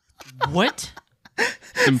 What?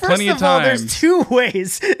 First of all, there's two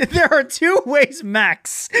ways. There are two ways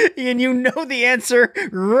max, and you know the answer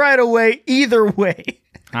right away either way.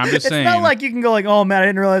 I'm just saying. It's not like you can go like, oh man, I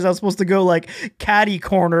didn't realize I was supposed to go like caddy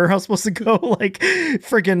corner. I was supposed to go like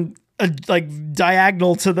freaking like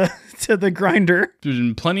diagonal to the grinder. There's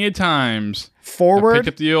been plenty of times. Forward. I pick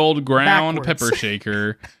up the old ground backwards. pepper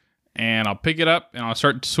shaker, and I'll pick it up and I'll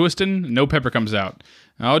start twisting. No pepper comes out.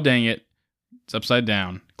 Oh dang it! It's upside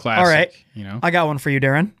down. Classic. All right. I got one for you,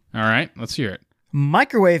 Darren. All right, let's hear it.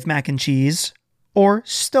 Microwave mac and cheese or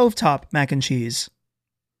stovetop mac and cheese?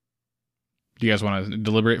 Do you guys want to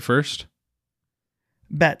deliberate first?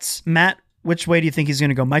 Bets. Matt, which way do you think he's going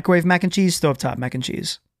to go? Microwave mac and cheese, stovetop mac and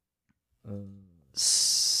cheese?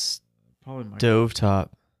 Probably stovetop.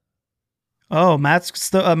 Oh,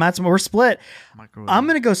 Matt's we're split. Microwave. I'm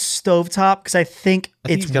gonna go stovetop because I think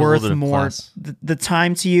it's worth more. The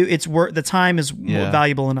time to you, the time is more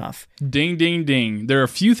valuable enough. Ding, ding, ding. There are a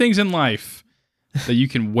few things in life that you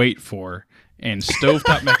can wait for, and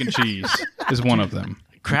stovetop mac and cheese is one of them.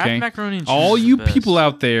 Kraft macaroni and cheese. All you people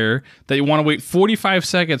out there that want to wait 45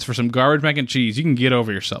 seconds for some garbage mac and cheese, you can get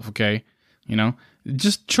over yourself, okay?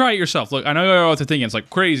 Just try it yourself. Look, I know you're all thinking it's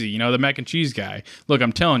like crazy, the mac and cheese guy. Look,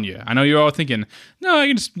 I'm telling you. I know you're all thinking, no, I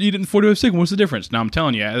can just eat it in 45 seconds. What's the difference? Now, I'm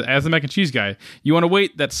telling you, as the mac and cheese guy, you want to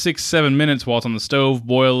wait that 6-7 minutes while it's on the stove,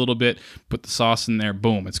 boil a little bit, put the sauce in there,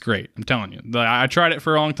 boom, it's great. I'm telling you. I tried it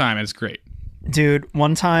for a long time, and it's great. Dude,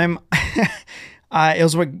 one time... it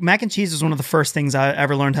was like mac and cheese was one of the first things I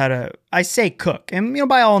ever learned how to, I say cook. And,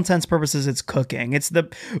 by all intents and purposes, it's cooking. It's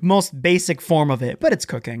the most basic form of it, but it's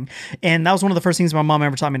cooking. And that was one of the first things my mom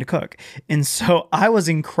ever taught me to cook. And so I was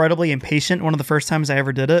incredibly impatient one of the first times I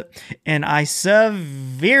ever did it. And I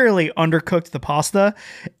severely undercooked the pasta.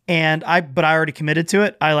 But I already committed to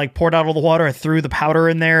it. I poured out all the water. I threw the powder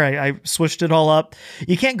in there. I swished it all up.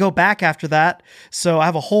 You can't go back after that. So I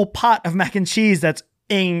have a whole pot of mac and cheese that's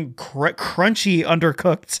crunchy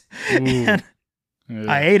undercooked. And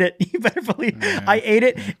I ate it. You better believe I ate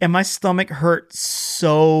it, and my stomach hurt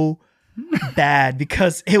so bad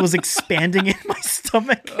because it was expanding in my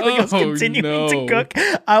stomach. It was continuing to cook.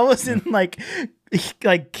 I was in like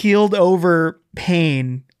keeled over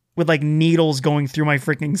pain with needles going through my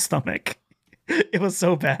freaking stomach. It was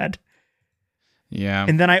so bad. Yeah.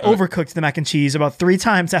 And then I overcooked the mac and cheese about 3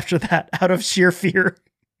 times after that out of sheer fear.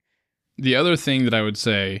 The other thing that I would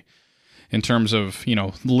say in terms of,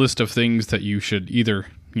 the list of things that you should either,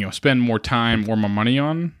 spend more time or more money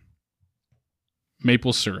on,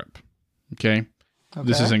 maple syrup. Okay?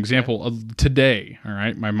 This is an example of today, all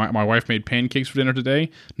right? My wife made pancakes for dinner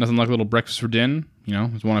today. Nothing like a little breakfast for din. It's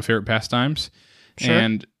one of my favorite pastimes. Sure.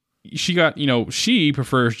 And she got, she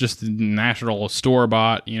prefers just the natural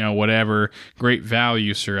store-bought, whatever, great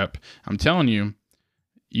value syrup. I'm telling you,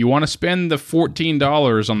 you want to spend the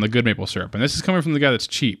 $14 on the good maple syrup. And this is coming from the guy that's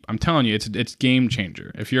cheap. I'm telling you, it's game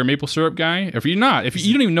changer. If you're a maple syrup guy, if you're not, if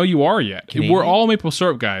you don't even know you are yet. We're all maple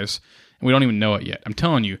syrup guys. and we don't even know it yet. I'm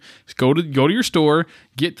telling you, just go to your store,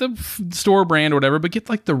 get the store brand or whatever, but get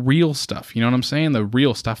like the real stuff. You know what I'm saying? The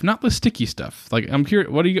real stuff, not the sticky stuff. Like, I'm curious.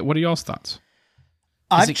 What are y'all's thoughts?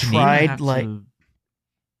 I've tried like.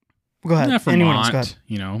 Go ahead. Yeah, Anyone else? Vermont,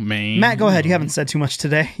 Go ahead. Maine. Matt, go ahead. You haven't said too much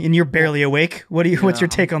today, and you're barely awake. What's your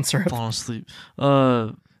take on syrup? Falling asleep.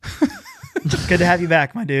 Good to have you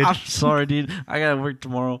back, my dude. I'm sorry, dude. I gotta work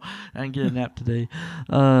tomorrow. I didn't get a nap today.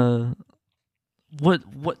 What?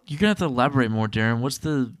 You're gonna have to elaborate more, Darren. What's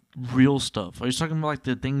the real stuff? Are you talking about like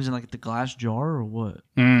the things in like the glass jar or what?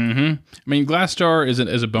 Mm-hmm. I mean, glass jar is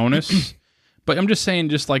a bonus, but I'm just saying,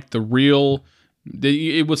 just like the real.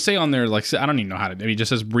 It would say on there, like, I don't even know how to. I mean, it just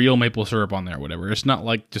says real maple syrup on there, or whatever. It's not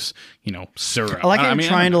like just syrup. I like how you're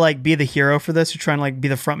trying to like be the hero for this. You're trying to like be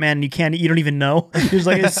the front man, and you don't even know. You're just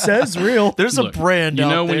like, it says real. There's a brand. You out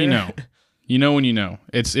know there. when you know. You know when you know.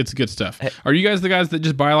 It's good stuff. Are you guys the guys that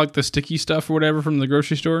just buy like the sticky stuff or whatever from the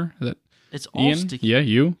grocery store? Is that It's all Ian? sticky. Yeah,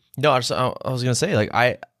 you. No, I was gonna say like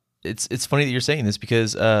It's funny that you're saying this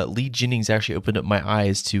because Lee Jennings actually opened up my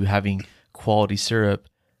eyes to having quality syrup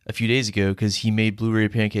a few days ago because he made blueberry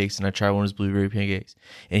pancakes and I tried one of his blueberry pancakes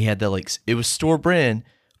and he had that like it was store brand,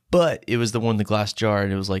 but it was the one in the glass jar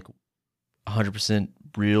and it was like 100%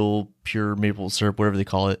 real pure maple syrup, whatever they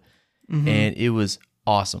call it, and it was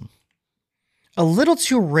awesome. A little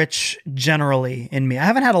too rich generally in me. I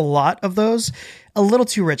haven't had a lot of those. A little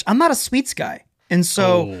too rich. I'm not a sweets guy. And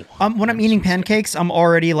so when I'm eating pancakes, I'm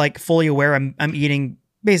already like fully aware I'm eating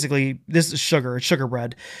basically this is sugar. It's sugar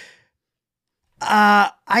bread.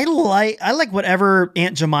 I like whatever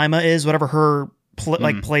Aunt Jemima is, whatever her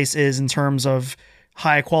place is in terms of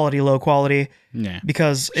high quality, low quality. Yeah.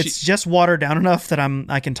 Because it's just watered down enough that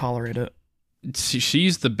I can tolerate it.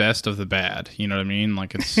 She's the best of the bad. You know what I mean?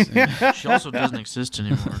 Like it's. She also doesn't exist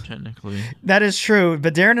anymore, technically. That is true.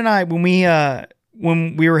 But Darren and I,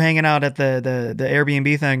 when we were hanging out at the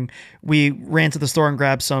Airbnb thing, we ran to the store and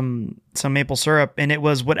grabbed some maple syrup, and it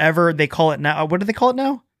was whatever they call it now. What do they call it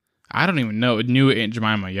now? I don't even know. New Aunt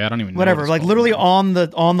Jemima. Yeah, I don't even know. Whatever. Like literally on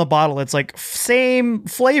the bottle, it's like same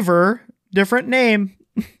flavor, different name.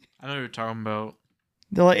 I know what you're talking about.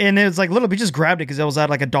 And it was like literally we just grabbed it because it was at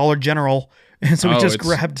like a Dollar General, and so we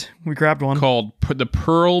grabbed one. Called the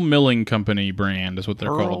Pearl Milling Company brand is what they're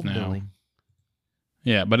called now. Milling.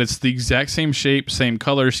 Yeah, but it's the exact same shape, same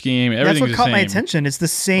color scheme. Everything's That's what the caught same. my attention. It's the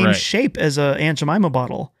same shape as a Aunt Jemima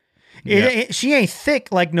bottle. She ain't thick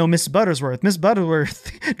like no Miss Buttersworth. Miss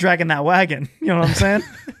Buttersworth dragging that wagon. You know what I'm saying?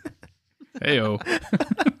 Heyo.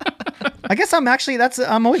 I guess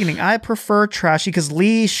I'm awakening. I prefer trashy because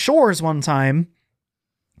Lee Shores one time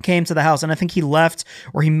came to the house and I think he left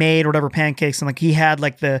or he made whatever pancakes and like he had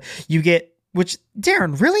like which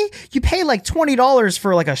Darren, really? You pay like $20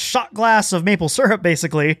 for like a shot glass of maple syrup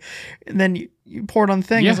basically. And then you pour it on the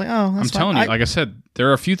thing. Yeah. I was like, oh, that's I'm telling you, like I said, there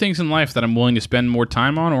are a few things in life that I'm willing to spend more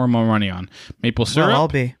time on or more money on. Maple syrup. Well, I'll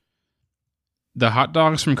be. The hot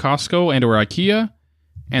dogs from Costco and or IKEA,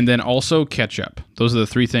 and then also ketchup. Those are the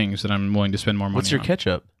three things that I'm willing to spend more money on. What's your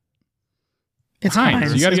ketchup? It's Heinz.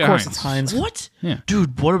 Heinz. You gotta of get course Heinz. it's Heinz. What? Yeah.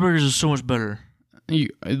 Dude, Whataburgers is so much better. You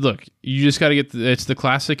just got to get it's the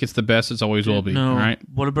classic. It's the best. It's always will be. No, all right.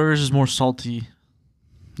 Whataburgers is more salty.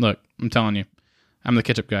 Look, I'm telling you, I'm the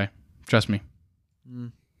ketchup guy. Trust me.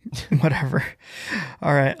 Whatever.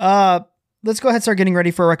 All right. Let's go ahead and start getting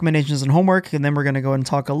ready for our recommendations and homework, and then we're going to go and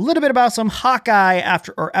talk a little bit about some Hawkeye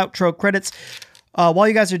after our outro credits. While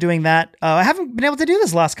you guys are doing that, I haven't been able to do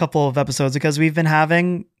this last couple of episodes because we've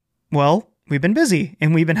been busy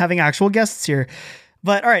and we've been having actual guests here.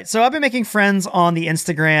 But all right, so I've been making friends on the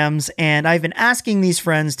Instagrams and I've been asking these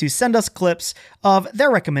friends to send us clips of their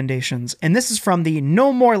recommendations. And this is from the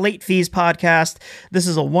No More Late Fees podcast. This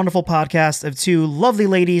is a wonderful podcast of two lovely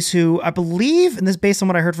ladies who I believe, and this based on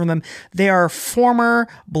what I heard from them, they are former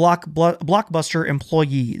Blockbuster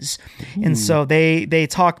employees. Ooh. And so they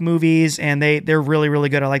talk movies and they're really, really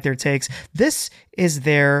good. I like their takes. This is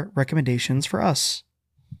their recommendations for us.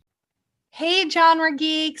 Hey, genre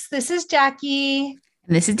geeks. This is Jackie.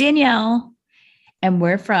 This is Danielle, and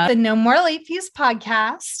we're from the No More Late Fees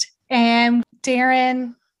podcast. And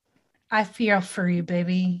Darren, I feel for you,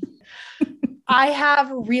 baby. I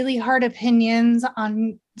have really hard opinions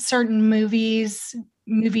on certain movie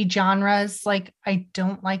genres. Like, I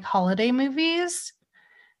don't like holiday movies.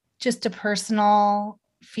 Just a personal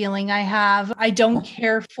feeling I have. I don't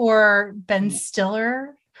care for Ben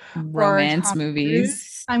Stiller. Romance movies.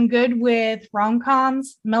 I'm good with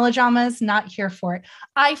rom-coms, melodramas, not here for it.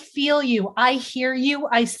 I feel you. I hear you.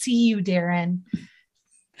 I see you, Darren.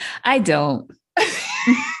 I don't.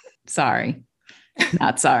 Sorry.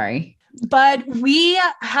 Not sorry. But we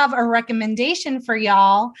have a recommendation for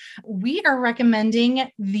y'all. We are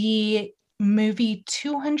recommending the movie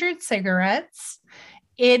 200 Cigarettes.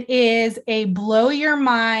 It is a blow your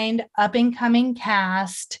mind up and coming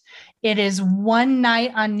cast. It is one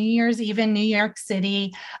night on New Year's Eve in New York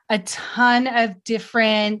City, a ton of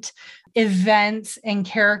different events and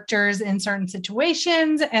characters in certain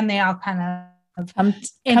situations, and they all kind of come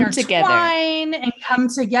together and come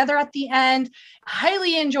together at the end.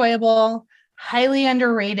 Highly enjoyable, highly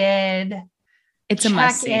underrated. It's a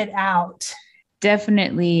must see. Check it out.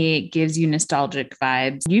 Definitely gives you nostalgic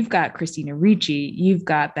vibes. You've got Christina Ricci, you've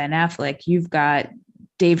got Ben Affleck, you've got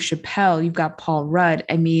Dave Chappelle, you've got Paul Rudd.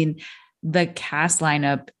 I mean, the cast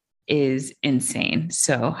lineup is insane.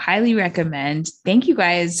 So highly recommend. Thank you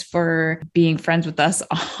guys for being friends with us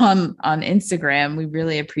on Instagram. We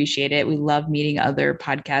really appreciate it. We love meeting other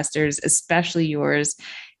podcasters, especially yours.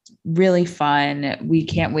 Really fun. We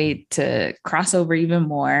can't wait to cross over even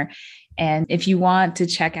more. And if you want to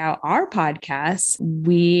check out our podcast,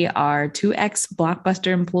 we are two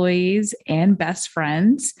ex-Blockbuster employees and best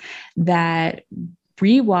friends that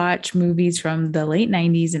rewatch movies from the late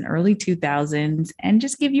 90s and early 2000s and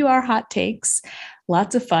just give you our hot takes.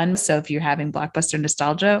 Lots of fun. So if you're having Blockbuster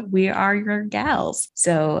nostalgia, we are your gals.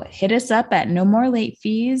 So hit us up at No More Late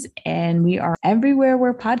Fees, and we are everywhere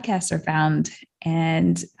where podcasts are found,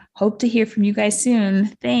 and hope to hear from you guys soon.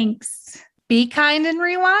 Thanks. Be kind and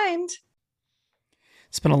rewind.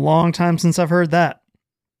 It's been a long time since I've heard that.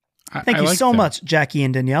 Thank you so much, Jackie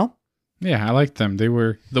and Danielle. Yeah, I liked them. They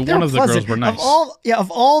were one of the girls were nice.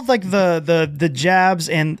 Of all like the jabs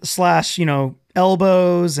and slash,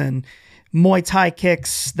 elbows and Muay Thai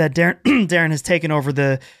kicks that Darren has taken over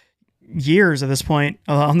the years at this point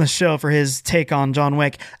on the show for his take on John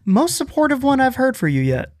Wick. Most supportive one I've heard for you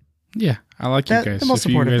yet. Yeah, I like you guys. The most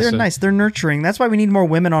supportive. They're nice. They're nurturing. That's why we need more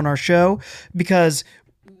women on our show, because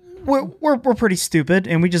we're pretty stupid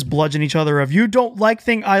and we just bludgeon each other of, you don't like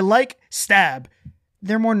thing I like, stab.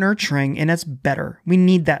 They're more nurturing and it's better. We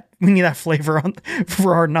need that. We need that flavor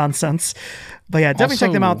for our nonsense. But yeah, definitely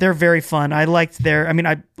check them out. They're very fun. I liked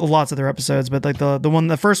lots of their episodes, but like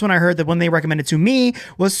the first one I heard, the one they recommended to me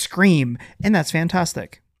was Scream, and that's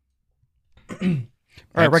fantastic. All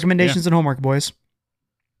right, recommendations and homework, boys.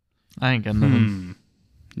 I ain't got nothing.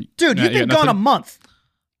 Dude, you've been gone a month.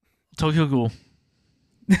 Tokyo Ghoul.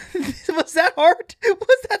 Was that hard?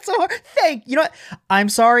 Was that so hard? You know what? I'm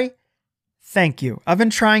sorry. Thank you. I've been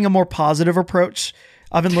trying a more positive approach.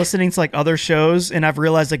 I've been listening to like other shows and I've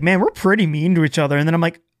realized like, man, we're pretty mean to each other. And then I'm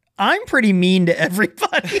like, I'm pretty mean to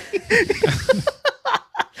everybody.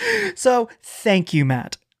 So thank you,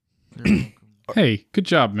 Matt. Hey, good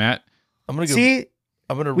job, Matt. I'm going to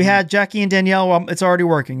go. We had Jackie and Danielle. Well, it's already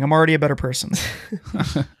working. I'm already a better person.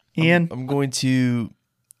 Ian? I'm going to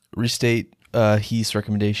restate Heath's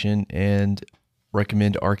recommendation and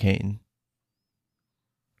recommend Arcane.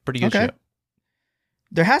 Pretty good show.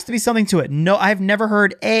 There has to be something to it. No, I've never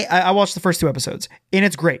heard I watched the first 2 episodes and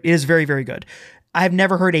it's great. It is very, very good. I've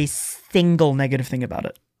never heard a single negative thing about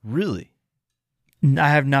it. Really? I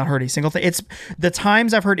have not heard a single thing. It's the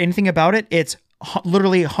times I've heard anything about it, it's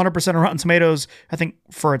literally 100% on Rotten Tomatoes. I think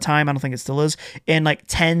for a time, I don't think it still is. And like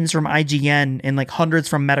 10s from IGN and like hundreds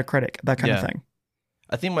from Metacritic, that kind of thing.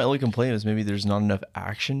 I think my only complaint is maybe there's not enough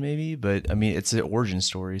action maybe, but I mean, it's an origin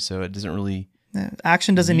story, so it doesn't really...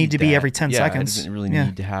 Action doesn't need to be every 10 seconds. It doesn't really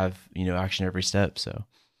need to have, action every step. So,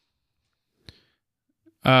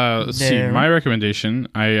 let's see. My recommendation,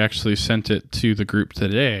 I actually sent it to the group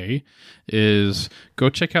today, is go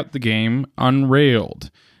check out the game Unrailed.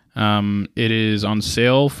 It is on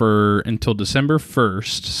sale until December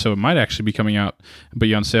 1st, so it might actually be coming out,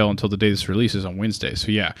 but on sale until the day this releases on Wednesday.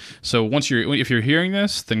 So yeah, so if you're hearing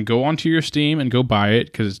this, then go onto your Steam and go buy it,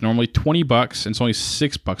 because it's normally $20 and it's only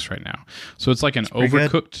 $6 right now. So it's like an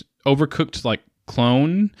overcooked like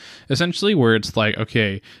clone, essentially, where it's like,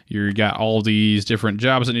 okay, you got all these different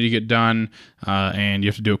jobs that need to get done, and you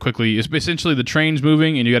have to do it quickly. It's essentially the train's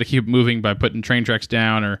moving and you got to keep it moving by putting train tracks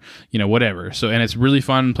down or whatever. So, and it's really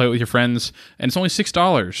fun. Play it with your friends, and it's only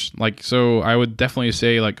 $6. Like, so I would definitely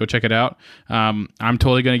say like go check it out. I'm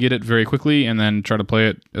totally gonna get it very quickly and then try to play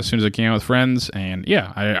it as soon as I can with friends. And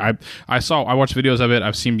yeah, I watched videos of it.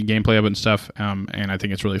 I've seen gameplay of it and stuff, and I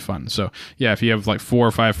think it's really fun. So yeah, if you have like 4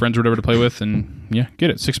 or 5 friends or whatever to play with, and yeah, get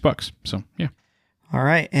it, $6. So yeah. All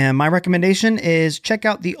right. And my recommendation is check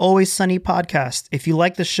out the Always Sunny podcast. If you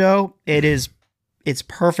like the show, it's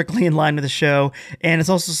perfectly in line with the show. And it's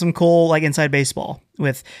also some cool like inside baseball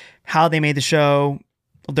with how they made the show,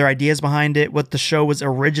 their ideas behind it, what the show was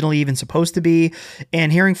originally even supposed to be,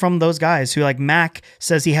 and hearing from those guys who, like Mac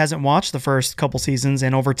says he hasn't watched the first couple seasons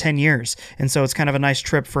in over 10 years. And so it's kind of a nice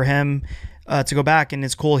trip for him to go back, and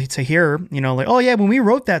it's cool to hear, like, oh yeah, when we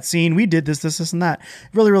wrote that scene, we did this, and that.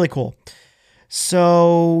 Really, really cool.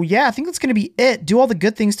 So yeah, I think that's going to be it. Do all the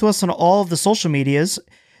good things to us on all of the social medias.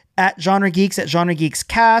 At Genre Geeks, at Genre Geeks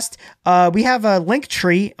Cast. We have a link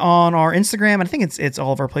tree on our Instagram, and I think it's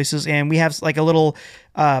all of our places. And we have like a little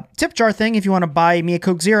tip jar thing if you want to buy me a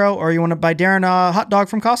Coke Zero or you want to buy Darren a hot dog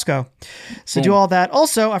from Costco. So do all that.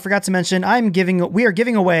 Also, I forgot to mention, we are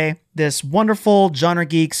giving away this wonderful Genre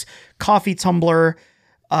Geeks coffee tumbler.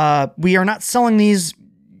 We are not selling these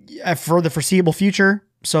for the foreseeable future.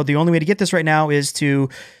 So the only way to get this right now is to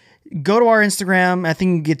go to our Instagram. I think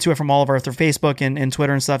you can get to it from all of our through Facebook and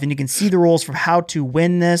Twitter and stuff, and you can see the rules for how to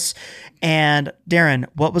win this. And Darren,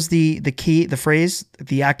 what was the key, the phrase,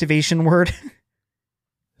 the activation word?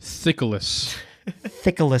 Thickless.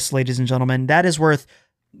 Thickless, ladies and gentlemen. That is worth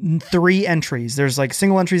 3 entries. There's like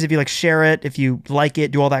single entries if you like share it, if you like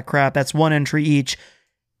it, do all that crap. That's 1 entry each.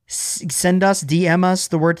 Send us, DM us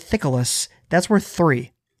the word thickless. That's worth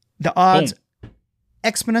 3. The odds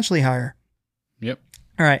exponentially higher. Yep.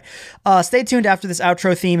 All right. Stay tuned after this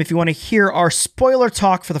outro theme if you want to hear our spoiler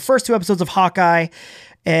talk for the first 2 episodes of Hawkeye.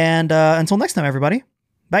 And until next time, everybody.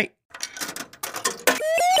 Bye.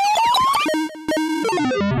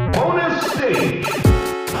 Bonus stage.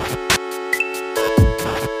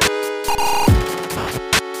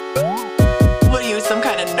 What are you, some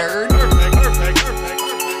kind of nerd?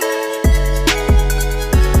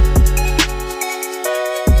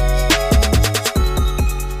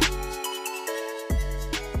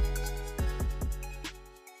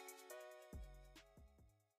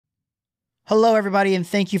 Hello, everybody, and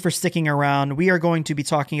thank you for sticking around. We are going to be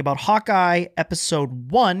talking about Hawkeye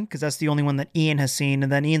episode 1, because that's the only one that Ian has seen,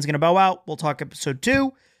 and then Ian's going to bow out. We'll talk episode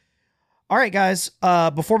 2. All right, guys,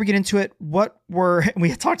 before we get into it, we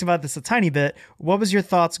had talked about this a tiny bit. What was your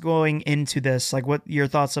thoughts going into this? Like, what your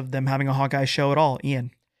thoughts of them having a Hawkeye show at all,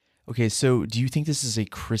 Ian? Okay, so do you think this is a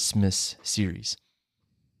Christmas series?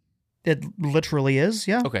 It literally is,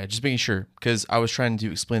 yeah. Okay, just making sure, because I was trying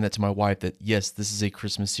to explain that to my wife that yes, this is a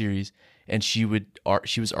Christmas series, and she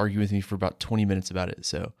was arguing with me for about 20 minutes about it.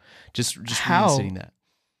 So just reinstating that.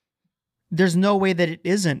 There's no way that it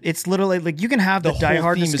isn't. It's literally like you can have the Die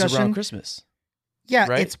Hard discussion. Is around Christmas. Yeah,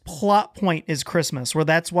 right? Its plot point is Christmas, where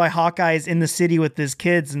that's why Hawkeye is in the city with his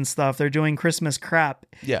kids and stuff. They're doing Christmas crap.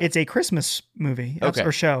 Yeah, it's a Christmas movie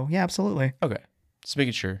or show. Yeah, absolutely. Okay, just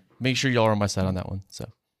making sure. Make sure y'all are on my side on that one. So.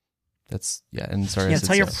 That's and sorry. Yeah,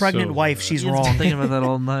 tell your pregnant wife she's wrong. Thinking about that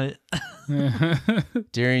all night.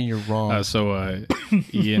 Darren, you're wrong.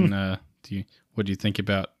 Ian, what do you think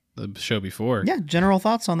about the show before? Yeah, general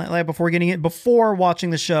thoughts on that, like before watching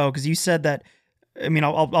the show, because you said that. I mean,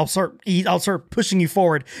 I'll start pushing you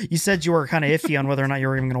forward. You said you were kind of iffy on whether or not you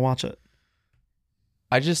were even going to watch it.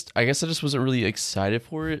 I guess I just wasn't really excited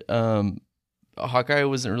for it. Hawkeye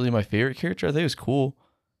wasn't really my favorite character. I think it was cool.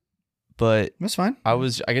 But that's fine. I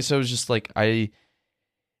guess I was just like like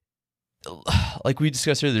we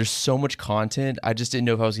discussed earlier, there's so much content. I just didn't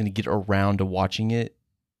know if I was going to get around to watching it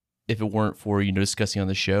if it weren't for, discussing on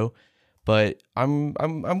the show. But I'm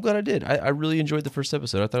glad I did. I really enjoyed the first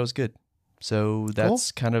episode. I thought it was good. So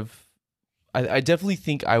that's kind of, I definitely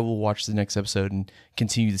think I will watch the next episode and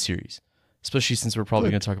continue the series, especially since we're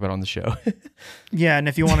probably going to talk about it on the show. Yeah. And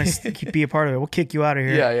if you want to be a part of it, we'll kick you out of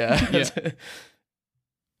here. Yeah.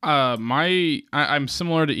 I'm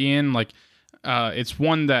similar to Ian. Like, it's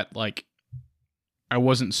one that like I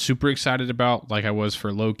wasn't super excited about, like I was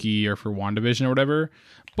for Loki or for WandaVision or whatever.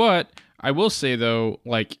 But I will say though,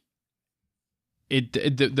 like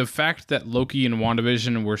the fact that Loki and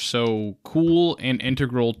WandaVision were so cool and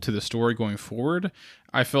integral to the story going forward,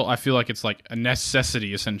 I feel like it's like a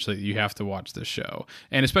necessity essentially that you have to watch this show,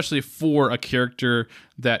 and especially for a character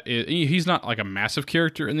that he's not like a massive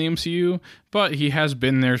character in the MCU, but he has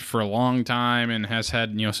been there for a long time and has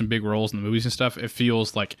had some big roles in the movies and stuff. It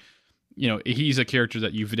feels like he's a character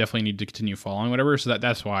that you definitely need to continue following, whatever. So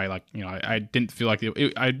that's why I didn't feel like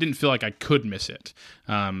I didn't feel like I could miss it.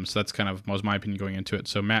 So that's kind of was my opinion going into it.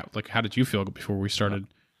 So Matt, like, how did you feel before we started?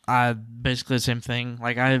 Basically the same thing.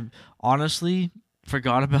 Like, I honestly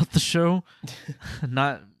forgot about the show.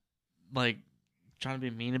 Not like trying to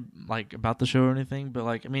be mean like about the show or anything, but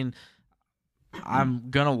like, I mean,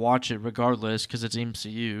 I'm gonna watch it regardless because it's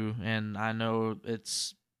MCU, and I know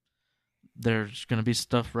there's gonna be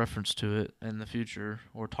stuff referenced to it in the future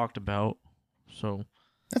or talked about. So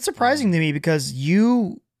that's surprising to me because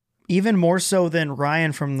you Even more so than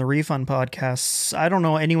Ryan from the Refund podcasts. I don't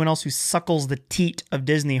know anyone else who suckles the teat of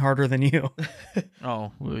Disney harder than you.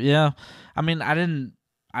 Oh yeah, I mean, I didn't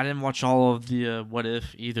watch all of the What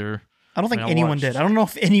If either. I don't think anyone did. I don't know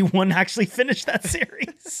if anyone actually finished that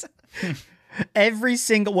series. Every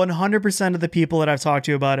single 100% of the people that I've talked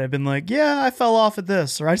to about it have been like, yeah, I fell off at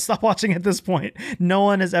this, or I stopped watching at this point. No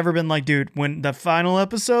one has ever been like, dude, when the final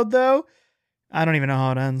episode though, I don't even know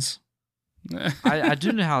how it ends. I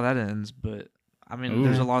do know how that ends, but I mean, Ooh.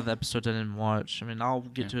 there's a lot of the episodes I didn't watch. I mean, I'll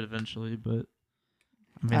get to it eventually, but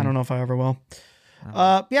I don't know if I ever will.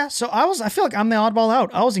 Yeah, so I feel like I'm the oddball out.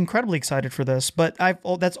 I was incredibly excited for this, but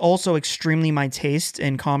that's also extremely my taste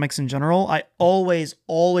in comics in general. I always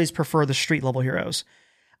prefer the street level heroes.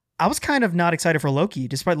 I was kind of not excited for Loki,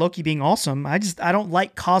 despite Loki being awesome. I don't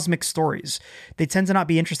like cosmic stories. They tend to not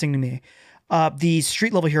be interesting to me. The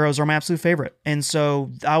street level heroes are my absolute favorite. And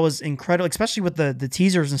so I was incredible, especially with the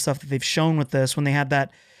teasers and stuff that they've shown with this, when they had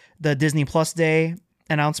the Disney Plus Day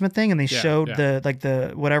announcement thing and they showed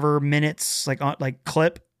the whatever minutes, like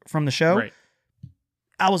clip from the show. Right.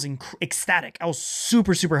 I was ecstatic. I was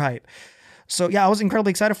super, super hype. So yeah, I was incredibly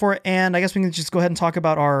excited for it. And I guess we can just go ahead and talk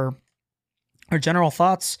about our general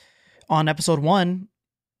thoughts on episode 1.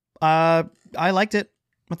 I liked it.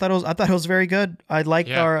 I thought it was very good.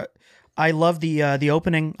 I love the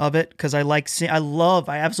opening of it because I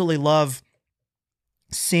absolutely love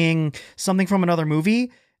seeing something from another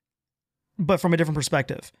movie, but from a different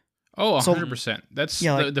perspective. Oh, 100%. That's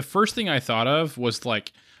the first thing I thought of was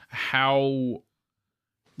like how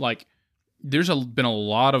like there's been a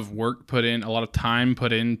lot of work put in, a lot of time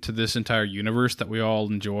put into this entire universe that we all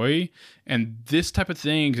enjoy. And this type of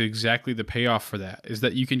thing is exactly the payoff for that, is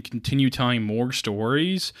that you can continue telling more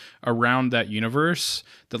stories around that universe,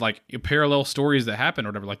 that like parallel stories that happen or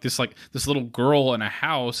whatever. Like this little girl in a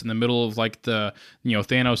house in the middle of like the,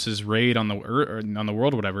 Thanos's raid on the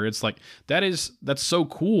world or whatever. It's like, that's so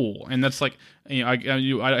cool. And that's like,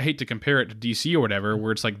 I hate to compare it to DC or whatever,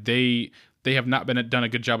 where it's like they have not done a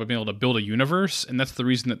good job of being able to build a universe, and that's the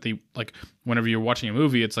reason that they, like, whenever you're watching a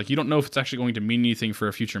movie, it's like you don't know if it's actually going to mean anything for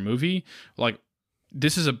a future movie. Like,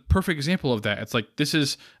 this is a perfect example of that. It's like, this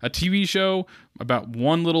is a TV show about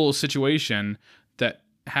one little situation that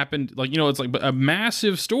happened, like, it's like a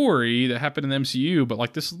massive story that happened in the MCU, but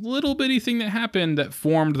like this little bitty thing that happened that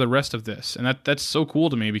formed the rest of this. And that's so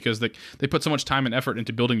cool to me, because they put so much time and effort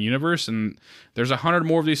into building the universe, and there's 100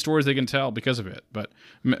 more of these stories they can tell because of it. But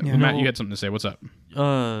Matt, you had something to say. What's up?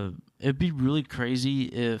 It'd be really crazy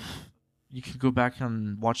if you could go back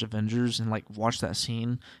and watch Avengers and like watch that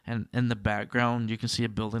scene, and in the background you can see a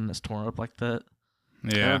building that's torn up like that.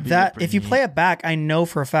 Yeah, that if you play it back, I know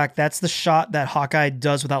for a fact that's the shot that Hawkeye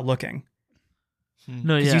does without looking.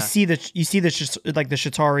 No, yeah, you see the like the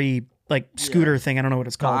Chitauri scooter thing. I don't know what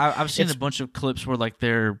it's called. I've seen a bunch of clips where like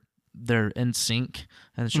they're in sync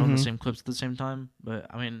and showing the same clips at the same time. But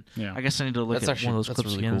I mean, I guess I need to look at one of those clips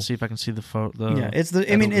really again cool. and see if I can see the photo. Yeah,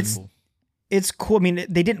 it's cool. I mean,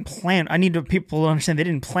 they didn't plan. I need people to understand they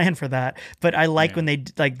didn't plan for that. But I like when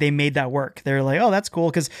they made that work. They're like, oh, that's cool,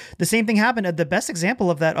 because the same thing happened. The best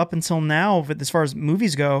example of that up until now, as far as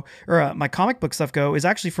movies go, or my comic book stuff go, is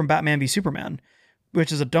actually from Batman v Superman,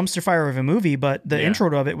 which is a dumpster fire of a movie. But the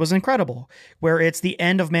intro of it was incredible, where it's the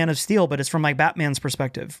end of Man of Steel, but it's from like Batman's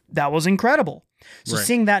perspective. That was incredible. So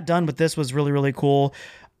seeing that done with this was really, really cool.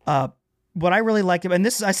 What I really liked, and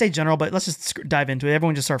this is, I say general, but let's just dive into it.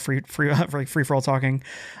 Everyone just start free for all talking.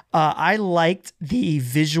 I liked the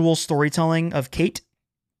visual storytelling of Kate,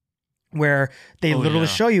 where they literally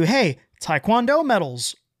show you, hey, Taekwondo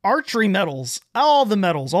medals, archery medals, all the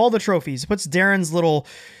medals, all the trophies. It puts Darren's little,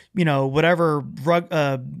 whatever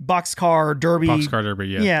boxcar derby.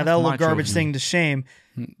 Yeah, that little garbage thing to shame.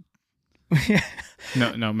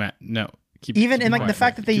 No, Matt, no. Keep the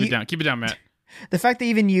fact that keep it down, Matt. The fact they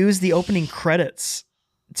even use the opening credits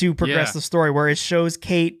to progress the story, where it shows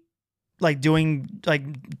Kate like doing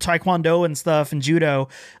like Taekwondo and stuff and judo,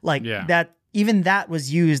 that, even that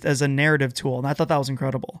was used as a narrative tool, and I thought that was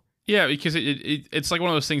incredible. Yeah, because it's like one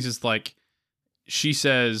of those things. It's like she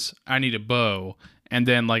says, "I need a bow," and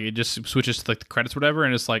then like it just switches to like the credits, or whatever,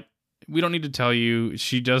 and it's like, we don't need to tell you.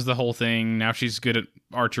 She does the whole thing. Now she's good at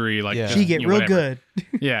archery. Like she get real good.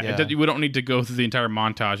 Yeah. We don't need to go through the entire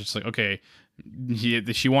montage. It's like, okay,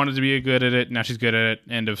 she wanted to be good at it. Now she's good at it.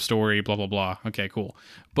 End of story. Blah blah blah. Okay, cool.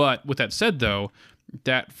 But with that said, though,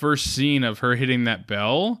 that first scene of her hitting that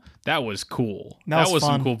bell, that was cool. That was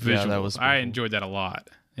some cool visuals. Yeah, that was cool. I enjoyed that a lot.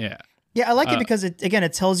 Yeah. Yeah, I like it because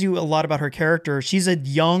it tells you a lot about her character. She's a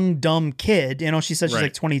young, dumb kid. She says she's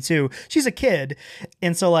like 22. She's a kid.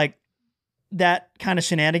 And so like, that kind of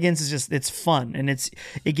shenanigans is just, it's fun. And it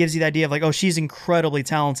gives you the idea of like, oh, she's incredibly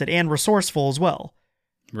talented and resourceful as well.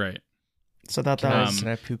 Right. So that Can was,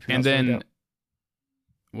 I poo-poo? And then,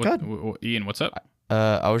 Good. Ian, what's up?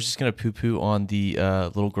 I was just gonna poo-poo on the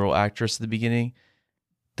little girl actress at the beginning.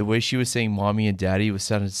 The way she was saying "mommy" and "daddy" was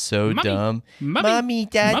sounded so Mommy. dumb. Mommy.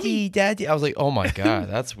 daddy, Mommy. daddy. I was like, oh my god,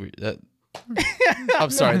 that's weird. I'm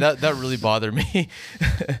sorry. That really bothered me.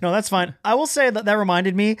 no, that's fine. I will say that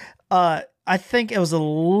reminded me, I think it was a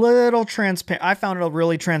little transparent. I found it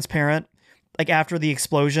really transparent. Like after the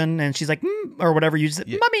explosion, and she's like, or whatever you said,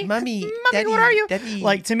 mommy, daddy, what are you? daddy.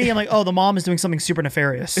 Like to me, I'm like, oh, the mom is doing something super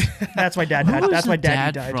nefarious. That's why dad died. Who That's is why the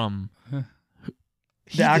daddy dad died. from?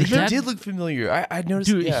 He actor? did look familiar. I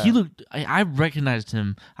noticed. Dude, yeah. he looked. I recognized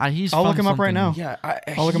him. He's. I'll look from him up right something. now. Yeah,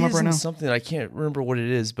 I'll look him up he is right in now. something I can't remember what it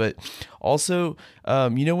is, but also,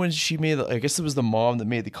 you know, when she made, I guess it was the mom that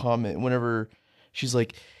made the comment. Whenever she's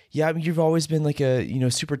like, "Yeah, I mean, you've always been like a, you know,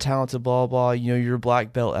 super talented, blah blah. You know, you're a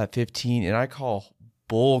black belt at 15," and I call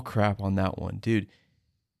bull crap on that one, dude.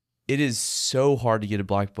 It is so hard to get a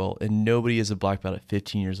black belt, and nobody is a black belt at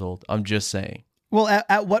 15 years old. I'm just saying. Well,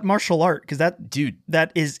 at what martial art? Because Dude,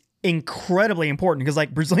 that is incredibly important. Because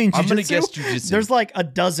like Brazilian I'm jiu-jitsu, gonna guess jujitsu. there's like a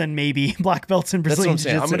dozen maybe black belts in That's what Brazilian I'm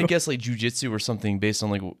saying. jiu-jitsu. I'm gonna guess like jujitsu or something based on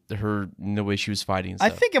like her, the way she was fighting. And I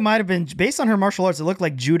stuff. think it might have been based on her martial arts. It looked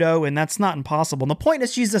like judo, and that's not impossible. And the point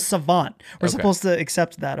is, she's a savant. We're Okay. supposed to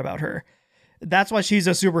accept that about her. That's why she's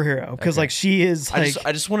a superhero. Because Okay. like she is like.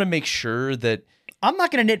 I just want to make sure that. I'm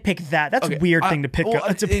not going to nitpick that. That's Okay, a weird I- thing to pick well,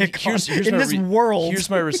 up, to and pick here's on in my this world. Here's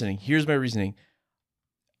my reasoning.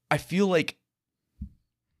 I feel like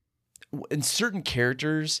in certain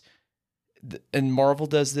characters, and Marvel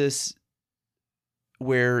does this,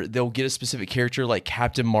 where they'll get a specific character like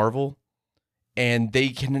Captain Marvel, and they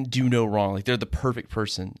can do no wrong. Like they're the perfect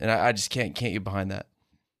person, and I just can't get behind that.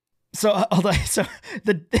 So, so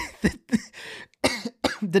the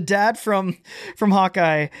the dad from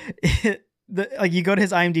Hawkeye, like you go to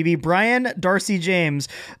his IMDb, Brian Darcy James.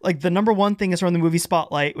 Like the number one thing is from the movie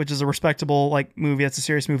Spotlight, which is a respectable like movie. That's a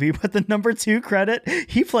serious movie. But the number two credit,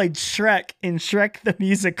 he played Shrek in Shrek the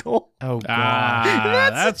Musical. Oh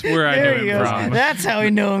god. That's where I know There he him goes. from. That's how we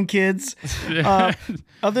know him, kids.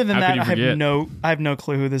 Other than How that, could you I have no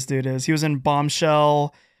clue who this dude is. He was in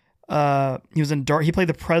Bombshell. He was in Dark. He played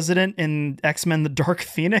the president in X-Men: The Dark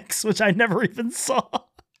Phoenix, which I never even saw.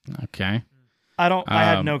 Okay. I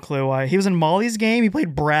had no clue why. He was in Molly's Game. He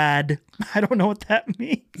played Brad. I don't know what that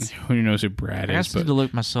means. Who knows who Brad I is? just need to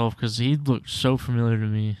look myself because he looked so familiar to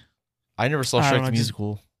me. I never saw I don't Shrek know, the just-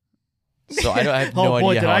 musical, so I have no Oh boy,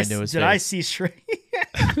 idea did how I I know his did face. I see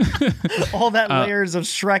Shrek? All that layers of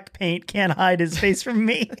Shrek paint can't hide his face from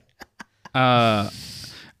me.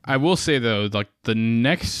 I will say though, like the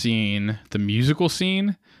next scene, the musical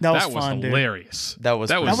scene, That was fun, dude. hilarious. That was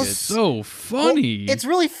that pretty was good. so funny. Well, it's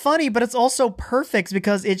really funny, but it's also perfect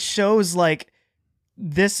because it shows like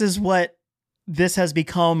this is what this has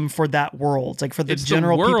become for that world, like for the It's the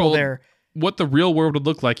general people world there. what the real world would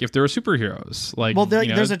look like if there were superheroes. Like, Well, you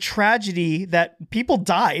know, there's a tragedy that people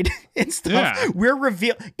died and stuff. Yeah. We're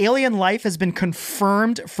alien life has been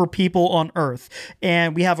confirmed for people on Earth,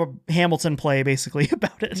 and we have a Hamilton play basically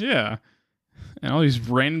about it. yeah. And all these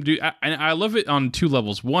random dudes. And I love it on two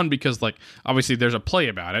levels. One, because like obviously there's a play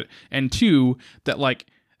about it, and two, that like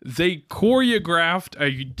they choreographed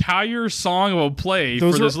an entire song of a play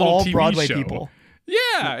Those for this are little all TV Broadway show. people.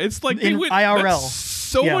 Yeah, it's like In they went, IRL. That's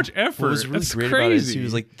so Yeah. much effort. What was really That's great crazy. about it too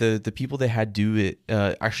is like the people they had do it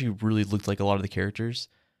actually really looked like a lot of the characters.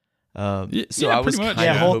 So yeah, I was pretty much. kind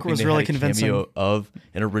Yeah, of Hulk hoping was they really had a cameo convincing. of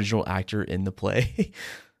an original actor in the play.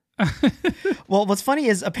 Well, what's funny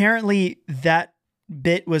is apparently that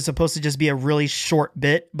bit was supposed to just be a really short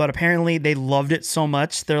bit, but apparently they loved it so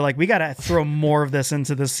much they're like, we gotta throw more of this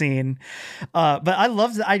into the scene. But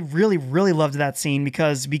I really loved that scene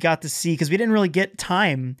because we got to see, because we didn't really get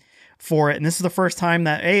time for it, and this is the first time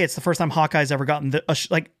that it's the first time Hawkeye's ever gotten the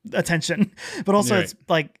attention, but also Right. it's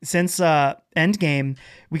like since Endgame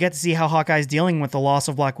we got to see how Hawkeye's dealing with the loss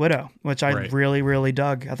of Black Widow, which I Right. really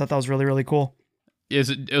dug. I thought that was really cool.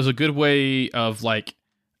 It was a good way of like,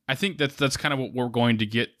 I think that's kind of what we're going to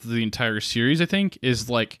get through the entire series. I think is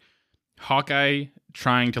like Hawkeye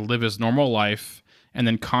trying to live his normal life and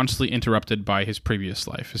then constantly interrupted by his previous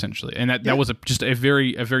life, essentially. And that was just a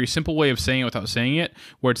very simple way of saying it without saying it,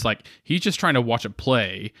 where it's like he's just trying to watch a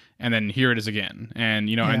play and then here it is again. And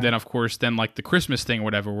and then of course then like the Christmas thing or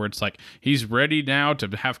whatever, where it's like he's ready now to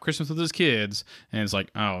have Christmas with his kids, and it's like,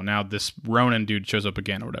 oh, now this Ronan dude shows up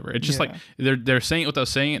again or whatever. It's just like they're saying it without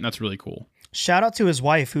saying it, and that's really cool. Shout out to his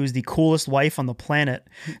wife, who's the coolest wife on the planet.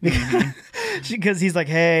 Because he's like,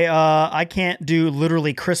 hey, I can't do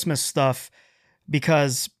literally Christmas stuff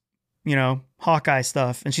because, Hawkeye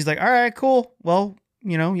stuff. And she's like, all right, cool. Well,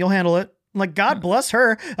 you'll handle it. I'm like, God bless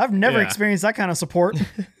her. I've never experienced that kind of support.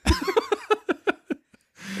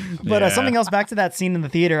 But something else back to that scene in the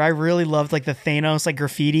theater, I really loved like the Thanos like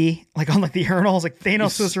graffiti like on like the urinals. Like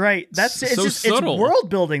Thanos was right. That's it's so just subtle. It's world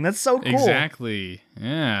building. That's so cool. Exactly.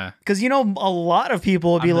 Yeah. Because a lot of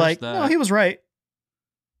people would be like, that. no, he was right.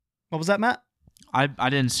 What was that, Matt? I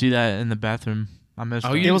didn't see that in the bathroom. I missed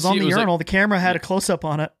it. It was on the urinal. The camera had a close up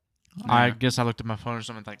on it. I guess I looked at my phone or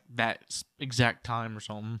something like that exact time or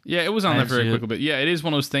something. Yeah, it was on there very quickly, but yeah, it is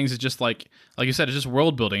one of those things. It's just like you said, it's just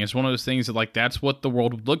world building. It's one of those things that like that's what the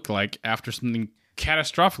world would look like after something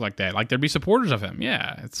catastrophic like that. Like there'd be supporters of him.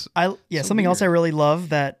 Yeah, something else I really love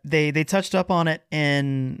that they touched up on it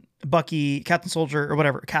in Bucky, Captain Soldier, or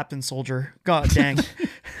whatever. Captain Soldier. God dang.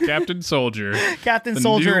 Captain Soldier. Captain the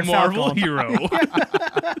Soldier new and Marvel Falcon. hero.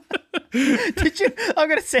 Did you? I'm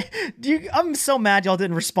gonna say, I'm so mad y'all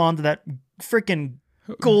didn't respond to that freaking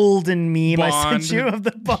golden meme I sent you of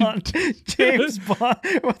the Bond, James Bond.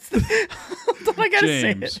 What I gotta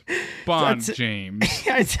James. say it. Bond James.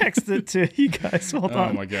 I texted it to you guys. Hold on.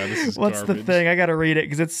 Oh my god, this is What's garbage. the thing? I gotta read it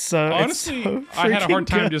because it's so. Honestly, it's so I had a hard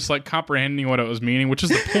time good. just like comprehending what it was meaning, which is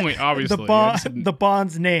the point, obviously. the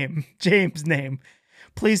Bond's name, James' name.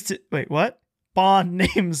 Please, wait, what? Bond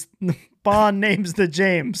names the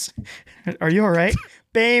James. Are you all right?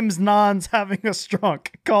 Bames Non's having a strunk.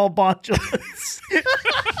 Call Bondulus.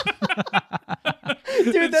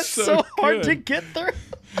 Dude, that's so hard to get through.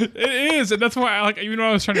 It is, and that's why I like. Even when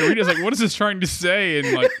I was trying to read it, I was like, "What is this trying to say?"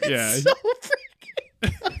 And like, yeah, so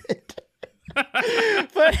freaking good.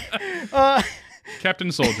 But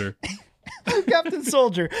Captain Soldier. Captain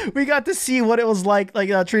Soldier, we got to see what it was like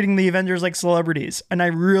treating the Avengers like celebrities, and I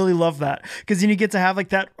really love that because you get to have like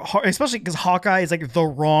that, especially because Hawkeye is like the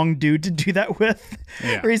wrong dude to do that with.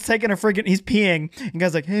 Yeah. Where he's taking he's peeing, and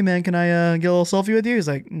guy's like, "Hey man, can I get a little selfie with you?" He's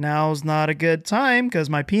like, "Now's not a good time because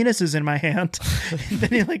my penis is in my hand." And then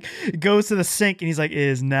he like goes to the sink, and he's like,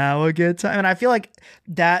 "Is now a good time?" And I feel like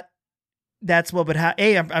that's what would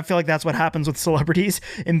happen. I feel like that's what happens with celebrities,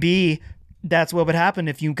 and B, that's what would happen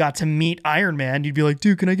if you got to meet Iron Man. You'd be like,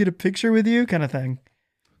 dude, can I get a picture with you? Kind of thing.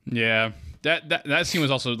 Yeah. That scene was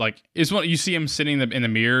also like, it's what you see him sitting in the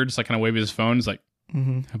mirror, just like kind of waving his phone. It's like,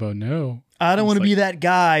 how about no? I don't want to be that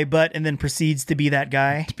guy, and then proceeds to be that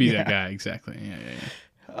guy. To be that guy, exactly.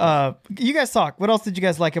 Yeah. You guys talk. What else did you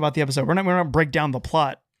guys like about the episode? We're not going to break down the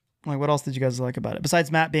plot. Like, what else did you guys like about it?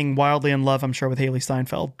 Besides Matt being wildly in love, I'm sure, with Haley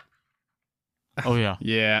Steinfeld. Oh yeah,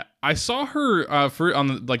 yeah. I saw her on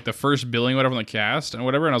the first billing, whatever, on the cast and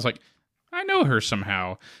whatever, and I was like, I know her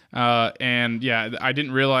somehow. And yeah, I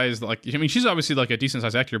didn't realize she's obviously like a decent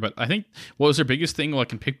sized actor, but I think what was her biggest thing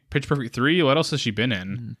like in Pitch Perfect 3? What else has she been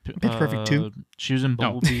in? Pitch Perfect 2. She was in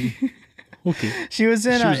Bumblebee. Okay. She was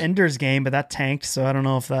in Ender's Game, but that tanked, so I don't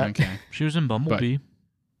know if that. Okay. She was in Bumblebee.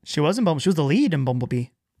 She was in Bumblebee. She was the lead in Bumblebee.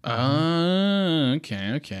 Okay.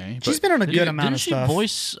 She's been on a good amount of stuff. Didn't she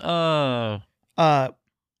voice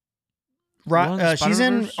she's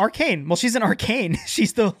in Arcane. Well, she's in Arcane.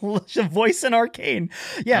 She's the voice in Arcane.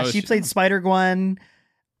 Yeah, she played Spider-Gwen.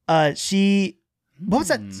 What was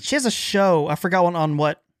that? She has a show. I forgot on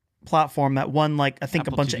what platform that won I think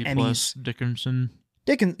Apple a bunch TV of Emmys.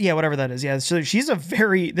 Dickens, yeah, whatever that is. Yeah, so this is a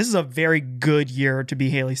very good year to be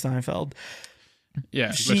Haley Steinfeld.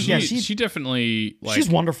 Yeah, she definitely she's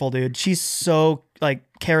wonderful, dude. She's so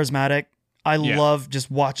charismatic. I love just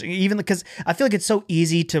watching, even because I feel like it's so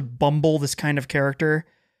easy to bumble this kind of character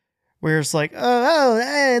where it's like,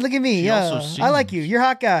 hey, look at me. I like you. You're a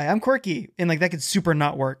hot guy. I'm quirky. And that could super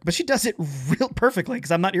not work. But she does it real perfectly because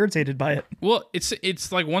I'm not irritated by it. Well,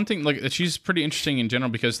 it's like one thing, she's pretty interesting in general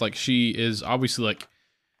because she is obviously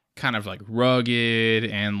kind of rugged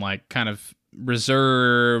and kind of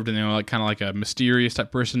reserved and kind of like a mysterious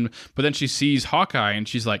type person, but then she sees Hawkeye and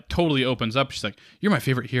she's totally opens up. She's like, "You're my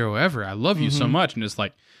favorite hero ever. I love you so much." And it's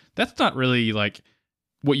that's not really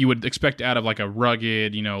what you would expect out of a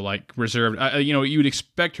rugged, reserved. You would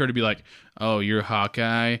expect her to be "Oh, you're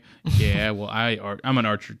Hawkeye? Yeah, well I'm an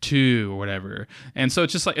archer too," or whatever. And so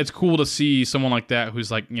it's just it's cool to see someone like that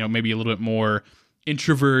who's maybe a little bit more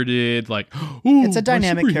introverted, ooh, it's a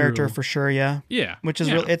dynamic character for sure. Yeah, which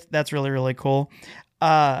is that's really, really cool.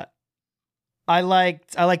 I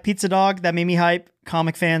like Pizza Dog. That made me hype.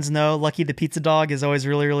 Comic fans know Lucky the Pizza Dog is always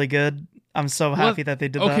really, really good. I'm so happy that they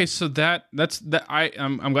did that. Okay, so that's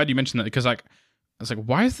I'm glad you mentioned that because I was like,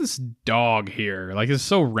 why is this dog here? It's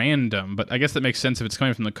so random, but I guess that makes sense if it's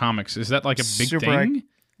coming from the comics. Is that a big thing?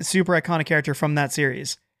 Super iconic character from that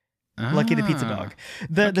series. Lucky the Pizza Dog.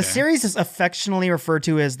 The series is affectionately referred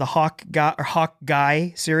to as the Hawk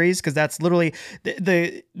Guy series because that's literally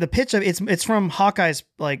the pitch of it's from Hawkeye's,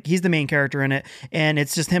 like he's the main character in it, and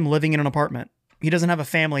it's just him living in an apartment. He doesn't have a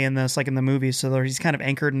family in this, like in the movie, so he's kind of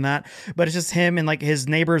anchored in that. But it's just him and like his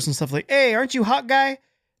neighbors and stuff. Like, hey, aren't you Hawk Guy?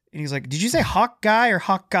 And he's like, did you say Hawk Guy or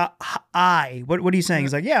Hawk Guy? What are you saying?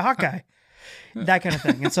 He's like, yeah, Hawk Guy. That kind of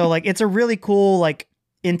thing. And so like it's a really cool like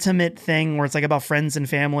intimate thing where it's like about friends and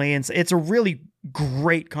family, and it's a really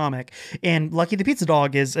great comic. And Lucky the Pizza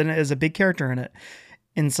Dog is a big character in it,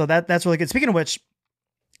 and so that's really good. Speaking of which,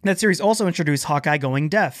 that series also introduced Hawkeye going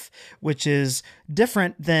deaf, which is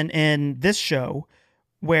different than in this show,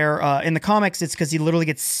 where in the comics it's because he literally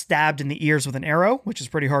gets stabbed in the ears with an arrow, which is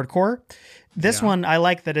pretty hardcore. This one I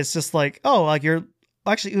like that it's just like, oh, like you're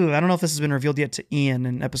actually, I don't know if this has been revealed yet to Ian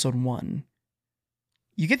in episode 1.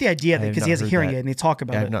 You get the idea that because he has a hearing aid and they talk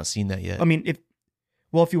about it. I've not seen that yet. I mean,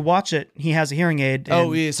 if you watch it, he has a hearing aid.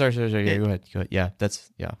 Oh, yeah, sorry. Yeah, go ahead. Yeah,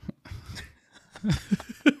 yeah.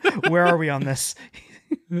 Where are we on this?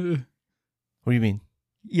 What do you mean?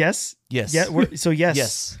 Yes. Yes. Yeah. Yes.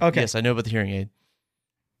 Yes. Okay. Yes, I know about the hearing aid.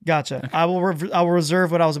 Gotcha. I will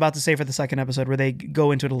reserve what I was about to say for the second episode where they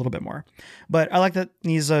go into it a little bit more. But I like that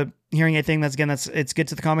he's a hearing aid thing. It's good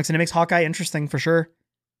to the comics and it makes Hawkeye interesting for sure.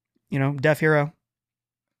 You know, deaf hero.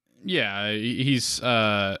 Yeah, he's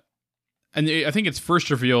and I think it's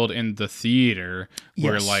first revealed in the theater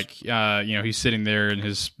where like he's sitting there and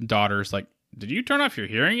his daughter's like, did you turn off your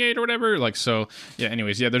hearing aid or whatever? Like, so yeah,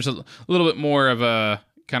 anyways, yeah, there's a little bit more of a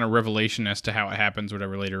kind of revelation as to how it happens or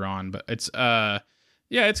whatever later on, but it's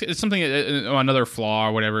something, another flaw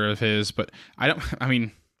or whatever of his, but I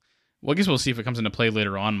guess we'll see if it comes into play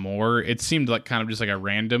later on more. It seemed like kind of just like a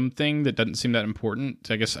random thing that doesn't seem that important.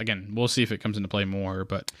 So I guess, again, we'll see if it comes into play more,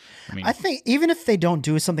 but I think even if they don't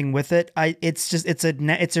do something with it,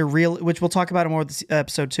 it's a real, which we'll talk about it more with this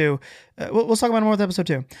episode 2. We'll talk about it more with episode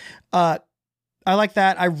 2. I like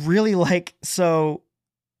that. I really like, so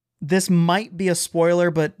this might be a spoiler,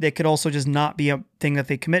 but it could also just not be a thing that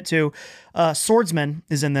they commit to. Swordsman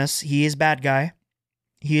is in this. He is bad guy.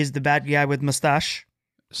 He is the bad guy with mustache.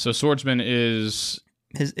 So Swordsman is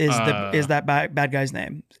that bad guy's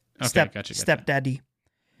name? Okay, gotcha. Stepdaddy.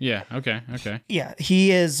 Yeah. Okay. Yeah,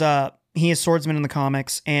 he is Swordsman in the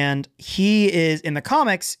comics, and he is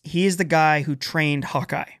the guy who trained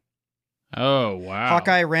Hawkeye. Oh wow!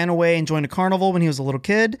 Hawkeye ran away and joined a carnival when he was a little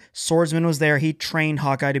kid. Swordsman was there. He trained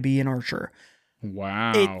Hawkeye to be an archer.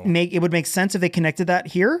 Wow! It would make sense if they connected that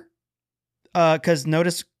here, because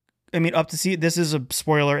notice. This is a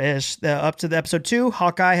spoiler-ish. Up to the episode 2,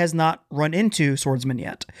 Hawkeye has not run into Swordsman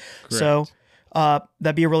yet. Correct. So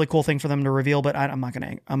that'd be a really cool thing for them to reveal. But I'm not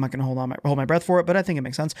gonna hold my breath for it. But I think it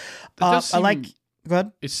makes sense. Go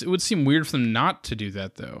ahead. It would seem weird for them not to do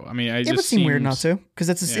that, though. I mean, it would seem weird not to, because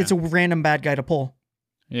it's a random bad guy to pull.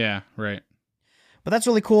 Yeah, right. But that's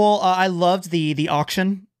really cool. I loved the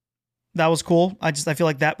auction. That was cool. I feel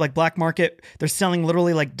like that, like black market, they're selling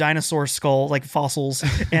literally like dinosaur skull, like fossils.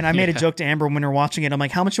 And I made a joke to Amber when we were watching it. I'm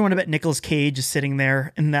like, how much you want to bet Nicolas Cage is sitting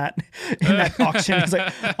there in that auction? He's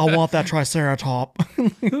like, I want that Triceratop.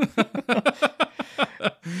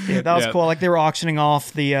 Yeah, that was cool. Like they were auctioning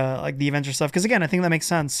off the Avenger stuff. Cause again, I think that makes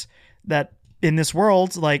sense that in this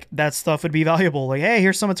world, like that stuff would be valuable. Like, hey,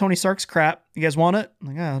 here's some of Tony Stark's crap. You guys want it?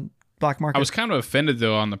 I'm like, black market. I was kind of offended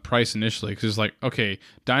though on the price initially because it's like, okay,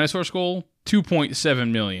 dinosaur skull, $2.7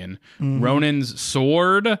 million. Mm-hmm. Ronin's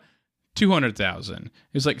sword, $200,000.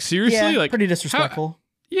 It's like, seriously, like pretty disrespectful.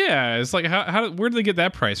 It's like where did they get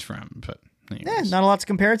that price from? But anyways. Not a lot to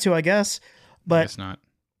compare it to, I guess. But I guess not.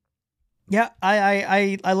 Yeah,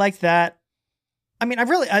 I like that. I mean,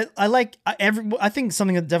 I think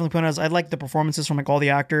something that definitely pointed out is I like the performances from like all the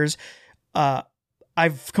actors.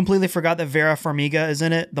 I've completely forgot that Vera Farmiga is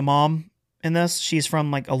in it, the mom in this. She's from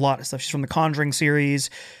like a lot of stuff. She's from the Conjuring series.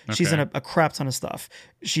 Okay. She's in a crap ton of stuff.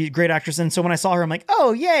 She's a great actress. And so when I saw her, I'm like,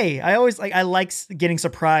 oh, yay. I like getting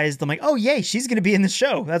surprised. I'm like, oh, yay, she's going to be in this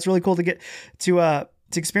show. That's really cool to get to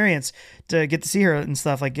experience, to get to see her and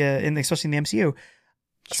stuff, like especially in the MCU. Sure.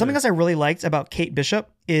 Something else I really liked about Kate Bishop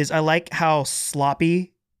is I like how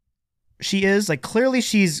sloppy she is. Like clearly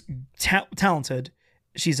she's talented.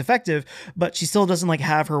 She's effective, but she still doesn't like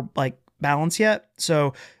have her like balance yet.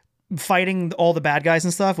 So fighting all the bad guys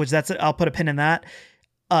and stuff, which that's it. I'll put a pin in that.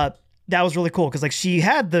 That was really cool. Cause like she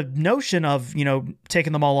had the notion of,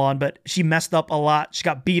 taking them all on, but she messed up a lot. She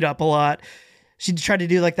got beat up a lot. She tried to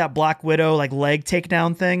do like that Black Widow, like leg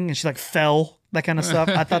takedown thing. And she like fell, that kind of stuff.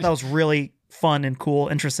 I thought that was really fun and cool,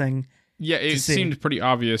 interesting. Yeah, it seemed pretty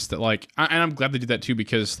obvious that like, and I'm glad they did that too,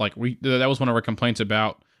 because like that was one of our complaints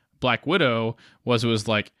about Black Widow was it was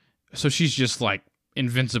like, so she's just like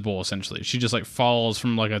invincible essentially. She just like falls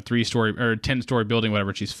from like a 3-story or 10-story building,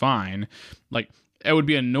 whatever. She's fine. Like, it would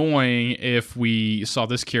be annoying if we saw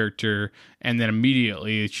this character and then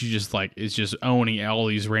immediately she just like is just owning all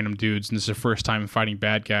these random dudes, and this is her first time fighting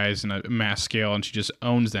bad guys in a mass scale, and she just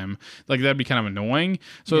owns them. Like, that'd be kind of annoying.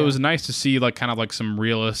 So it was nice to see like kind of like some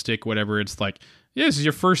realistic whatever. It's like, yeah, this is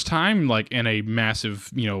your first time like in a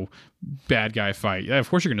massive, bad guy fight. Yeah, of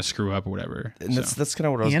course you're gonna screw up or whatever. And that's kind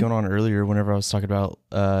of what I was going on earlier whenever I was talking about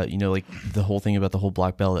like the whole thing about the whole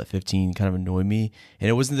black belt at 15 kind of annoyed me. And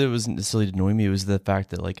it wasn't that it wasn't necessarily to annoy me, it was the fact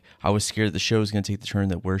that like I was scared that the show was going to take the turn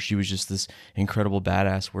that where she was just this incredible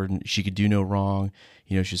badass where she could do no wrong.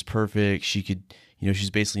 She's perfect. She could, she's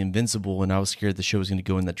basically invincible, and I was scared the show was going to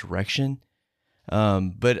go in that direction.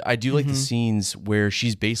 But I do like the scenes where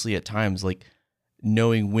she's basically at times like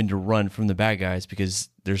knowing when to run from the bad guys because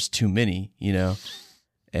there's too many,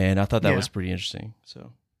 and I thought that was pretty interesting.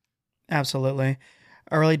 So, absolutely,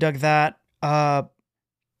 I really dug that.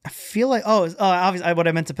 I feel like obviously what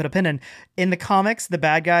I meant to put a pin in the comics, the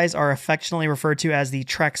bad guys are affectionately referred to as the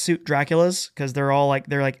tracksuit Draculas because they're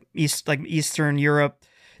like Eastern Europe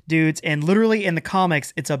dudes, and literally in the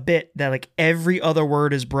comics, it's a bit that like every other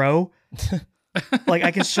word is bro. Like,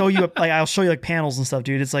 I can show you, like, I'll show you like panels and stuff,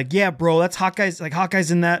 dude. It's like, yeah, bro, that's Hawkeye's, like Hawkeye's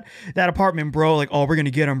in that apartment, bro. Like, oh, we're going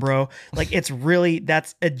to get him, bro. Like, it's really,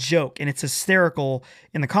 that's a joke, and it's hysterical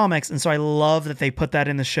in the comics. And so I love that they put that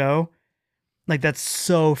in the show. Like, that's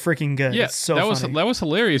so freaking good. Yeah, it's so funny. that was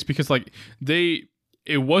hilarious because like it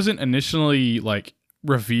wasn't initially like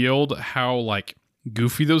revealed how like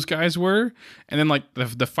goofy those guys were. And then like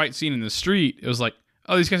the fight scene in the street, it was like,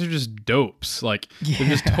 oh, these guys are just dopes. Like, they're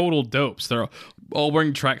just total dopes. They're all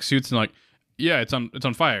wearing tracksuits and like, yeah, it's on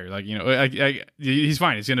fire. Like, he's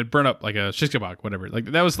fine. He's gonna burn up like a shish kebab, whatever. Like,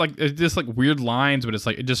 that was like just like weird lines, but it's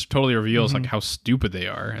like it just totally reveals like how stupid they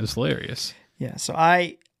are. It's hilarious. Yeah. So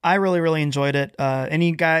I really, really enjoyed it.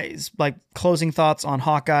 Any guys like closing thoughts on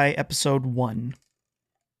Hawkeye episode 1?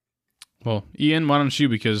 Well, Ian, why don't you?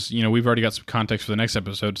 Because we've already got some context for the next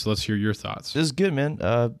episode, so let's hear your thoughts. This is good, man.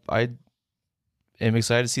 I'm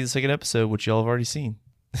excited to see the second episode, which y'all have already seen.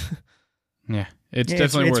 Yeah, it's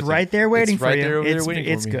definitely worth it. It's right there waiting for you.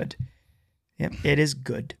 It's good. Yep, it is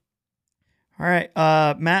good. All right,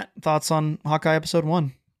 Matt, thoughts on Hawkeye episode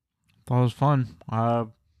 1? Thought it was fun.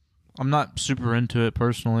 I'm not super into it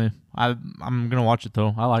personally. I'm gonna watch it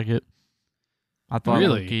though. I like it. I thought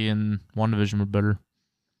Loki and WandaVision were better.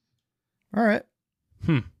 All right.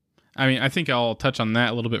 I mean, I think I'll touch on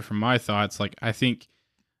that a little bit from my thoughts. Like, I think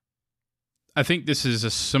this is a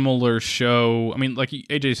similar show. I mean, like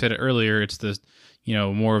AJ said it earlier, it's the,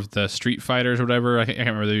 more of the street fighters or whatever. I can't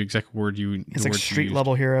remember the exact word you. It's like street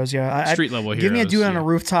level heroes. Yeah, street level heroes. Give me a dude on a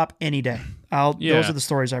rooftop any day. Those are the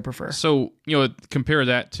stories I prefer. So compare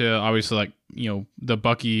that to obviously like the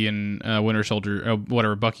Bucky and Winter Soldier,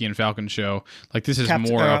 whatever, Bucky and Falcon show. Like, this is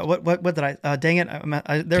more. What did I? Dang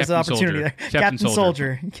it! There's an opportunity there. Captain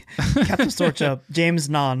Soldier. Captain Soldier. James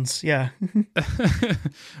Nons. Yeah.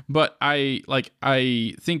 But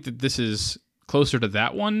I think that this is closer to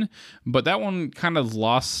that one, but that one kind of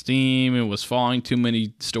lost steam and was following too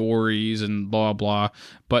many stories and blah blah.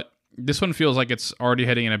 But this one feels like it's already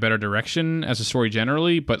heading in a better direction as a story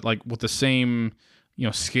generally, but like with the same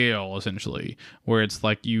scale essentially, where it's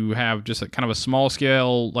like you have just a kind of a small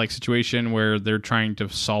scale like situation where they're trying to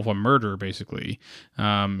solve a murder basically.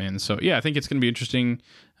 And so, yeah, I think it's going to be interesting.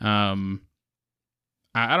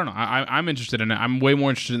 I don't know. I'm interested in it. I'm way more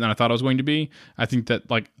interested than I thought I was going to be. I think that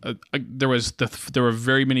like there were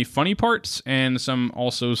very many funny parts and some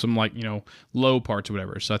like, low parts or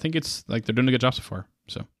whatever. So I think it's like they're doing a good job so far.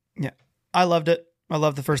 So yeah, I loved it. I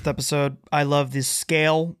love the first episode. I love the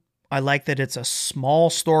scale. I like that it's a small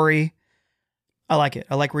story. I like it.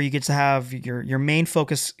 I like where you get to have your main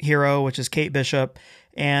focus hero, which is Kate Bishop,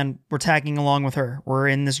 and we're tagging along with her. We're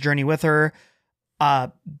in this journey with her.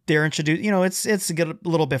 They're introduced, it's a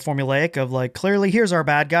little bit formulaic of like, clearly here's our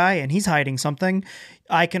bad guy and he's hiding something.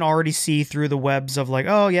 I can already see through the webs of like,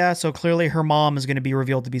 oh yeah, so clearly her mom is going to be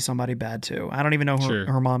revealed to be somebody bad too. I don't even know who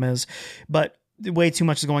her mom is, but way too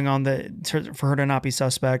much is going on for her to not be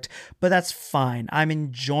suspect, but that's fine. I'm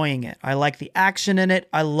enjoying it. I like the action in it.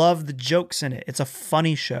 I love the jokes in it. It's a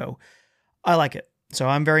funny show. I like it. So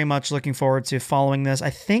I'm very much looking forward to following this. I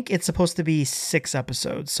think it's supposed to be 6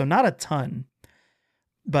 episodes, so not a ton,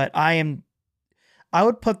 but I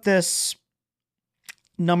would put this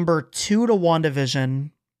number 2 to WandaVision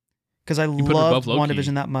because I love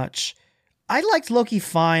WandaVision that much. I liked Loki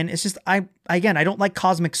fine. It's just, I don't like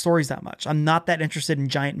cosmic stories that much. I'm not that interested in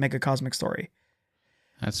giant mega cosmic story.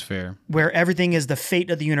 That's fair. Where everything is the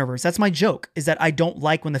fate of the universe. That's my joke, is that I don't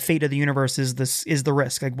like when the fate of the universe is the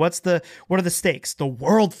risk. Like, what are the stakes? The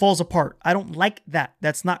world falls apart. I don't like that.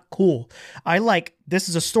 That's not cool. I like, this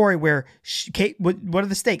is a story where what are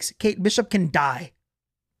the stakes? Kate Bishop can die.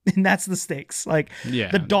 And that's the stakes. Like,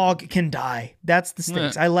 the dog can die. That's the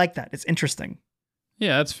stakes. I like that. It's interesting.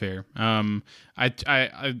 Yeah, that's fair.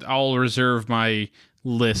 I'll reserve my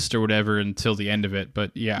list or whatever until the end of it, but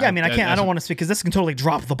yeah. I mean, I don't want to speak because this can totally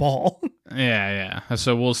drop the ball. Yeah.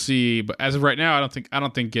 So we'll see. But as of right now, I don't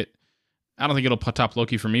think it'll top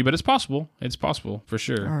Loki for me, but it's possible. It's possible for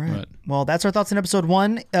sure. All right. But. Well, that's our thoughts on episode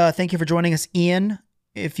 1. Thank you for joining us, Ian.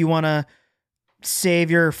 If you want to save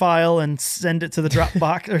your file and send it to the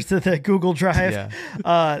Dropbox or to the Google Drive,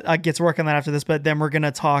 I get to work on that after this, but then we're going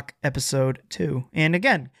to talk episode 2. And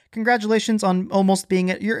again, congratulations on almost being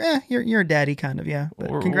you're a daddy kind of. Yeah.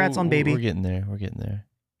 But congrats on baby. We're getting there.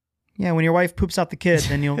 Yeah. When your wife poops out the kid,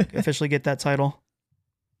 then you'll officially get that title.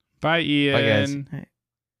 Bye, Ian. Bye, guys. Right.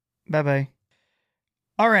 Bye-bye.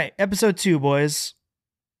 All right. Episode 2, boys.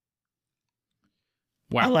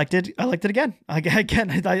 Wow. I liked it again. We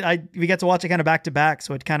get to watch it kind of back to back,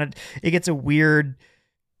 so it gets a weird,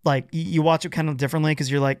 like, you watch it kind of differently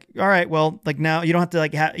because you're like, all right, well, like, now you don't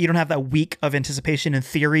have to you don't have that week of anticipation and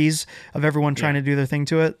theories of everyone trying to do their thing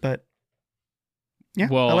to it, but yeah,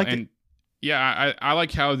 well, I liked it. Yeah, I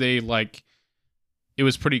like how they, like, it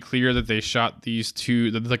was pretty clear that they shot these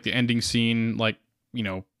two, like the ending scene, like, you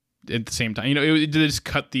know, at the same time, they just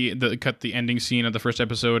cut the ending scene of the first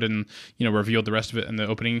episode and revealed the rest of it in the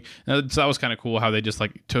opening. So that was kind of cool how they just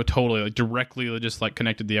like totally like directly just like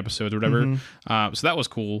connected the episodes or whatever. Mm-hmm. So that was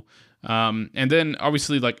cool. And then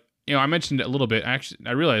obviously, like, I mentioned it a little bit. Actually,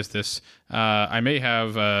 I realized this. I may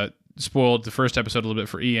have spoiled the first episode a little bit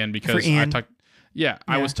for Ian because I talked. Yeah,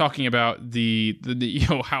 I was talking about the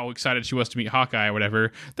how excited she was to meet Hawkeye or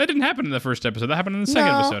whatever. That didn't happen in the first episode. That happened in the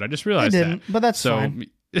second episode. I just realized that. But that's fine.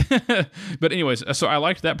 But anyways, so I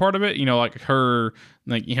liked that part of it. Like her,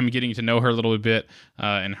 like him getting to know her a little bit,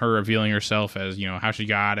 and her revealing herself as how she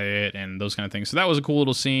got it and those kind of things. So that was a cool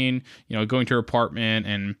little scene. Going to her apartment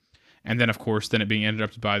and then of course it being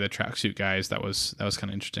interrupted by the tracksuit guys. That was kind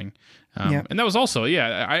of interesting. And that was also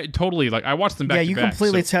I totally like I watched them back. Yeah, you to back,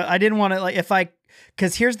 completely. I didn't want to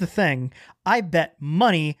because here's the thing. I bet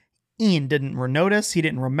money Ian didn't notice. He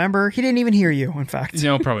didn't remember. He didn't even hear you. In fact,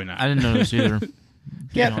 no, probably not. I didn't notice either.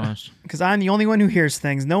 Yeah, because I'm the only one who hears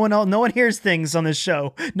things. No one hears things on this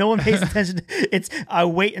show. No one pays attention. I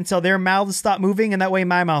wait until their mouths stop moving, and that way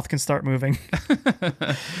my mouth can start moving.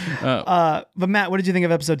 But Matt, what did you think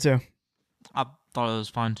of episode 2? I thought it was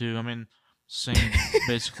fine too. I mean, same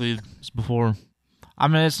basically as before. I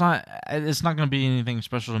mean, it's not going to be anything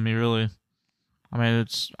special to me, really. I mean,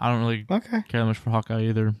 I don't really care much for Hawkeye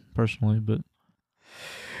either, personally, but.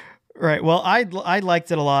 Right. Well, I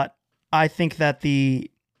liked it a lot. I think that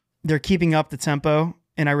they're keeping up the tempo,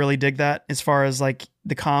 and I really dig that as far as like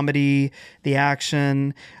the comedy, the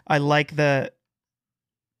action. I like I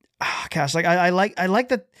like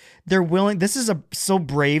that they're willing. This is so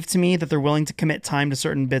brave to me that they're willing to commit time to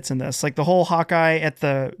certain bits in this. Like the whole Hawkeye at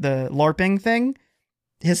the LARPing thing,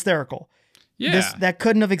 hysterical. Yeah. That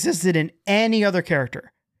couldn't have existed in any other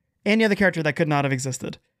character. Any other character that could not have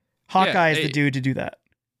existed. Hawkeye is the dude to do that.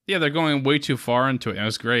 Yeah, they're going way too far into it. And it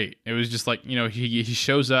was great. It was just like, he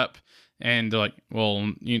shows up and they're like,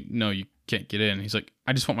 well, you can't get in. He's like,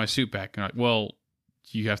 I just want my suit back. And I'm like, well,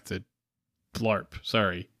 you have to LARP.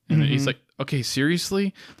 Sorry. And then he's like, okay,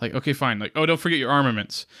 seriously? Like, okay, fine. Like, oh, don't forget your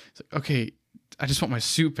armaments. It's like, okay, I just want my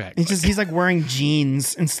suit back. He's like wearing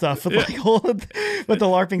jeans and stuff with like all of, with the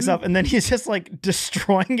LARPing stuff, and then he's just like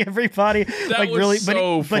destroying everybody. That like was really,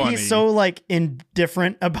 so funny. But he's so like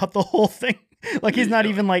indifferent about the whole thing. Like he's not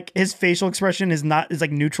even like his facial expression is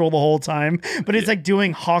like neutral the whole time, but it's like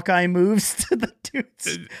doing Hawkeye moves to the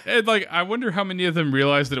dudes. And like I wonder how many of them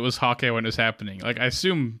realized that it was Hawkeye when it was happening. Like I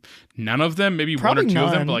assume none of them, maybe probably one or two none.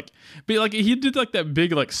 of them, but like he did like that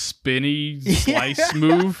big like spinny slice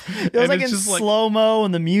move. It was like in slow mo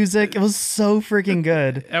and the music. It was so freaking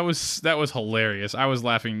good. That was hilarious. I was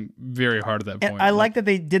laughing very hard at that point. And I like that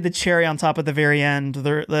they did the cherry on top at the very end.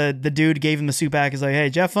 The dude gave him the suit back. He's like,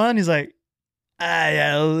 "Hey, Jeff, fun?" He's like.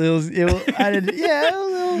 Yeah, it was. It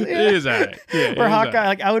is alright. Yeah, for Hawkeye,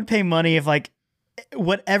 like I would pay money if like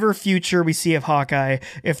whatever future we see of Hawkeye,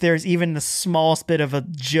 if there's even the smallest bit of a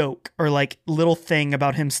joke or like little thing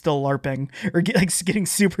about him still LARPing or getting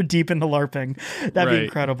super deep into LARPing, that'd be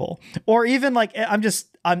incredible. Or even like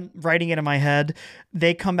I'm writing it in my head.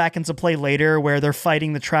 They come back into play later where they're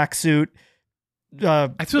fighting the tracksuit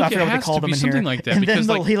I feel like forgot it has to be something like that. And then because,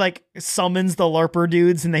 like, he like summons the LARPer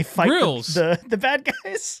dudes and they fight Grills. the bad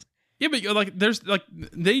guys. yeah, but like, there's like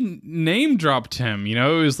they name dropped him. You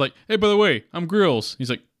know, it was like, hey, by the way, I'm Grills. He's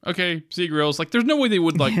like, okay, see Grills. Like, there's no way they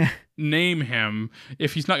would like name him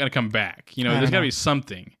if he's not gonna come back. You know, there's gotta be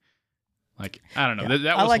something. Like, I don't know.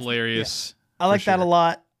 That was hilarious. Yeah. I like that a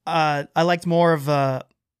lot. I liked more of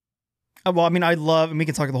well, I mean, I love, and we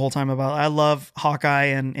can talk the whole time about it. I love Hawkeye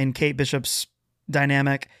and Kate Bishop's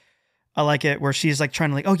dynamic. I like it where she's like trying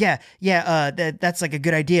to like, oh yeah, that's like a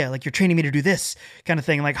good idea. Like, you're training me to do this kind of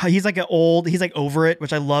thing. Like, he's like he's like over it,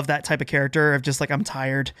 which I love that type of character of just like, I'm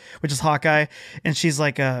tired, which is Hawkeye. And she's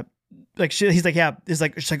like, he's like, yeah, she's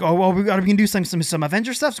like, oh, well, we can do some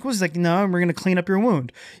Avenger stuff. So he's like, no, we're going to clean up your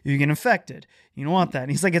wound. You get infected. You don't want that.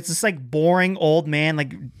 And he's like, it's just like boring old man,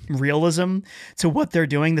 like realism to what they're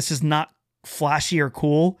doing. This is not flashy or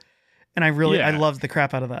cool. And I loved the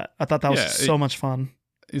crap out of that. I thought that was so much fun.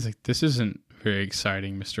 He's like, this isn't very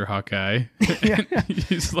exciting, Mr. Hawkeye.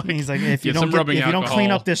 he's like, if you don't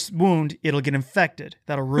clean up this wound, it'll get infected.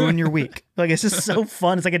 That'll ruin your week. Like, it's just so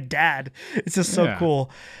fun. It's like a dad. It's just so cool.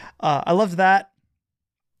 I loved that.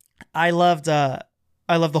 I loved the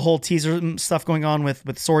whole teaser stuff going on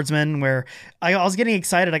with Swordsman, where I was getting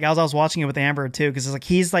excited. Like, as I was watching it with Amber too, because it's like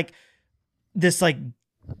he's like this like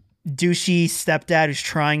douchey stepdad who's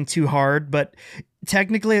trying too hard, but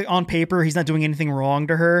technically on paper he's not doing anything wrong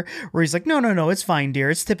to her, where he's like, no, it's fine,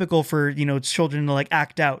 dear. It's typical for, you know, children to like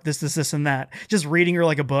act out this and that, just reading her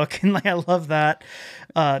like a book. And like, I love that.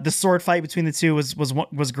 The sword fight between the two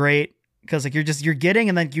was great, because like you're getting,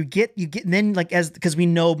 and then you get and then like, because we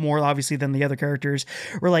know more obviously than the other characters,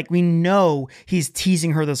 we're like, we know he's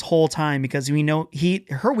teasing her this whole time, because we know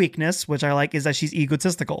her weakness, which I like, is that she's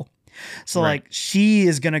egotistical. So like, she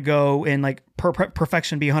is going to go and like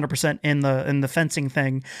perfection, be 100% in the fencing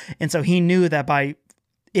thing. And so he knew that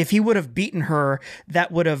if he would have beaten her,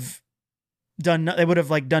 that would have done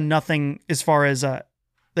nothing as far as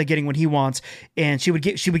like getting what he wants, and she would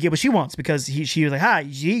get what she wants, because she was like, hi,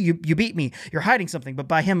 you beat me, you're hiding something. But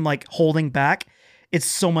by him like holding back, it's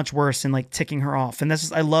so much worse and like ticking her off. And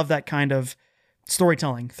I love that kind of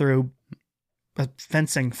storytelling through a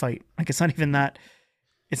fencing fight. Like, it's not even that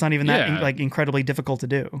like incredibly difficult to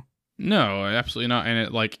do. No, absolutely not.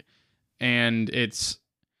 And it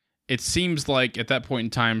seems like at that point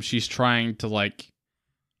in time, she's trying to like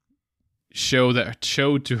show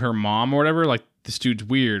to her mom or whatever, like, this dude's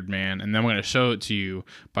weird, man, and then I'm going to show it to you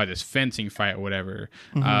by this fencing fight or whatever.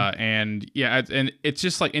 Mm-hmm. And it's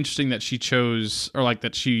just like interesting that she chose, or like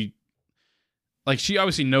that she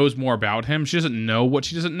obviously knows more about him. She doesn't know what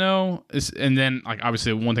she doesn't know. And then like,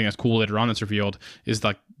 obviously one thing that's cool later on that's revealed is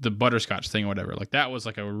like the butterscotch thing or whatever. Like, that was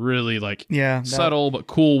like a really like subtle but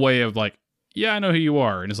cool way of like, yeah, I know who you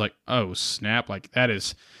are. And it's like, oh snap. Like, that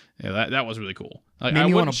is, that was really cool. Like, made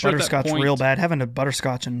me want a butterscotch real bad. Haven't a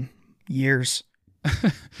butterscotch in years.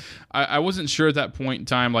 I wasn't sure at that point in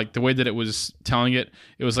time, like the way that it was telling it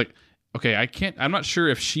was like, okay, I'm not sure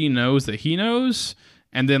if she knows that he knows.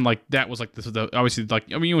 And then like, that was like the obviously, like,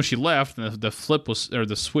 I mean, when she left and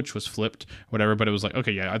the switch was flipped, whatever, but it was like,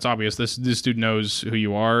 okay, yeah, it's obvious this dude knows who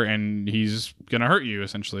you are and he's gonna hurt you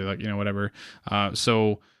essentially, like, you know, whatever.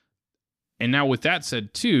 So, and now with that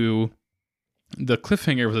said too, the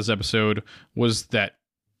cliffhanger of this episode was that,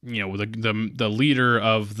 you know, the leader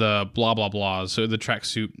of the blah blah blahs, so the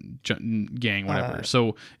tracksuit gang, whatever.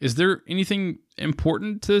 So, is there anything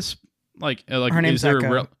important to this? Like her name's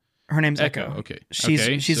Echo. Her name's Echo. Okay,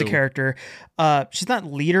 she's a character. She's not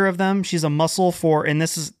leader of them. She's a muscle for, and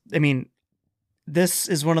this is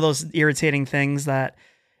one of those irritating things that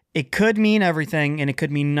it could mean everything and it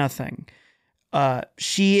could mean nothing.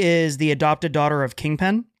 She is the adopted daughter of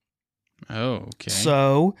Kingpin. Oh, okay.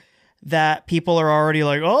 So that people are already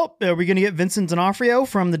like, oh, are we going to get Vincent D'Onofrio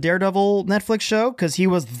from the Daredevil Netflix show? Because he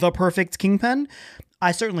was the perfect Kingpin.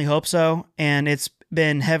 I certainly hope so. And it's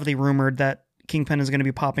been heavily rumored that Kingpin is going to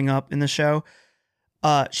be popping up in the show.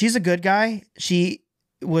 She's a good guy. She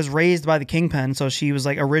was raised by the Kingpin, so she was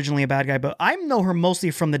like originally a bad guy, but I know her mostly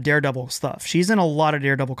from the Daredevil stuff. She's in a lot of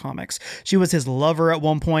Daredevil comics. She was his lover at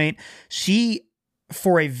one point. She,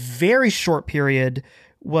 for a very short period,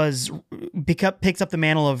 picks up the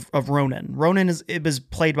mantle of Ronin. Ronin was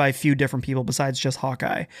played by a few different people besides just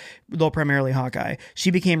Hawkeye, though primarily Hawkeye.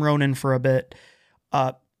 She became Ronin for a bit.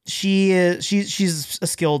 She's a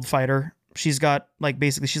skilled fighter. She's got like,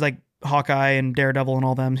 basically she's like Hawkeye and Daredevil and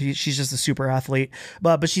all them. She's just a super athlete,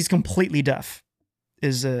 but she's completely deaf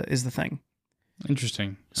is the thing.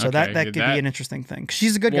 Interesting. So okay, that could be an interesting thing.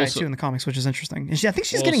 She's a good guy too in the comics, which is interesting. And I think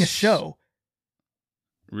she's getting a show.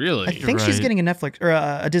 Really? I think she's getting a Netflix or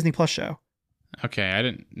a Disney Plus show. Okay, I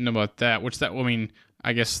didn't know about that.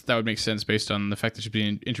 I guess that would make sense based on the fact that she's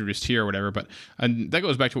being introduced here or whatever. But that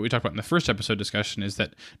goes back to what we talked about in the first episode discussion, is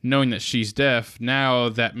that knowing that she's deaf, now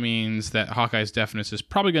that means that Hawkeye's deafness is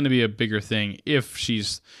probably going to be a bigger thing if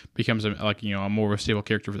she's becomes a more of a stable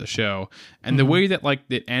character for the show. And the way that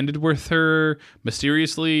it ended with her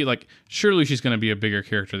mysteriously, surely she's going to be a bigger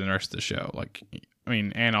character than the rest of the show.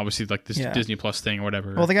 And obviously this Disney Plus thing or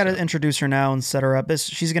whatever. Well, they got to introduce her now and set her up.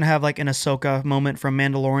 She's going to have an Ahsoka moment from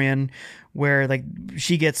Mandalorian where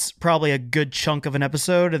she gets probably a good chunk of an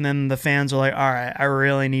episode, and then the fans are like, all right,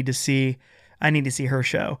 I need to see her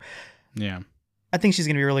show. Yeah. I think she's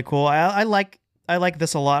going to be really cool. I like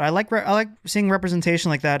this a lot. I like seeing representation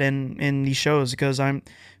like that in these shows, because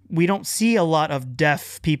we don't see a lot of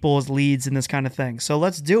deaf people as leads in this kind of thing. So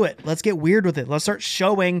let's do it. Let's get weird with it. Let's start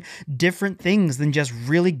showing different things than just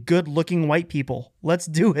really good looking white people. Let's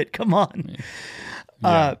do it. Come on.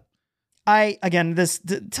 Yeah.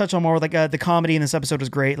 Touch on more the comedy in this episode was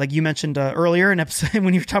great. Like you mentioned earlier in episode,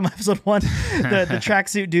 when you were talking about episode 1, the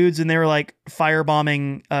tracksuit dudes, and they were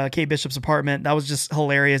firebombing Kate Bishop's apartment. That was just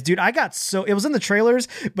hilarious, dude. It was in the trailers,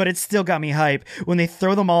 but it still got me hype when they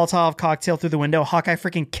throw the Molotov cocktail through the window. Hawkeye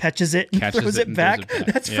freaking catches it and throws it back.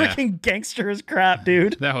 That's freaking gangster as crap,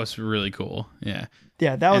 dude. That was really cool. Yeah.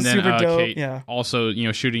 Yeah, that was super dope. Kate yeah. Also,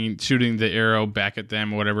 shooting the arrow back at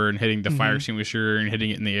them or whatever, and hitting the fire extinguisher and hitting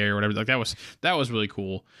it in the air or whatever. That was really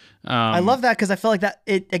cool. I love that, because I felt like that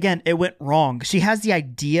it went wrong. She has the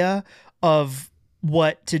idea of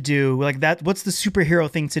what to do, what's the superhero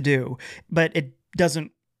thing to do, but it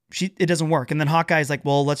doesn't work. And then Hawkeye's like,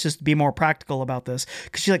 well, let's just be more practical about this,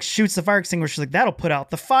 because she shoots the fire extinguisher. She's like, that'll put out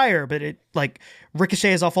the fire, but it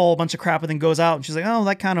ricochets off a bunch of crap and then goes out. And she's like, oh,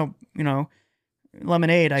 that kind of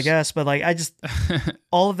lemonade, I guess. But I just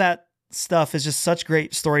all of that stuff is just such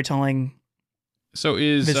great storytelling. So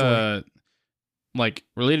is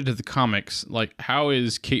related to the comics, how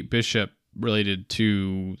is Kate Bishop related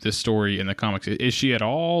to this story in the comics? Is she at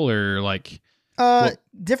all, or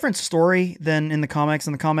different story than in the comics?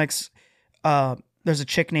 In the comics, there's a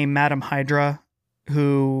chick named Madam Hydra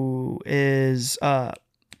who is I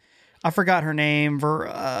forgot her name.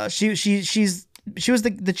 She was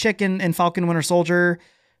the chick in Falcon Winter Soldier.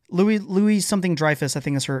 Louis something Dreyfus, I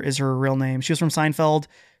think is her real name. She was from Seinfeld.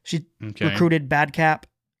 She recruited Bad Cap.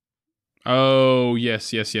 Oh,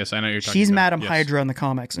 yes. I know you're talking about. She's Madam Hydra in the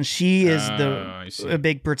comics, and she is a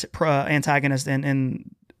big antagonist in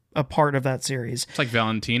a part of that series. It's like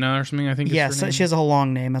Valentina or something, I think. Yes, she has a whole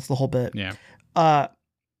long name. That's the whole bit. Yeah.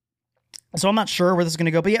 So I'm not sure where this is going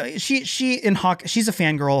to go, but yeah, she's a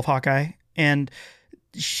fangirl of Hawkeye, and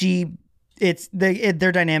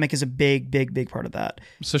their dynamic is a big part of that.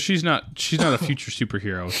 So she's not a future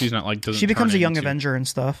superhero. She's not she becomes a young Avenger and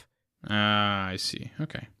stuff. I see.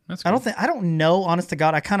 Okay. That's cool. I don't know, honest to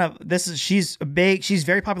God. She's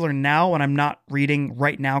very popular now, and I'm not reading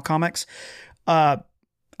right now comics. I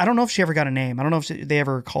don't know if she ever got a name. I don't know if they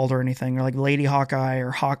ever called her anything, or Lady Hawkeye,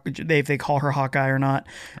 or if they call her Hawkeye or not.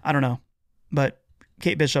 I don't know. But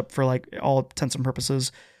Kate Bishop for all intents and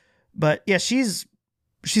purposes. But yeah, she's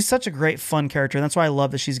such a great fun character. And that's why I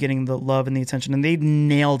love that she's getting the love and the attention. And they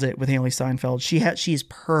nailed it with Haley Steinfeld. She's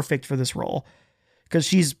perfect for this role, because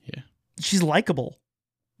she's likable.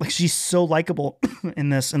 She's so likable in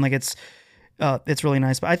this, and it's really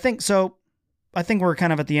nice. But I think we're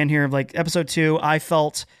kind of at the end here of episode 2. I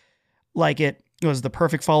felt like it was the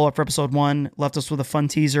perfect follow-up for episode 1. Left us with a fun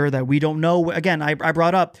teaser that we don't know. Again, I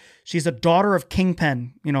brought up, she's a daughter of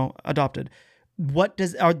Kingpin, adopted. What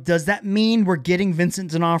does that mean? We're getting Vincent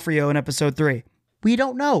D'Onofrio in episode 3. We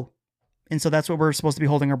don't know. And so that's what we're supposed to be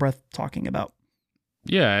holding our breath talking about.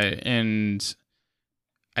 Yeah. And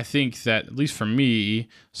I think that, at least for me,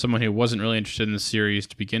 someone who wasn't really interested in the series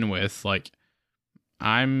to begin with,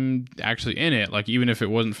 I'm actually in it. Even if it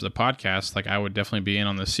wasn't for the podcast, I would definitely be in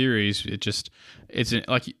on the series. It's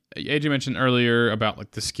like AJ mentioned earlier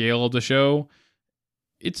about the scale of the show.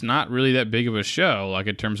 It's not really that big of a show,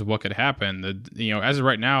 in terms of what could happen. As of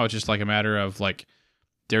right now, it's just a matter of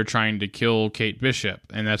they're trying to kill Kate Bishop,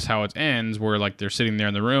 and that's how it ends. Where they're sitting there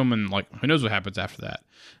in the room, and who knows what happens after that.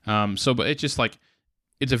 But it's just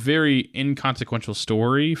it's a very inconsequential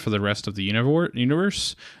story for the rest of the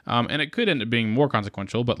universe, and it could end up being more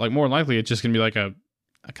consequential. But more likely, it's just gonna be a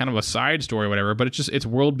kind of a side story or whatever, but it's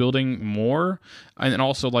world building more, and then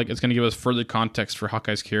also it's going to give us further context for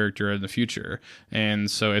Hawkeye's character in the future.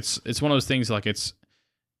 And so it's one of those things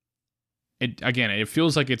it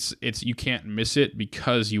feels like it's you can't miss it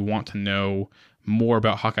because you want to know more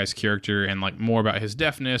about Hawkeye's character and like more about his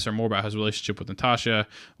deafness or more about his relationship with Natasha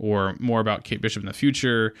or more about Kate Bishop in the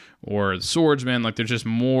future or the swordsman. Like there's just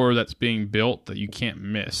more that's being built that you can't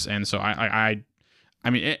miss. And so I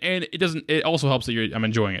mean, and it also helps that I'm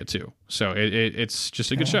enjoying it too. So it's just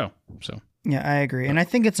a good show. So. Yeah, I agree. And I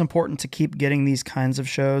think it's important to keep getting these kinds of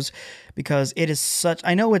shows because it is such,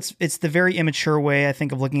 I know it's the very immature way, I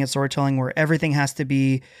think, of looking at storytelling where everything has to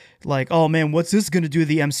be like, oh man, what's this going to do to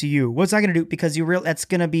the MCU? What's that going to do? Because that's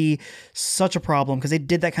going to be such a problem because they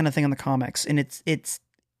did that kind of thing in the comics. And it's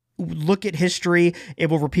look at history, it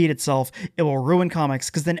will repeat itself. It will ruin comics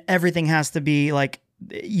because then everything has to be like,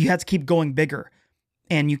 you have to keep going bigger.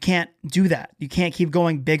 And you can't do that. You can't keep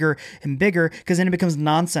going bigger and bigger because then it becomes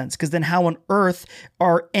nonsense. Because then how on earth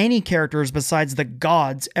are any characters besides the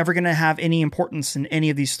gods ever going to have any importance in any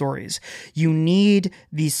of these stories? You need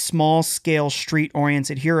these small scale street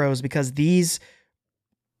oriented heroes because these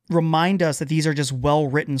remind us that these are just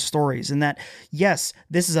well-written stories and that, yes,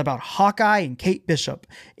 this is about Hawkeye and Kate Bishop.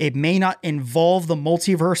 It may not involve the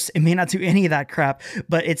multiverse. It may not do any of that crap,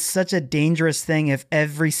 but it's such a dangerous thing if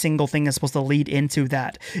every single thing is supposed to lead into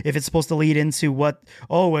that. If it's supposed to lead into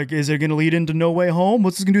is it going to lead into No Way Home?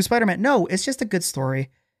 What's this going to do to Spider-Man? No, it's just a good story.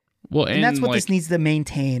 Well, and that's what this needs to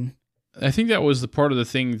maintain. I think that was the part of the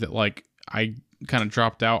thing that like I kind of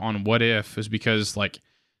dropped out on What If is because like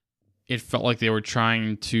it felt like they were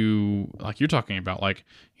trying to, like you're talking about, like,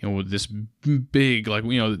 you know, this big, like,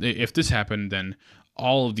 you know, if this happened, then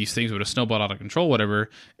all of these things would have snowballed out of control, whatever.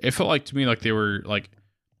 It felt like to me like they were like,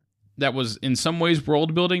 that was in some ways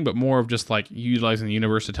world building, but more of just like utilizing the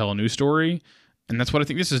universe to tell a new story. And that's what I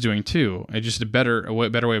think this is doing too. It's just a better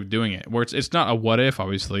way of doing it, where it's not a what if,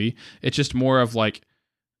 obviously. It's just more of like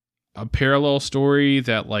a parallel story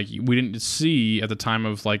that like we didn't see at the time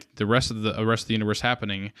of like the rest of the universe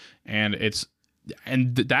happening, and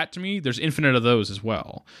that to me, there's infinite of those as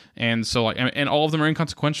well. And so like, and all of them are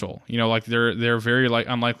inconsequential. You know, like they're very like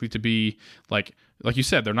unlikely to be like you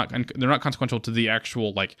said, they're not consequential to the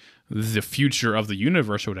actual like the future of the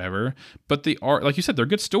universe or whatever. But they are, like you said, they're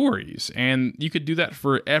good stories, and you could do that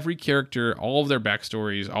for every character, all of their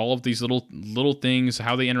backstories, all of these little things,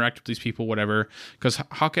 how they interact with these people, whatever. Because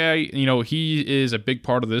Hawkeye, you know, he is a big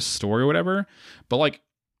part of this story or whatever. But like,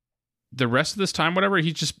 the rest of this time, whatever,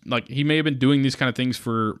 he's just like, he may have been doing these kind of things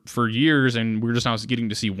for years, and we're just now getting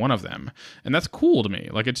to see one of them. And that's cool to me.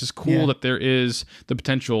 Like, it's just cool that there is the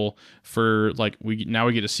potential for like, we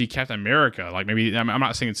get to see Captain America. Like, maybe, I'm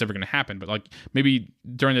not saying it's ever going to happen, but like maybe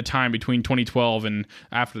during the time between 2012 and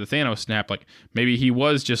after the Thanos snap, like maybe he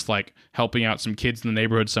was just like helping out some kids in the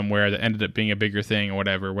neighborhood somewhere that ended up being a bigger thing or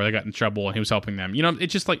whatever, where they got in trouble and he was helping them. You know,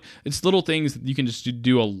 it's just like, it's little things that you can just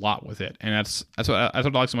do a lot with it. And that's what I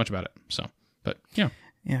like so much about it. So, but yeah.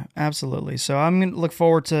 Yeah, absolutely. So I'm going to look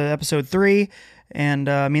forward to episode 3. And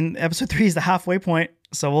I mean, episode 3 is the halfway point.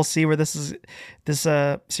 So we'll see where this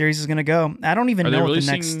series is going to go. I don't even know what the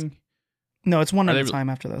next. No, it's one at a time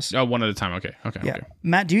after this. Oh, one at a time. Okay. Yeah. Okay.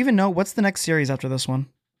 Matt, do you even know what's the next series after this one?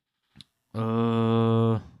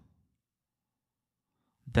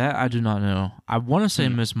 That I do not know. I want to say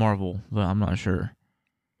Miss Marvel, but I'm not sure.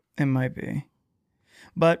 It might be.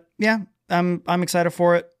 But yeah, I'm excited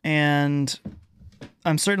for it, and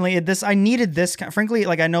I'm certainly I needed this. Frankly,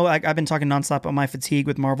 like I know I've been talking nonstop about my fatigue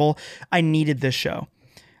with Marvel. I needed this show.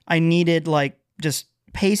 I needed like just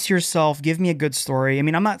pace yourself, give me a good story. I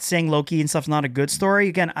mean, I'm not saying Loki and stuff's not a good story.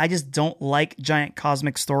 Again, I just don't like giant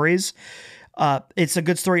cosmic stories. It's a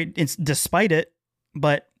good story despite it,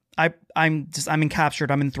 but I'm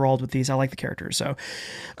encaptured. I'm enthralled with these. I like the characters. So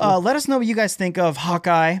let us know what you guys think of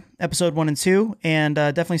Hawkeye episode 1 and 2, and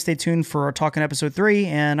definitely stay tuned for our talk in episode 3.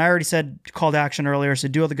 And I already said call to action earlier, so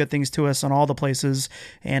do all the good things to us on all the places.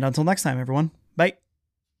 And until next time, everyone, bye.